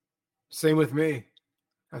August. Same with me,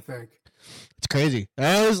 I think. It's crazy.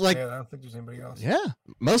 I was like, Yeah, I don't think there's anybody else. yeah,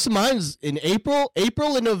 most of mine's in April.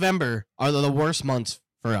 April and November are the worst months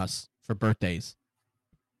for us for birthdays.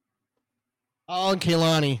 Oh, and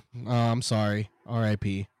Kaylani. Oh, I'm sorry.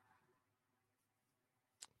 R.I.P.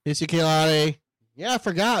 Miss you, Kaylani. Yeah, I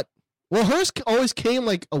forgot. Well, hers always came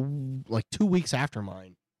like 2 weeks after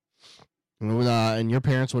mine. And your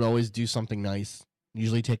parents would always do something nice.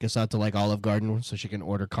 Usually take us out to like Olive Garden so she can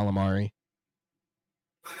order calamari.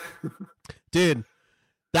 Dude,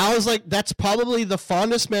 that's probably the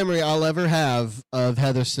fondest memory I'll ever have of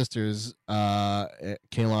Heather's sisters,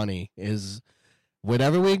 Kaylani, is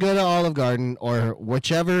whenever we go to Olive Garden or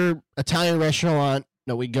whichever Italian restaurant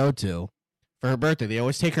that we go to for her birthday, they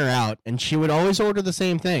always take her out, and she would always order the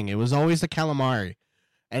same thing. It was always the calamari,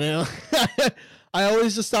 and I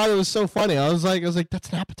always just thought it was so funny. I was like, that's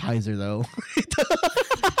an appetizer though.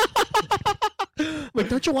 Like,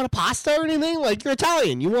 don't you want a pasta or anything? Like, you're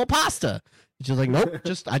Italian, you want pasta. She's like, nope,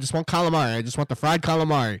 I just want calamari. I just want the fried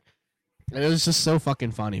calamari. And it was just so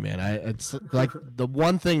fucking funny, man. It's like the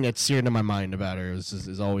one thing that's seared in my mind about her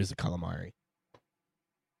is always the calamari.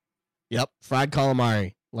 Yep, fried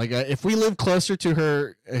calamari. Like, if we live closer to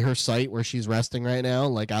her site where she's resting right now,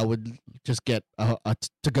 like, I would just get a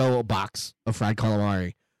to-go box of fried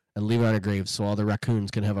calamari and leave it on her grave so all the raccoons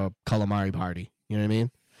can have a calamari party. You know what I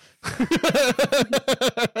mean?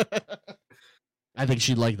 I think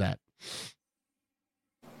she'd like that.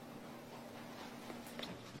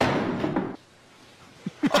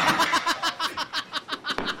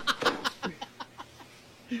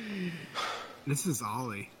 This is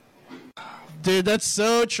Ollie. Dude, that's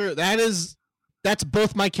so true. That is that's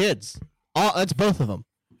both my kids. That's both of them.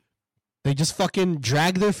 They just fucking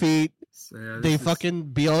drag their feet. They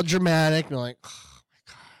fucking be all dramatic. And they're like, oh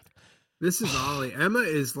my God. This is Ollie. Emma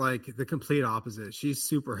is like the complete opposite. She's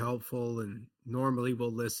super helpful and normally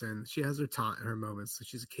will listen. She has her moments. So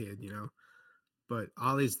she's a kid, you know. But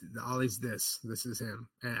Ollie's this. This is him.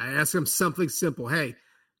 And I ask him something simple. Hey,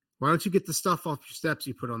 why don't you get the stuff off your steps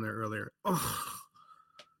you put on there earlier?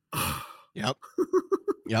 Yep.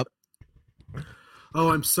 Yep. Oh,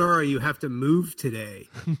 I'm sorry. You have to move today.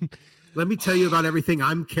 Let me tell you about everything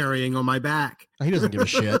I'm carrying on my back. He doesn't give a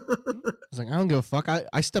shit. He's like, I don't give a fuck.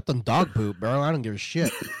 I stepped on dog poop, bro. I don't give a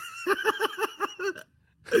shit.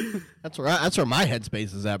 That's where my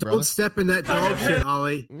headspace is at, bro. Don't step in that dog shit,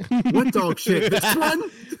 Ollie. What dog shit? This one?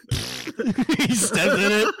 He stepped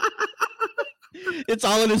in it. It's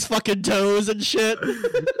all in his fucking toes and shit.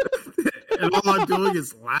 And all I'm doing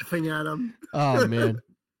is laughing at him. Oh, man.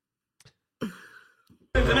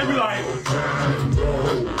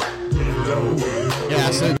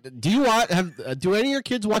 Yeah, so do any of your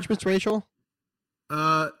kids watch Miss Rachel?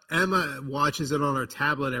 Emma watches it on her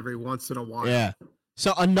tablet every once in a while. Yeah.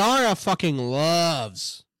 So Anara fucking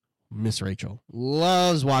loves Miss Rachel.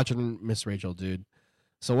 Loves watching Miss Rachel, dude.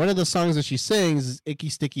 So one of the songs that she sings is Icky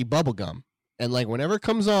Sticky Bubblegum. And like whenever it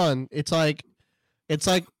comes on, it's like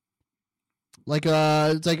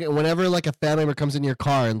whenever like a family member comes in your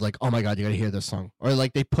car and like, oh my God, you gotta hear this song. Or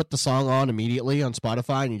like they put the song on immediately on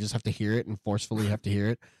Spotify and you just have to hear it and forcefully have to hear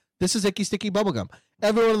it. This is Icky Sticky Bubblegum.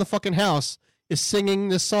 Everyone in the fucking house is singing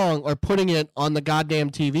this song or putting it on the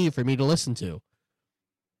goddamn TV for me to listen to.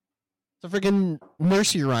 It's a freaking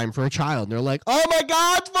nursery rhyme for a child. And they're like, oh my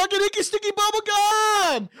God, it's fucking Icky Sticky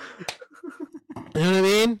Bubblegum! You know what I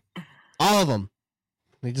mean? All of them.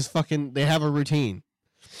 They just fucking, they have a routine.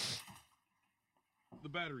 The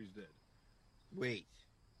battery's dead. Wait.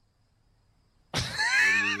 What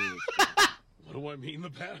do I mean?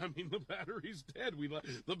 I mean the battery's dead.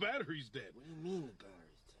 The battery's dead. What do you mean the battery's dead?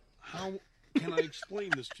 How can I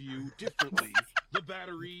explain this to you differently? The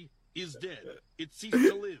battery is dead. It ceased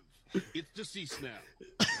to live. It's deceased now.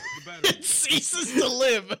 The battery it ceases to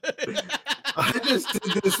live. I just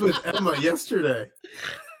did this with Emma yesterday.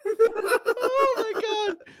 Oh my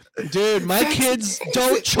God. Dude, my kids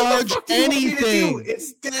don't charge anything.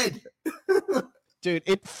 It's dead. Dude,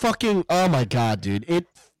 it fucking, oh my God, dude. It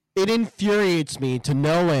infuriates me to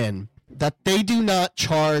no end that they do not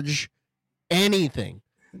charge anything.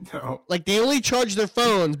 No. Like they only charge their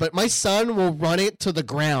phones, but my son will run it to the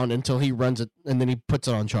ground until he runs it and then he puts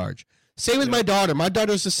it on charge. Same with my daughter. My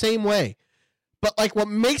daughter's the same way. But like what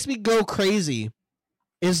makes me go crazy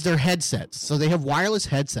is their headsets. So they have wireless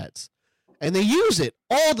headsets and they use it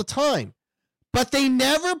all the time, but they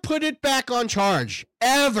never put it back on charge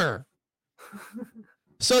ever.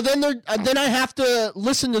 So then I have to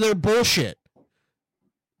listen to their bullshit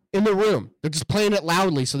in the room. They're just playing it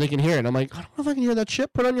loudly so they can hear it. I'm like, I don't know if I can hear that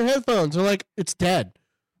shit. Put on your headphones. They're like, it's dead.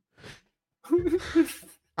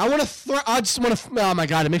 I just want to, oh my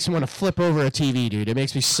God, it makes me want to flip over a TV, dude. It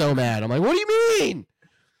makes me so mad. I'm like, what do you mean?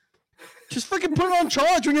 Just freaking put it on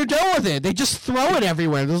charge when you're done with it. They just throw it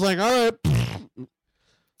everywhere. They're like, all right.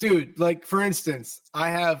 Dude, like for instance, I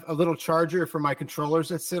have a little charger for my controllers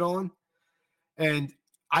that sit on, and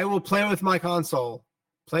I will play with my console,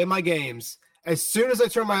 play my games. As soon as I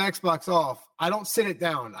turn my Xbox off, I don't sit it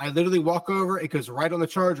down. I literally walk over, it goes right on the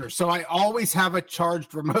charger. So I always have a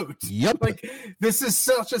charged remote. Yep. Like this is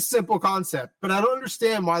such a simple concept, but I don't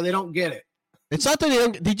understand why they don't get it. It's not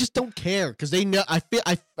that they just don't care because they know.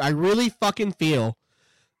 I really fucking feel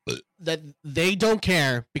that they don't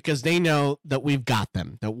care because they know that we've got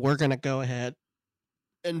them. That we're gonna go ahead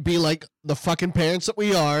and be like the fucking parents that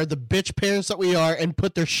we are, the bitch parents that we are, and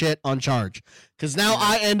put their shit on charge. Because now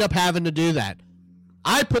I end up having to do that.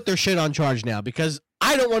 I put their shit on charge now because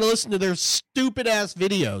I don't want to listen to their stupid ass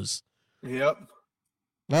videos. Yep.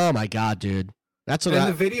 Oh my God, dude. That's what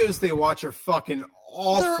the videos they watch are fucking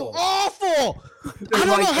awful. They're awful. I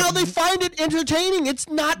don't know how they find it entertaining. It's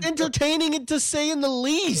not entertaining to say in the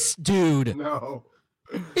least, dude. No.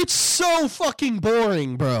 It's so fucking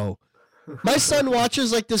boring, bro. My son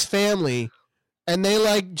watches like this family and they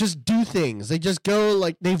like just do things. They just go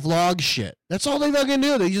like they vlog shit. That's all they fucking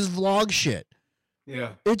do. They just vlog shit.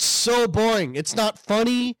 Yeah. It's so boring. It's not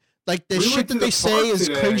funny. Like the shit that they say is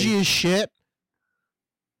cringy as shit.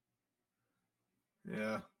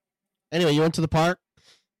 Yeah. Anyway, you went to the park?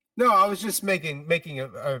 No, I was just making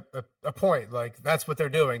a point. Like that's what they're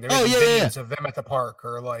doing. They're making videos of them at the park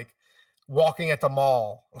or like walking at the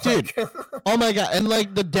mall. Dude. Oh my God. And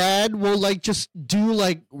like the dad will like just do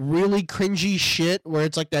like really cringy shit where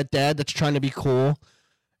it's like that dad that's trying to be cool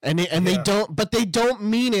and they don't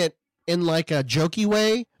mean it in like a jokey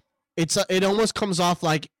way. It almost comes off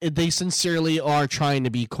like they sincerely are trying to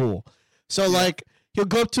be cool. So like he'll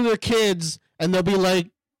go up to their kids and they'll be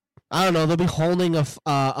like, I don't know, they'll be holding a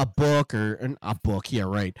book or a book, yeah,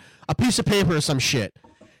 right, a piece of paper or some shit,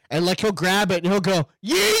 and like he'll grab it and he'll go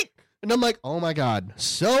yeet, and I'm like, oh my god,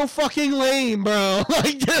 so fucking lame, bro.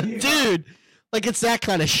 Like, dude, like it's that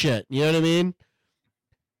kind of shit. You know what I mean?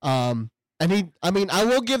 And I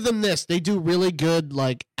will give them this. They do really good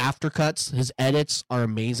like aftercuts. His edits are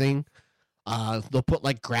amazing. They'll put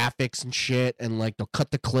like graphics and shit, and like they'll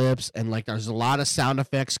cut the clips, and like there's a lot of sound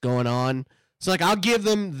effects going on. So like I'll give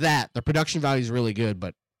them that. The production value is really good,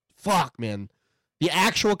 but fuck, man, the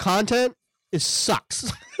actual content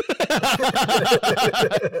sucks.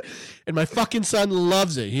 And my fucking son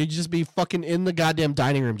loves it. He'd just be fucking in the goddamn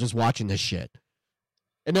dining room just watching this shit.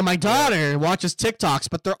 And then my daughter watches TikToks,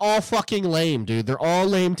 but they're all fucking lame, dude. They're all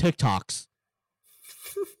lame TikToks.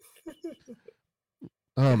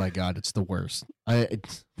 Oh my god, it's the worst.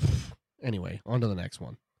 Anyway, on to the next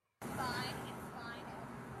one.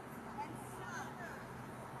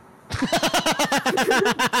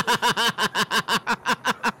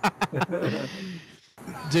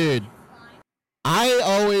 Dude, I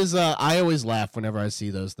always laugh whenever I see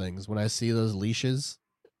those things. When I see those leashes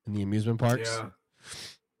in the amusement parks. Yeah.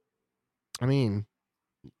 I mean,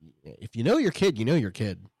 if you know your kid, you know your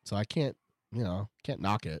kid. So I can't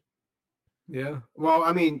knock it. Yeah. Well,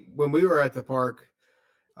 I mean, when we were at the park,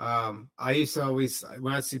 I used to always,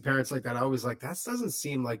 when I see parents like that, I always like, that doesn't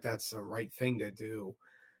seem like that's the right thing to do.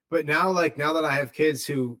 But now that I have kids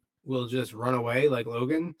who will just run away, like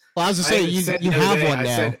Logan. Well, I was just saying, you have one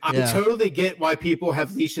now. I totally get why people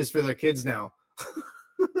have leashes for their kids now.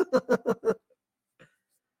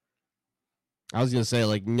 I was gonna say,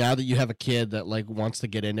 like, now that you have a kid that like wants to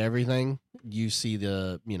get into everything, you see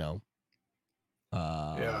the,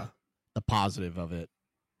 the positive of it.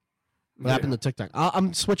 What happened to TikTok?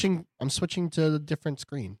 I'm switching to the different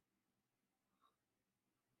screen.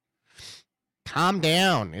 Calm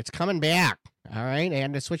down. It's coming back. All right. I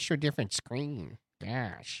had to switch to a different screen.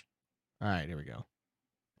 Gosh. All right. Here we go.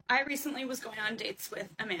 I recently was going on dates with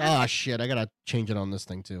a man. Oh, shit. I got to change it on this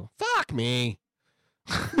thing, too. Fuck me.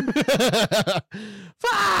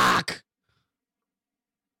 Fuck.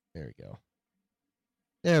 There we go.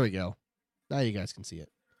 There we go. Now you guys can see it.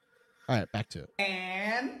 All right. Back to it.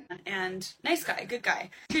 And nice guy. Good guy.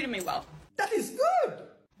 Treated me well. That is good.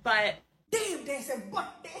 But damn, there's a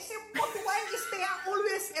but. There's a but. Why is there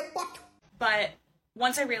always a but? But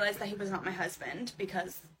once I realized that he was not my husband,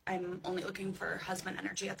 because I'm only looking for husband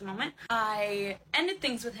energy at the moment, I ended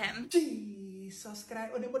things with him. Jesus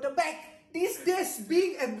Christ, on the back. These days,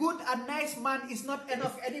 being a good and nice man is not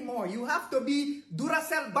enough anymore. You have to be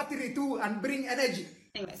Duracell battery too and bring energy.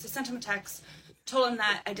 Anyways, I sent him a text, told him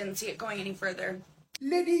that I didn't see it going any further.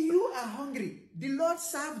 Lady, you are hungry. The Lord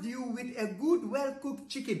served you with a good, well-cooked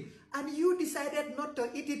chicken, and you decided not to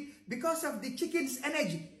eat it because of the chicken's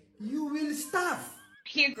energy. You will starve.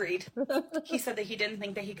 He agreed. He said that he didn't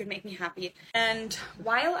think that he could make me happy. And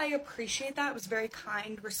while I appreciate that, it was a very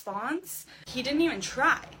kind response, he didn't even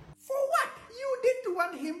try. For what? You didn't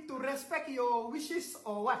want him to respect your wishes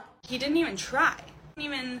or what? He didn't even try. He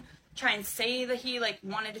didn't even try and say that he like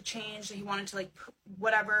wanted to change, that he wanted to like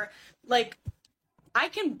whatever. Like, I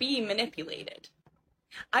can be manipulated.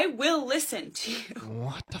 I will listen to you.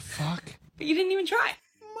 What the fuck? But you didn't even try.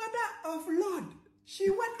 Mother of Lord. She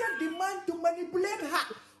wanted the man to manipulate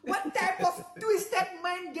her. What type of twisted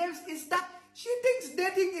mind games is that? She thinks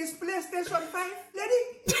dating is PlayStation 5.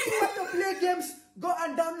 Lady, if you want to play games, go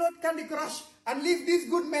and download Candy Crush and leave this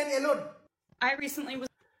good man alone. I recently was...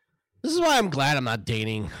 This is why I'm glad I'm not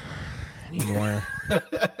dating anymore.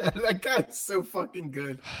 That guy's so fucking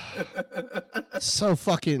good. So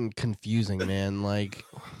fucking confusing, man. Like...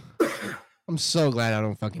 I'm so glad I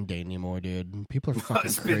don't fucking date anymore, dude. People are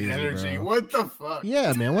fucking crazy, energy. bro. What the fuck?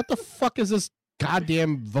 Yeah, man. What the fuck is this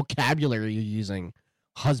goddamn vocabulary you're using?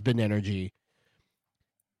 Husband energy.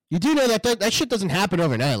 You do know that shit doesn't happen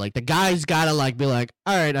overnight. Like, the guy's gotta like be like,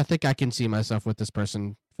 all right, I think I can see myself with this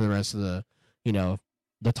person for the rest of the,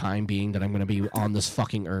 the time being that I'm gonna be on this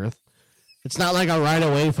fucking earth. It's not like a right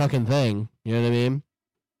away fucking thing. You know what I mean?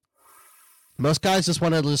 Most guys just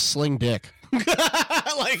want to just sling dick. That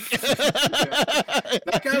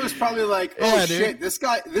guy was probably like, oh yeah, shit,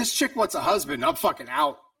 this chick wants a husband. I'm fucking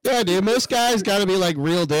out. Yeah, dude, most guys gotta be like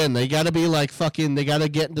reeled in. They gotta be like fucking, they gotta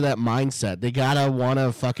get into that mindset. They gotta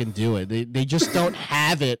wanna fucking do it. They just don't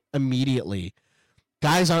have it immediately.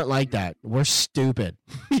 Guys aren't like that. We're stupid.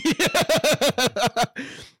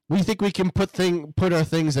 We think we can put our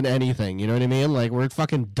things in anything. You know what I mean? Like, we're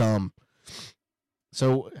fucking dumb.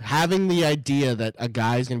 So having the idea that a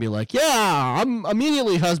guy's gonna be like, yeah, I'm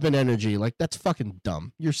immediately husband energy, like, that's fucking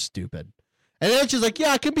dumb. You're stupid. And then she's like,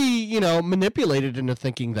 yeah, I could be, you know, manipulated into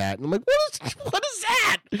thinking that. And I'm like, what is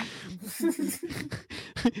that?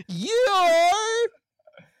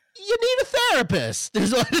 You need a therapist,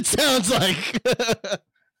 is what it sounds like.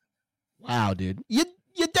 Wow, dude. Your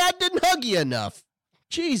dad didn't hug you enough.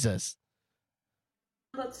 Jesus.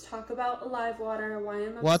 Let's talk about Alive Water. Why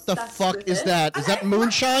I'm What the obsessed fuck with is it. that? Is that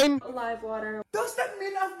moonshine? Alive Water. Does that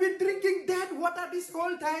mean I've been drinking that water this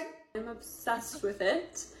whole time? I'm obsessed with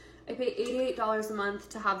it. I pay $88 a month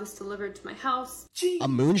to have this delivered to my house. A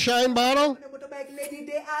moonshine bottle? Motorbike lady,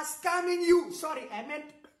 they are scamming you. Sorry, I meant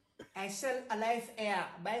I sell Alive Air.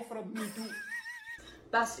 Buy from me too.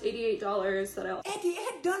 Best $88 that I'll...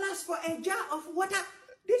 $88 for a jar of water.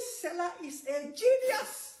 This seller is a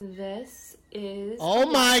genius. This is... Oh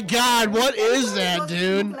my god, what is that,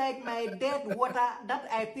 dude? Look like my dead water that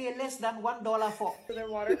I pay less than $1 for. Their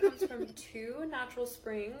water comes from 2 natural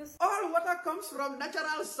springs. All water comes from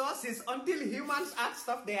natural sources until humans add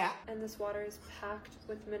stuff there. And this water is packed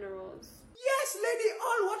with minerals. Yes, lady,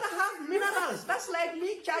 all water have minerals. That's like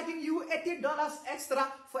me charging you $80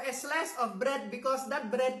 extra for a slice of bread because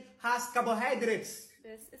that bread has carbohydrates.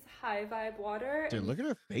 This is high vibe water. Dude, look at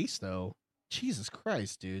her face, though. Jesus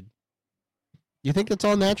Christ, dude. You think it's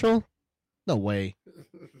all natural? No way.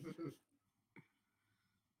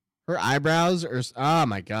 Her eyebrows are... Oh,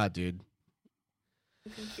 my God, dude.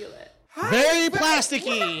 You can feel it. Very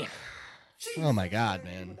plasticky. Oh, my God,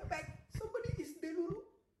 man. Somebody is Delulu.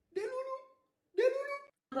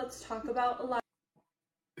 Let's talk about Alive.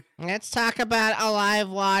 Let's talk about Alive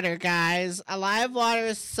Water, guys. Alive Water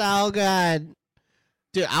is so good.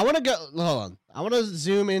 Dude, I want to go... Hold on. I want to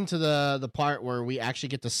zoom into the part where we actually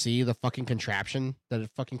get to see the fucking contraption that it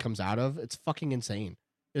fucking comes out of. It's fucking insane.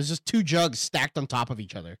 It's just 2 jugs stacked on top of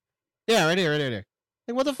each other. Yeah, right here, right here.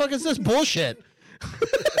 Like, what the fuck is this bullshit?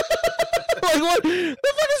 Like, what the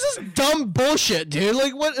fuck is this dumb bullshit, dude?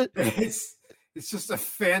 Like, what? It's just a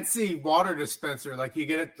fancy water dispenser, like you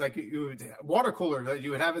get it, like you would, water cooler that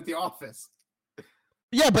you would have at the office.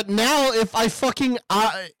 Yeah, but now if I fucking,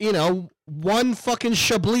 you know, one fucking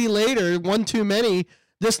Chablis later, one too many,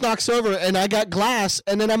 this knocks over and I got glass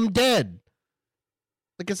and then I'm dead.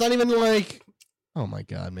 Like, it's not even like, oh my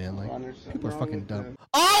God, man. Like, people are fucking dumb.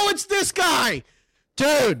 Oh, it's this guy!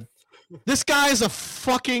 Dude, this guy is a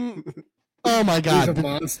fucking, oh my God. He's a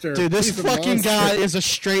monster. Dude, this He's a fucking monster. guy is a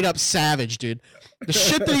straight up savage, dude. The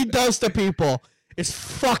shit that he does to people is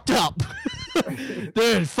fucked up.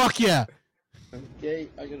 Dude, fuck yeah. Okay,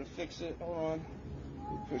 I gotta fix it. Hold on.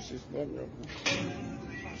 Push this button real quick.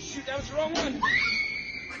 Oh, shoot, that was the wrong one.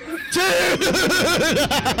 Dude!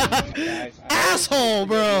 Asshole,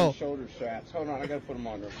 bro. Shoulder straps. Hold on, I gotta put them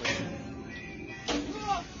on real quick.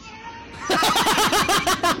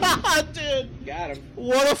 Dude. Got him.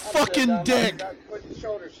 What a fucking dick. Put the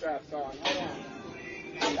shoulder straps on.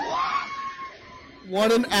 Hold on.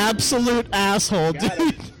 What an absolute asshole, Got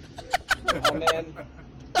dude. Oh man,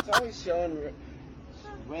 it's always showing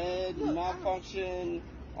red malfunction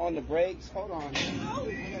on the brakes. Hold on.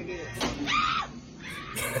 I gotta get it.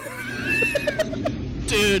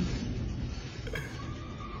 Dude.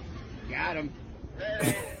 Got him.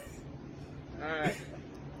 Alright.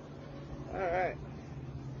 Alright.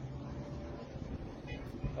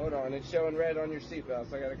 Hold on, it's showing red on your seatbelt,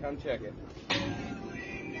 so I gotta come check it.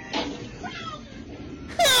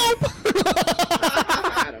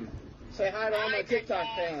 Got him. Say hi to all my TikTok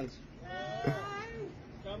fans.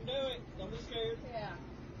 Come do it. Don't be scared. Yeah.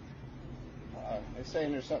 They're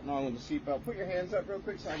saying there's something wrong with the seatbelt. Put your hands up real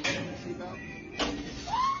quick so I can get in the seatbelt.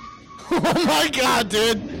 Oh my God,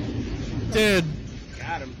 dude. Dude.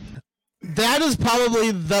 Got him. That is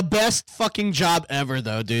probably the best fucking job ever,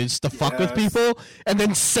 though, dude. Is to fuck with people and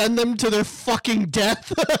then send them to their fucking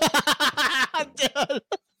death.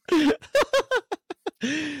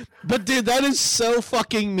 But, dude, that is so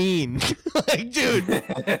fucking mean. Like, dude.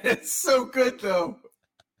 It's so good, though.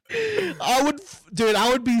 I would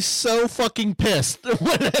be so fucking pissed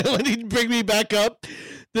when he'd bring me back up.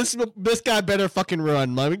 This guy better fucking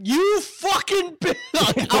run. Like, you fucking bitch.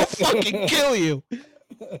 I'll fucking kill you.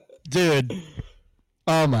 Dude.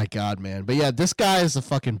 Oh my God, man. But yeah, this guy is the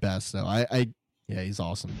fucking best, so yeah, he's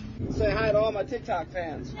awesome. Say hi to all my TikTok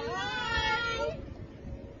fans.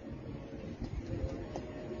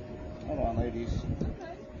 Hold on, ladies.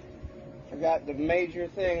 Forgot the major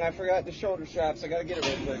thing. I forgot the shoulder straps. I gotta get it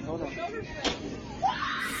real quick. Hold on. Shoulder straps.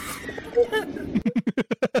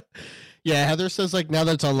 Yeah, Heather says like now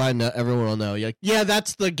that it's online, everyone will know. Like, yeah,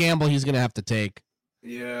 that's the gamble he's gonna have to take.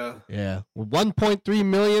 Yeah. Yeah, 1.3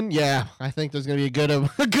 million. Yeah, I think there's gonna be a good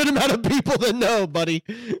amount of people that know, buddy.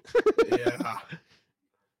 Yeah.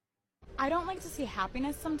 I don't like to see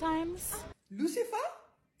happiness sometimes. Lucifer?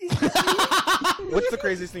 What's the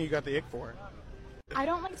craziest thing you got the ick for? I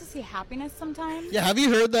don't like to see happiness sometimes. Yeah, have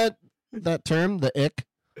you heard that term, the ick?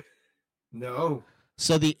 No.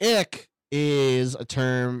 So the ick is a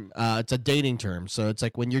term. It's a dating term. So it's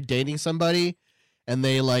like when you're dating somebody, and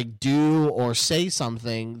they like do or say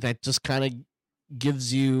something that just kind of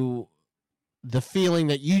gives you the feeling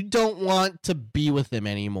that you don't want to be with them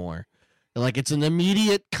anymore. Like it's an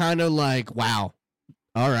immediate kind of like, wow,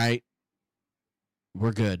 all right,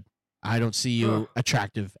 we're good. I don't see you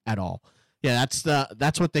attractive at all. Yeah,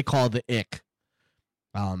 that's what they call the ick.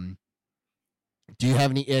 Do you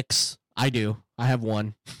have any icks? I do. I have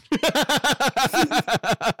one.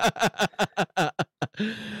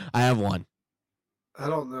 I have one. I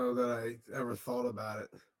don't know that I ever thought about it.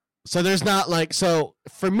 So there's not like, so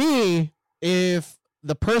for me, if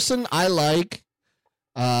the person I like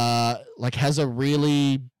has a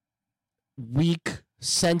really weak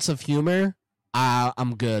sense of humor,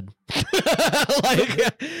 I'm good.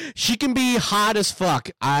 Like she can be hot as fuck,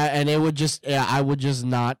 and it would just, I would just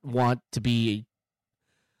not want to be.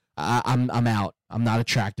 I'm out. I'm not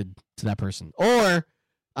attracted to that person. Or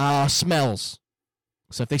smells.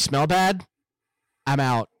 So if they smell bad, I'm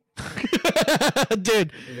out.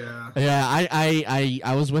 Dude. Yeah. Yeah.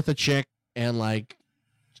 I was with a chick and like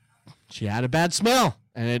she had a bad smell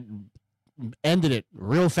and it ended it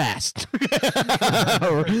real fast.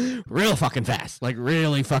 Real fucking fast. Like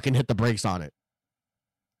really fucking hit the brakes on it.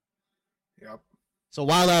 Yep. So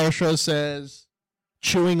Wild Hour Show says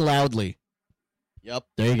chewing loudly. Yep.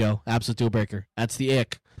 There you go. Absolute deal breaker. That's the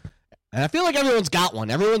ick. And I feel like everyone's got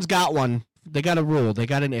one. Everyone's got one. They got a rule. They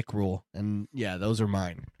got an ick rule. And yeah, those are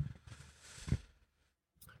mine.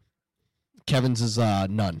 Kevin's is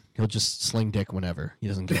none. He'll just sling dick whenever. He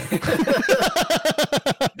doesn't care.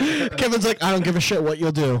 Kevin's like, I don't give a shit what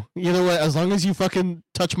you'll do. Either way, as long as you fucking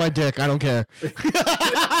touch my dick, I don't care.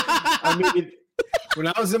 I mean, when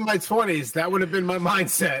I was in my 20s, that would have been my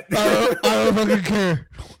mindset. I don't fucking care.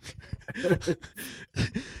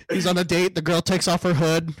 He's on a date. The girl takes off her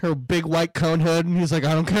hood, her big white cone hood, and he's like,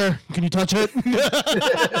 I don't care. Can you touch it?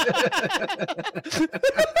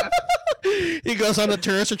 He goes on a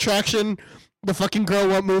tourist attraction. The fucking girl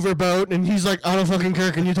won't move her boat, and he's like, I don't fucking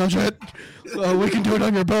care. Can you touch it? We can do it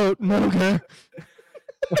on your boat. I don't care.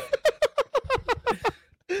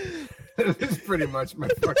 That's pretty much my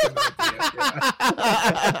fucking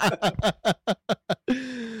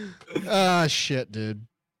idea. Ah, shit, dude.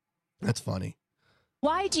 That's funny.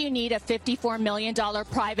 Why do you need a $54 million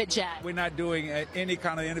private jet? We're not doing any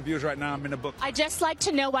kind of interviews right now. I'm in a book. I just like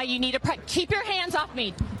to know why you need keep your hands off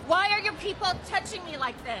me. Why are you people touching me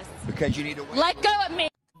like this? Because you need to let go of me.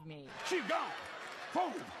 She's gone.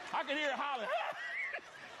 Boom. I can hear her holler.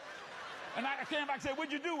 And I came back and said,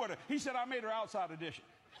 what'd you do with her? He said, I made her outside edition.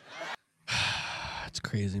 That's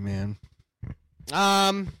crazy, man.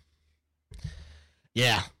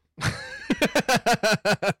 Yeah.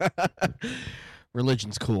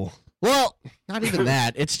 Religion's cool. Well, not even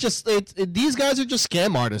that. It's just these guys are just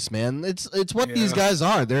scam artists, man. It's what these guys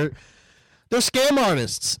are. They're scam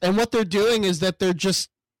artists, and what they're doing is that they're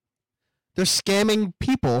scamming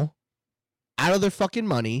people out of their fucking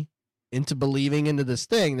money into believing into this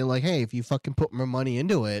thing. They're like, hey, if you fucking put more money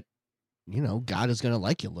into it, you know, God is gonna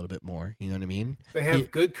like you a little bit more. You know what I mean? They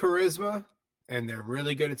have good charisma, and they're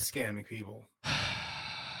really good at scamming people.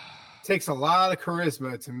 Takes a lot of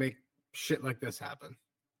charisma to make shit like this happen.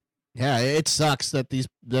 Yeah, it sucks that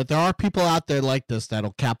there are people out there like this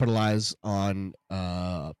that'll capitalize on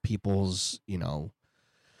people's, you know,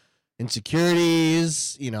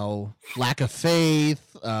 insecurities, you know, lack of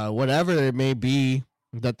faith, whatever it may be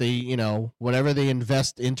that they, you know, whatever they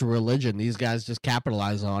invest into religion, these guys just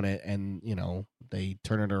capitalize on it and, you know, they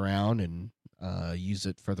turn it around and use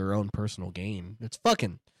it for their own personal gain. It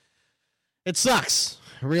sucks.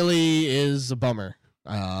 It really is a bummer.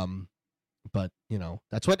 But, you know,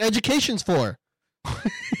 that's what education's for.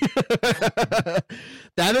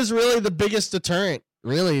 That is really the biggest deterrent,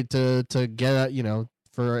 really, to get, you know,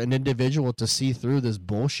 for an individual to see through this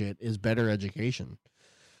bullshit is better education.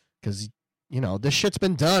 Because, you know, this shit's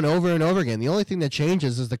been done over and over again. The only thing that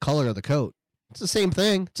changes is the color of the coat. It's the same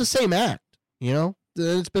thing. It's the same act, you know?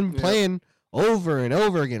 It's been playing over and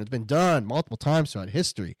over again. It's been done multiple times throughout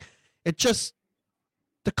history. It just,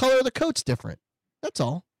 the color of the coat's different. That's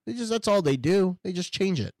all. That's all they do. They just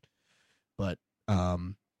change it. But,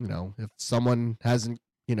 you know, if someone hasn't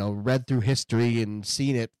read through history and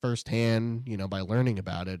seen it firsthand, by learning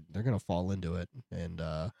about it, they're going to fall into it. And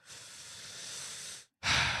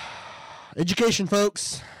education,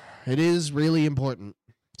 folks, it is really important.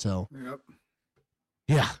 So,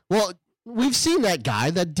 yeah. Well, we've seen that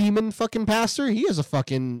guy, that demon fucking pastor. He has a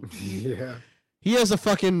fucking He has a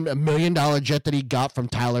fucking $1 million jet that he got from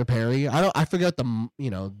Tyler Perry. I forgot the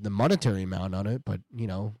monetary amount on it, but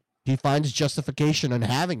he finds justification in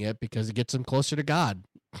having it because it gets him closer to God.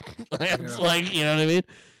 It's like, you know what I mean?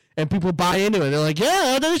 And people buy into it. They're like,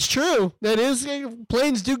 yeah, that is true. That is,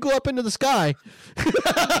 planes do go up into the sky.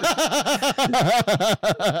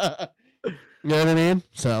 You know what I mean?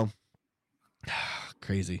 So,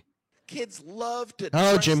 crazy. Kids love to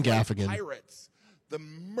Jim dress Gaffigan. like pirates. The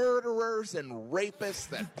murderers and rapists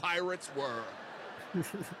that pirates were.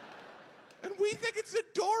 And we think it's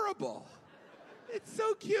adorable. It's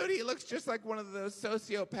so cute. He looks just like one of those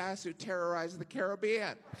sociopaths who terrorize the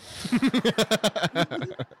Caribbean.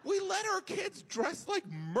 We let our kids dress like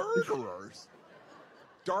murderers.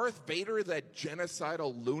 Darth Vader, that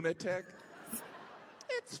genocidal lunatic.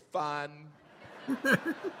 It's fun.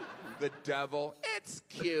 The devil. It's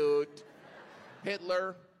cute.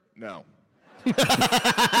 Hitler. No.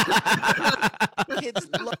 Kids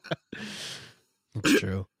love. It's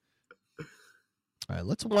true. All right,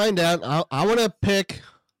 let's wind down. I want to pick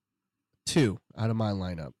 2 out of my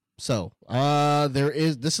lineup. So,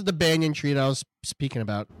 this is the banyan tree that I was speaking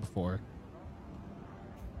about before.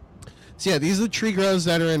 So yeah, these are the tree groves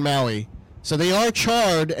that are in Maui. So they are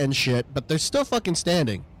charred and shit, but they're still fucking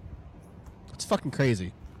standing. It's fucking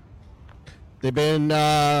crazy. They've been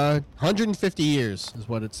 150 years is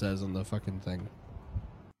what it says on the fucking thing.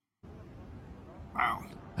 Wow.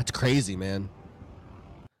 That's crazy, man.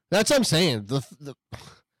 That's what I'm saying.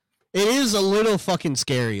 It is a little fucking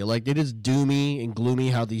scary. Like, it is doomy and gloomy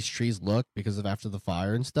how these trees look because of after the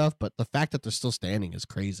fire and stuff, but the fact that they're still standing is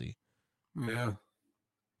crazy. Yeah.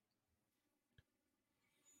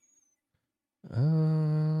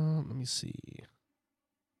 Let me see.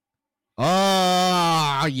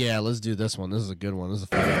 Oh, yeah, let's do this one. This is a good one. This is a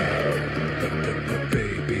fun one.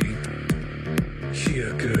 Baby,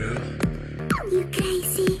 here, girl. You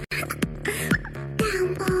crazy?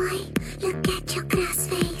 Down, boy. Look at your grass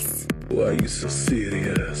face. Why are you so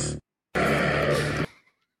serious? I'm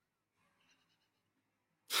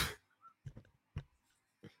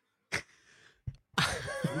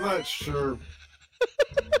not sure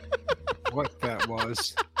what that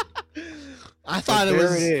was. I thought But it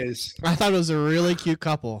was. there it is. I thought it was a really cute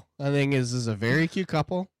couple. I think this is a very cute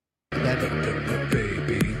couple. Baby,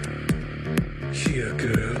 here,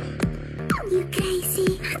 girl. You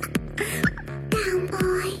crazy? Down,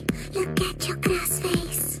 boy. Look at your grass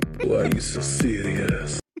face. Why are you so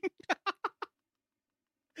serious?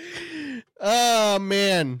 Oh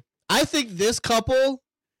man, I think this couple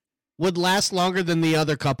would last longer than the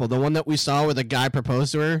other couple. The one that we saw where the guy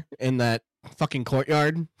proposed to her in that fucking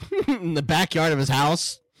courtyard in the backyard of his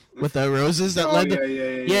house with the roses that led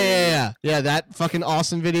to yeah, that fucking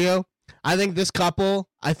awesome video. I think this couple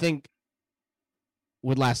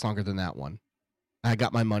would last longer than that one. I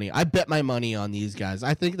got my money. I bet my money on these guys.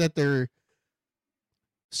 I think that they're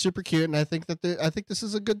super cute, and I think this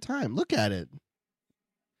is a good time. Look at it.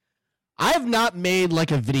 I have not made like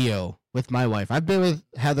a video with my wife. I've been with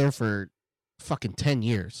Heather for fucking 10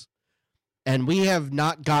 years. And we have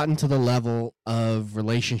not gotten to the level of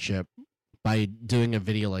relationship by doing a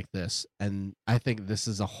video like this. And I think this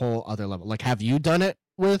is a whole other level. Like, have you done it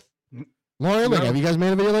with Lauren? Like, have you guys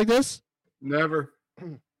made a video like this? Never.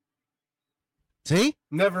 See?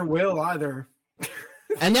 Never will either.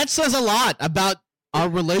 And that says a lot about our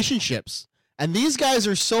relationships. And these guys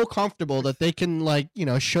are so comfortable that they can, like,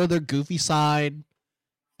 show their goofy side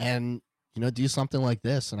and, do something like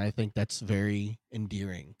this. And I think that's very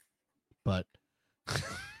endearing. But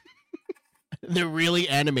they're really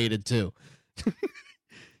animated too.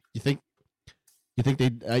 You think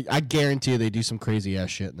they? I guarantee they do some crazy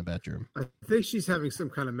ass shit in the bedroom. I think she's having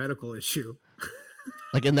some kind of medical issue.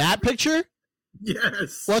 Like in that picture?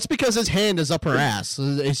 Yes. Well, it's because his hand is up her ass.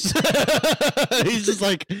 He's just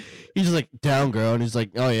like down, girl, and he's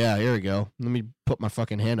like, oh yeah, here we go. Let me put my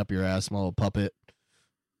fucking hand up your ass, my little puppet.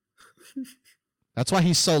 That's why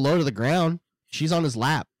he's so low to the ground. She's on his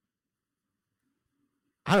lap.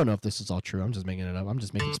 I don't know if this is all true. I'm just making it up. I'm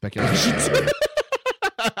just making speculations.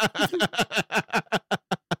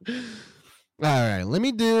 All right, let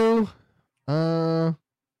me do one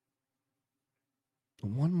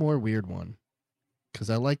more weird one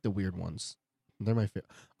because I like the weird ones. They're my favorite.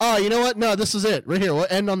 Oh, you know what? No, this is it right here. We'll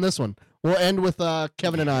end on this one. We'll end with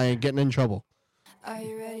Kevin and I getting in trouble. Are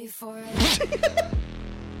you ready for it?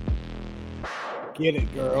 Get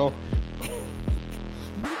it, girl.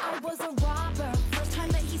 I was a robber, first time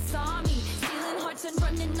that he saw me, stealing hearts and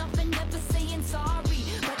running off and never saying sorry.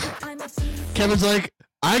 But if I'm a thief, Kevin's like,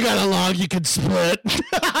 I got a log you can split.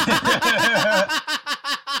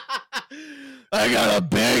 I got a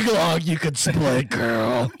big log you can split,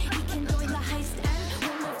 girl. he can join the heist and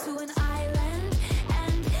we'll move to an island.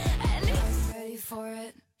 And I'm ready for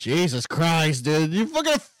it. Jesus Christ, dude. You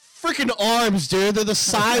fucking freaking arms, dude. They're the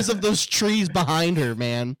size of those trees behind her,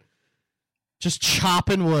 man. Just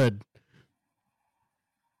chopping wood.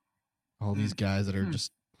 All these guys that are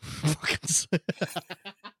just fucking...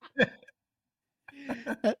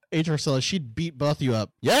 H. Marcella, she'd beat both you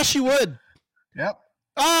up. Yeah, she would. Yep.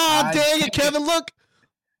 Oh, dang it, Kevin, look.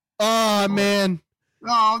 Oh, man.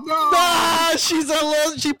 Oh, no. Ah, she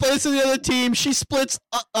plays for the other team. She splits.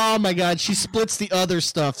 Oh, my God. She splits the other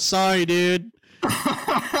stuff. Sorry, dude.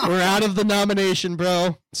 We're out of the nomination,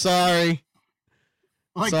 bro. Sorry.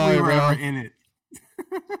 Like Sorry, we were bro. ever in it.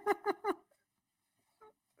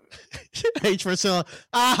 H. Marcella.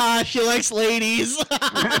 Aha, she likes ladies.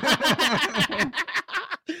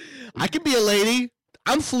 I can be a lady.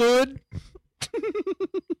 I'm fluid.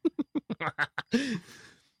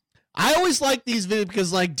 I always like these videos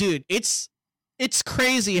because, like, dude, it's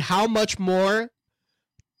crazy how much more,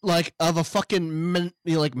 like, of a fucking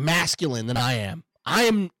masculine than I am.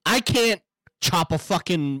 I can't chop a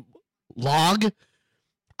fucking log.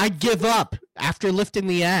 I give up after lifting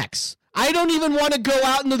the axe. I don't even want to go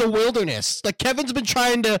out into the wilderness. Like, Kevin's been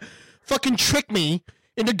trying to fucking trick me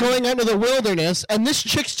into going out into the wilderness, and this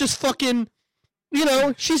chick's just fucking,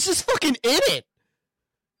 she's just fucking in it.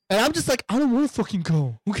 And I'm just like, I don't want to fucking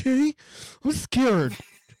go, okay? I'm scared.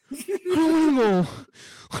 I don't want to go.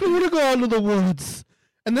 I don't want to go out into the woods.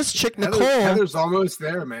 And this chick, Nicole. Heather's almost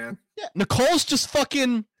there, man. Yeah, Nicole's just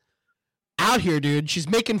fucking out here, dude. She's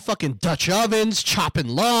making fucking Dutch ovens, chopping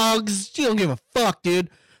logs. She don't give a fuck, dude.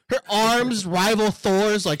 Her arms rival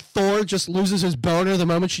Thor's. Like, Thor just loses his boner the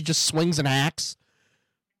moment she just swings an axe.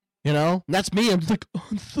 And that's me. I'm just like, oh,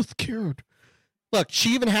 I'm so scared. Look, she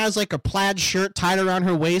even has, like, a plaid shirt tied around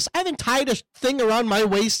her waist. I haven't tied a thing around my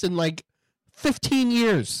waist in, like, 15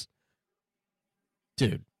 years.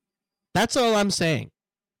 Dude, that's all I'm saying,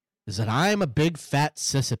 is that I'm a big fat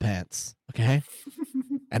sissy pants, okay?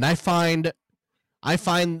 And I find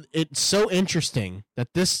it so interesting that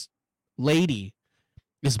this lady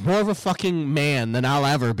is more of a fucking man than I'll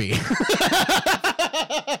ever be.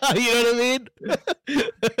 You know what I mean?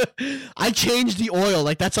 I changed the oil.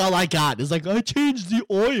 Like, that's all I got. It's like, I changed the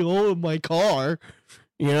oil in my car.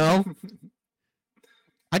 I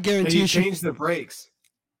guarantee you changed the brakes.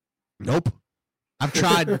 Nope. I've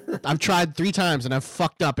tried 3 times and I've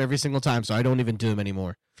fucked up every single time, so I don't even do them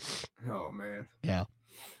anymore. Oh man. Yeah.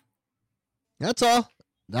 That's all.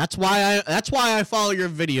 That's why I follow your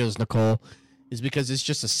videos, Nicole. Is because it's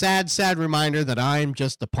just a sad reminder that I'm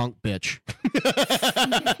just a punk bitch.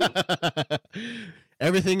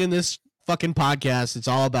 Everything in this fucking podcast, it's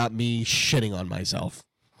all about me shitting on myself.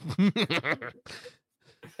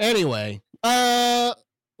 Anyway, so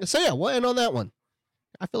yeah, we'll end on that one.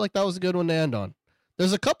 I feel like that was a good one to end on.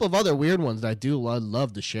 There's a couple of other weird ones that I do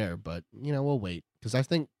love to share, but, we'll wait. Because I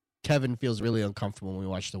think Kevin feels really uncomfortable when we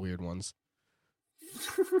watch the weird ones.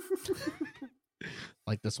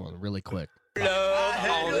 Like this one, really quick. Love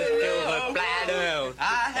on the silver platter.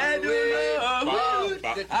 I had to love.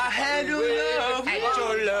 I had to love. Had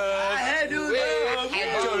your love. I had to love.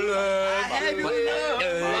 Had your love. I had to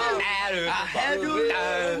love. I had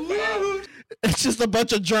to love. It's just a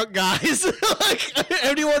bunch of drunk guys. Like,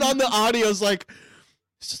 everyone on the audio is like,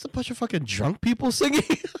 it's just a bunch of fucking drunk people singing.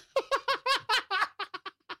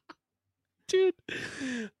 Dude.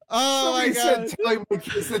 Oh, Somebody my God. said, telling my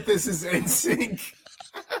kids that this is NSYNC.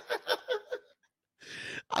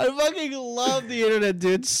 I fucking love the internet,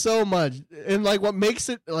 dude, so much. And, like, what makes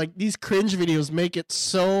it, like, these cringe videos make it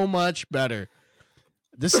so much better.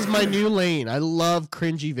 This is my new lane. I love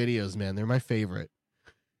cringy videos, man. They're my favorite.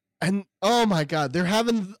 And, oh, my God, they're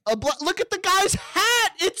having look at the guy's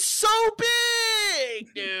hat. It's so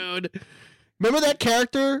big, dude. Remember that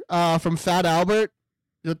character from Fat Albert?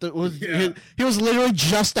 He was literally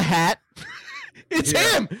just a hat. It's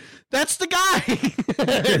him. That's the guy.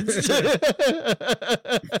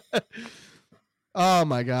 Oh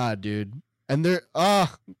my God, dude. And they're man.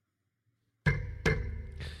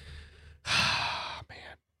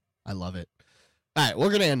 I love it. All right,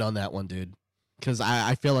 we're gonna end on that one, dude. Because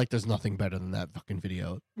I feel like there's nothing better than that fucking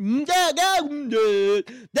video. Oh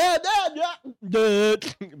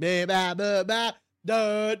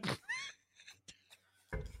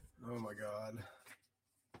my God.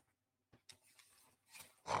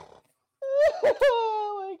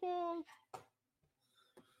 Oh my god.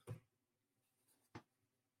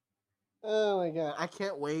 Oh my god. I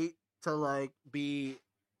can't wait to like be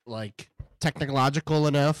like technological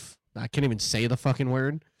enough. I can't even say the fucking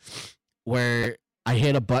word. Where I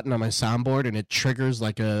hit a button on my soundboard and it triggers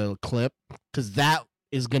like a clip, because that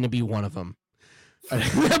is going to be one of them.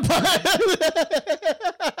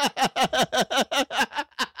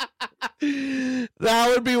 That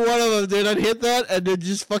would be one of them, dude. I'd hit that and then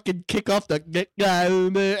just fucking kick off the guy,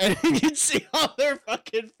 and you can see all their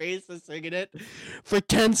fucking faces singing it for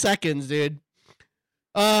 10 seconds, dude.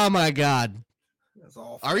 Oh my god. That's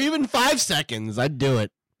awful. Or even 5 seconds. I'd do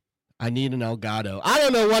it. I need an Elgato. I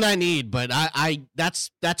don't know what I need, but I that's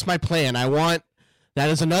my plan. That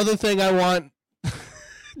is another thing I want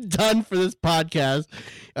done for this podcast.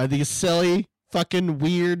 These silly fucking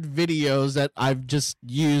weird videos that I've just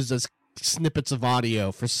used as snippets of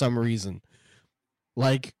audio for some reason.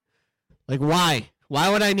 Like why? Why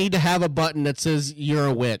would I need to have a button that says you're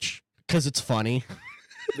a witch? Because it's funny.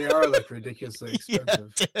 They are like ridiculously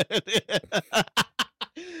expensive.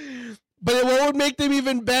 But what would make them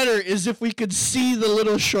even better is if we could see the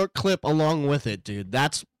little short clip along with it, dude.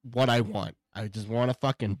 That's what I want. I just want to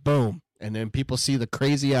fucking boom. And then people see the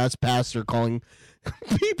crazy ass pastor calling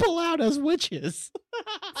people out as witches.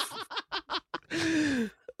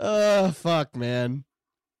 Oh, fuck, man.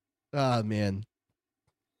 Oh, man.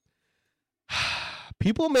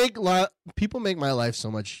 People make my life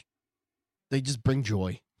so much. They just bring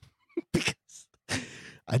joy. Because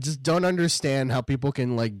I just don't understand how people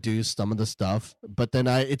can like do some of the stuff, but then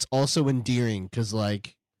it's also endearing because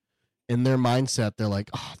like in their mindset they're like,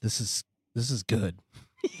 oh, this is good.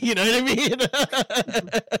 You know what I mean?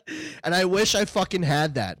 And I wish I fucking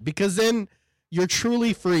had that, because then you're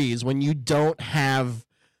truly free is when you don't have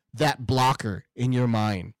that blocker in your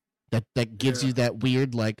mind that gives you that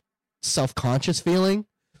weird like self-conscious feeling.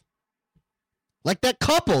 Like that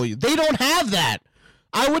couple, they don't have that.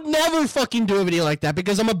 I would never fucking do a video like that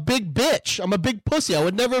because I'm a big bitch. I'm a big pussy. I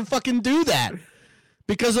would never fucking do that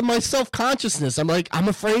because of my self-consciousness. I'm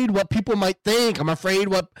afraid what people might think. I'm afraid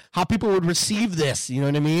how people would receive this. You know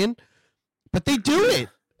what I mean? But they do it,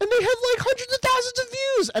 and they have like hundreds of thousands of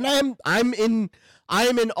views, and I am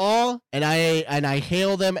in awe, and I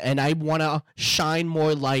hail them, and I want to shine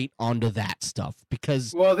more light onto that stuff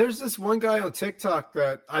because. Well, there's this one guy on TikTok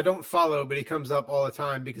that I don't follow, but he comes up all the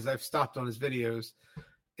time because I've stopped on his videos.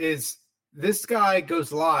 Is this guy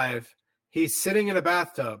goes live? He's sitting in a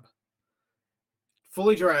bathtub,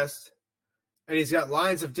 fully dressed, and he's got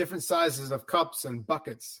lines of different sizes of cups and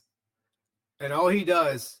buckets, and all he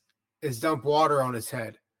does is dump water on his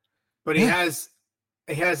head. But he has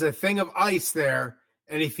a thing of ice there,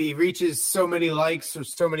 and if he reaches so many likes or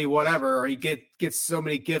so many whatever, or he gets so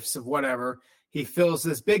many gifts of whatever, he fills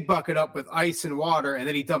this big bucket up with ice and water, and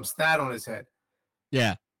then he dumps that on his head.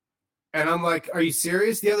 Yeah. And I'm like, are you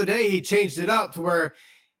serious? The other day he changed it up to where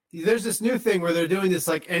there's this new thing where they're doing this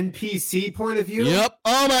like NPC point of view. Yep.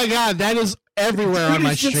 Oh my god, that is everywhere on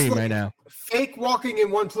my stream like right now. Fake walking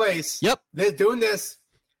in one place. Yep. They're doing this.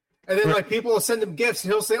 And then like people will send him gifts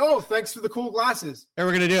and he'll say, "Oh, thanks for the cool glasses." And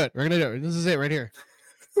we're gonna do it. This is it right here.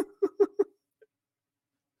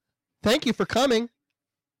 Thank you for coming.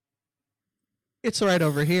 It's right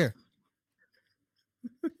over here.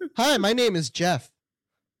 Hi, my name is Jeff.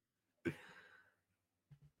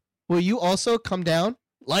 Will you also come down?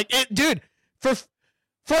 Like it, dude, for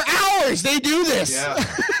hours they do this. Yeah.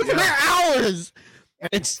 For hours. And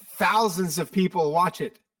it's thousands of people watch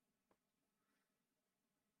it.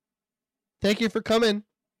 Thank you for coming.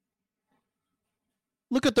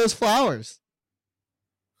 Look at those flowers.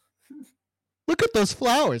 Look at those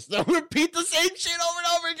flowers. They'll repeat the same shit over and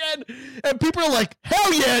over again. And people are like,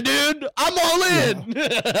 hell yeah, dude. I'm all in.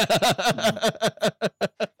 Yeah.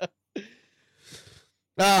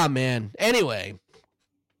 Ah, man. Anyway.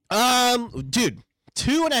 Dude.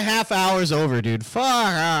 2.5 hours over, dude.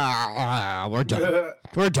 We're done.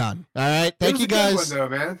 We're done. All right. Thank you guys. It was a good one,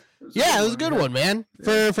 though, man. It was a good one, man.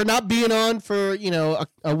 For not being on for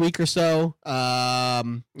a week or so.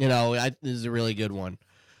 This is a really good one.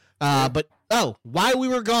 But why we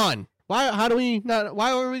were gone? Why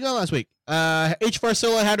were we gone last week? H.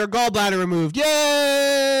 Farcilla had her gallbladder removed.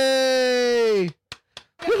 Yay!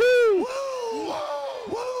 Woohoo!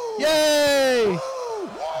 Yay!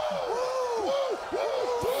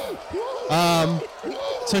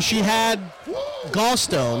 So she had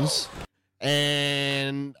gallstones.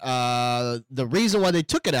 And the reason why they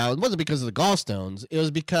took it out wasn't because of the gallstones. It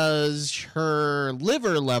was because her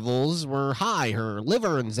liver levels were high. Her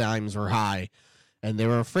liver enzymes were high. And they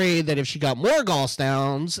were afraid that if she got more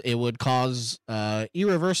gallstones, it would cause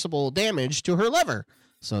irreversible damage to her liver.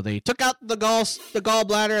 So they took out the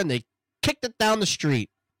gallbladder and they kicked it down the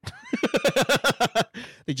street.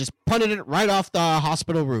 They just punted it right off the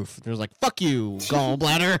hospital roof. They was like, "Fuck you,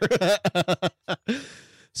 gallbladder."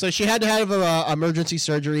 So she had to have emergency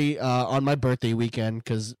surgery on my birthday weekend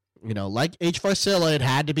because, you know, like H. Farcilla, it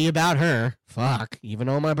had to be about her. Fuck, even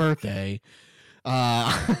on my birthday.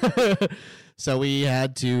 So we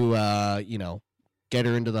had to, you know, get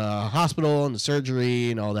her into the hospital and the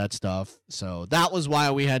surgery and all that stuff. So that was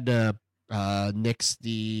why we had to nix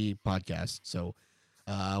the podcast. So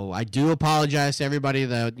I do apologize to everybody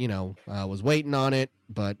that, you know, was waiting on it,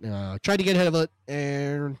 but tried to get ahead of it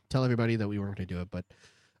and tell everybody that we weren't going to do it. But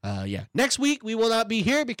yeah, next week we will not be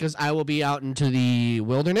here because I will be out into the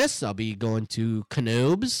wilderness. I'll be going to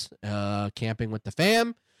Canoobs, camping with the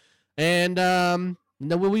fam. And then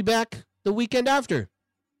we'll be back the weekend after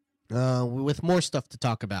with more stuff to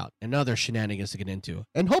talk about and other shenanigans to get into.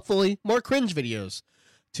 And hopefully more cringe videos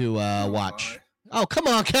to watch. Oh, come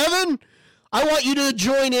on, Kevin. I want you to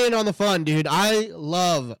join in on the fun, dude. I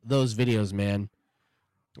love those videos, man.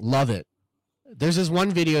 Love it. There's this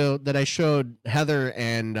one video that I showed Heather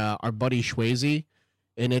and our buddy Schwazy,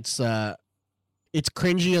 and it's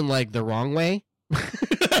cringy in like the wrong way.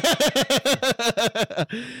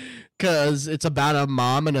 Because it's about a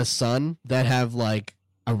mom and a son that have like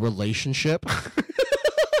a relationship.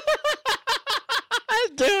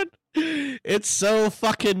 Dude, it's so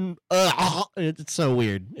fucking it's so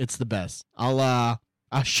weird. It's the best. I'll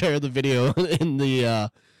share the video in the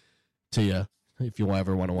to you if you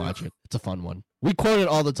ever want to watch it. It's a fun one. We quote it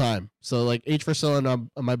all the time. So like H. Farcilla and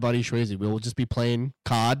my buddy Schwazy, we will just be playing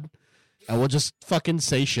COD and we'll just fucking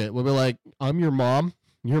say shit. We'll be like, "I'm your mom,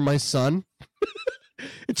 you're my son."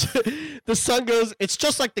 The son goes, "It's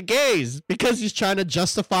just like the gays," because he's trying to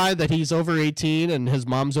justify that he's over 18 and his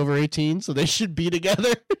mom's over 18, so they should be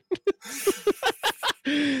together.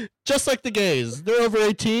 Just like the gays. They're over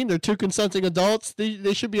 18, they're two consenting adults,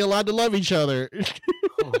 they should be allowed to love each other.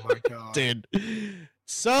 Oh my god. Dude.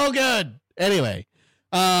 So good. Anyway.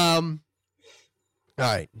 All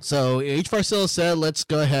right. So H. Farcilla said, let's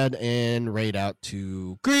go ahead and raid out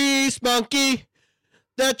to Grease Monkey.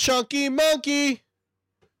 That chunky monkey.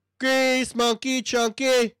 Grease Monkey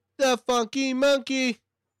Chunky. The funky monkey.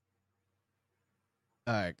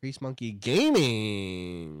 All right. Grease Monkey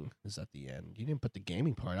Gaming is at the end. You didn't put the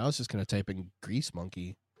gaming part. I was just going to type in Grease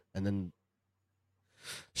Monkey and then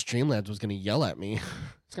Streamlabs was going to yell at me.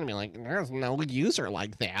 It's going to be like, there's no user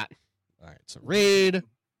like that. All right. So raid.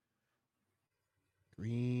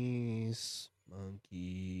 Grease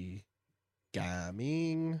Monkey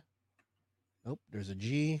Gaming. Oh, there's a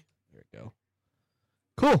G. There we go.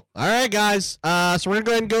 Cool. All right, guys. So we're going to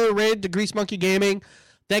go ahead and go raid the Grease Monkey Gaming.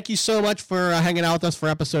 Thank you so much for hanging out with us for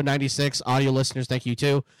episode 96. Audio listeners, thank you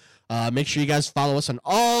too. Make sure you guys follow us on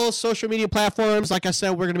all social media platforms. Like I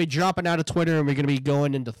said, we're going to be dropping out of Twitter and we're going to be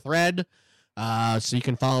going into Thread. So you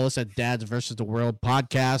can follow us at Dads versus the World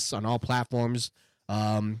podcasts on all platforms.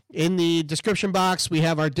 In the description box, we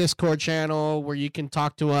have our Discord channel where you can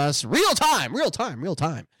talk to us real time.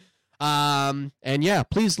 And yeah,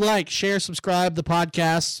 please like, share, subscribe the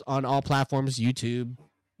podcasts on all platforms, YouTube,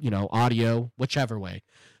 audio, whichever way.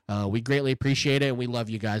 We greatly appreciate it, and we love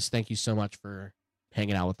you guys. Thank you so much for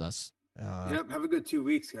hanging out with us. Yep, have a good 2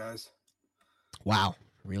 weeks, guys. Wow.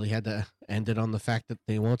 Really had to end it on the fact that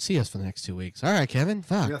they won't see us for the next 2 weeks. All right, Kevin.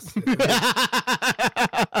 Fuck. Yes.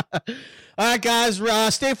 All right, guys.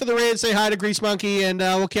 Stay for the raid. Say hi to Grease Monkey, and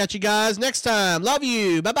we'll catch you guys next time. Love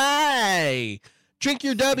you. Bye-bye. Drink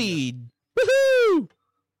your dubby. Woohoo!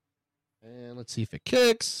 And let's see if it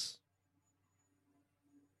kicks.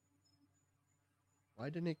 Why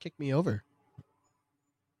didn't it kick me over?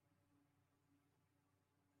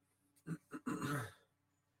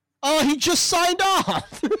 Oh, he just signed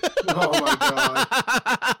off. Oh my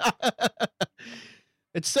god.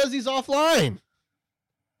 It says he's offline.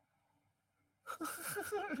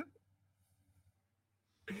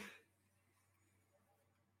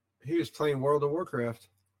 He was playing World of Warcraft.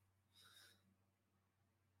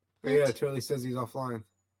 But yeah, it totally says he's offline.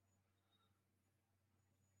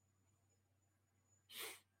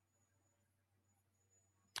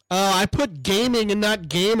 Oh, I put gaming and not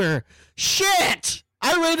gamer. Shit!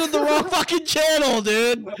 I rated the wrong fucking channel,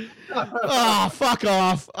 dude. Oh, fuck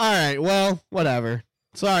off. All right, well, whatever.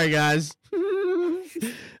 Sorry, guys.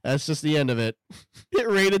 That's just the end of it. It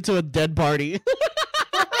rated to a dead party.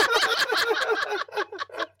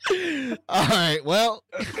 All right, well,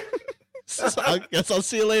 so I guess I'll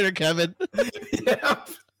see you later, Kevin. Yeah.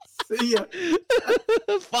 See ya.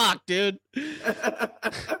 Fuck, dude.